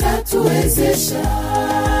atatuwezesha.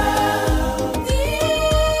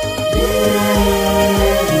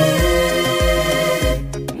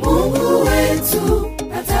 Mungu wetu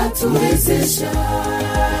atatuwezesha. atatuwezesha.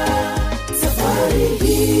 Safari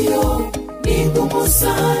hiyo ni ngumu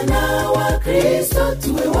sana, wa Kristo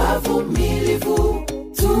tuwe wavumilivu,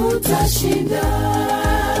 tutashinda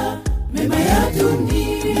mema ya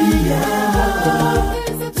dunia,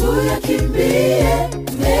 tuyakimbie,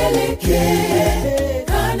 tuelekee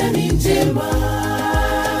Kanaani njema.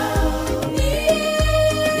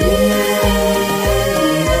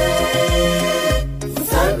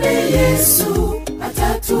 Mfalme Yesu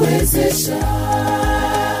atatuwezesha.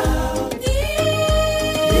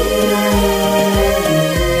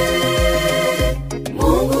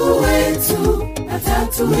 Mungu wetu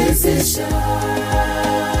atatuwezesha.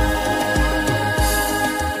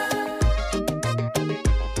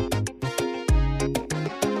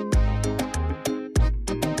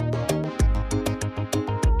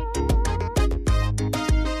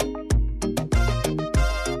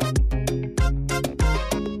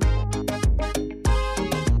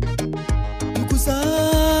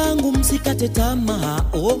 Msikate tamaa,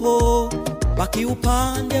 baki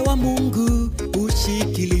upande wa Mungu,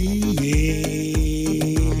 ushikilie.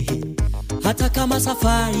 Hata kama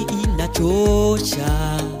safari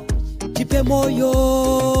inachosha, jipe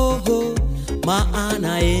moyo,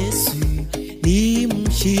 maana Yesu ni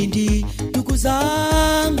mshindi. Ndugu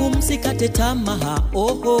zangu, msikate tamaa,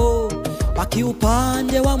 baki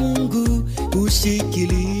upande wa Mungu,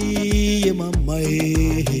 ushikilie mama.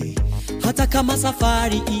 Hata kama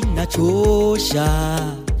safari inachosha,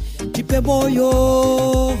 jipe moyo,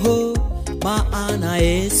 maana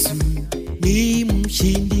Yesu ni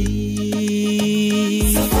mshindi.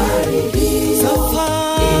 Safari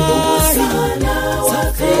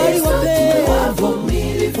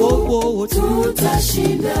wapendwa,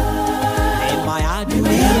 tutashinda mema ya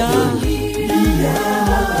dunia,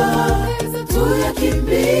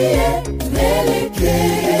 tuyakimbie,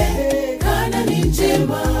 tuelekee Kanaani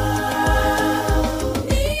njema.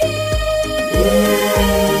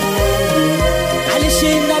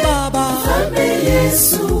 Alishinda Baba, Mfalme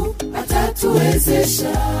Yesu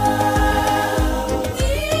atatuwezesha.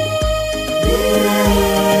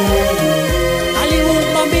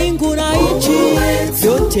 Aliumba mbingu na nchi,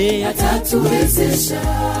 yote atatuwezesha.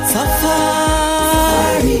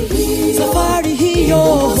 Safari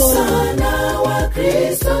hiyo sana, wa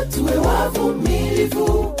Kristo tuwe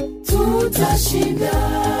wavumilivu, tutashinda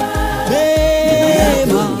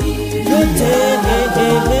mema yote.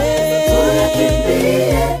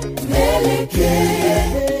 Tuyakimbie,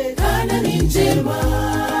 tuelekee Kanaani njema.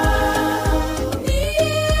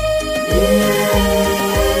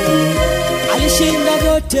 Alishinda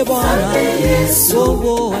vyote Bwana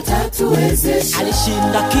Yesu atatuwezesha.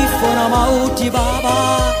 Alishinda kifo na mauti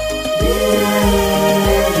Baba.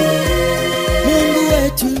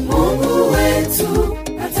 Mungu wetu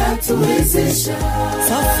atatuwezesha.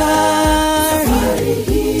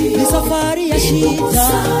 Ni safari ya shida,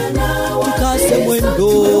 tukase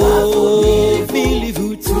mwendo,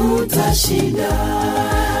 milivu tutashinda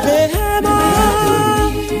mema.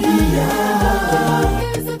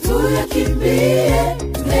 Tuyakimbie,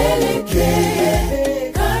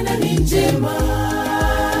 tuelekee Kanaani njema.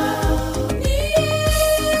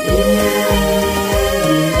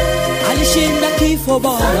 Alishinda kifo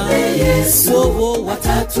Bwana Yesu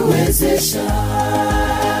atatuwezesha.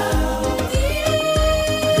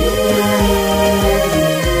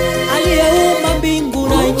 Aliyeumba mbingu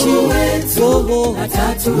na nchi,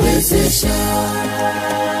 atatuwezesha.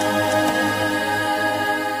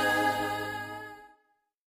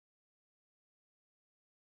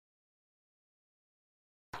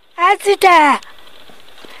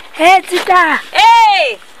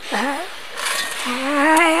 Hey!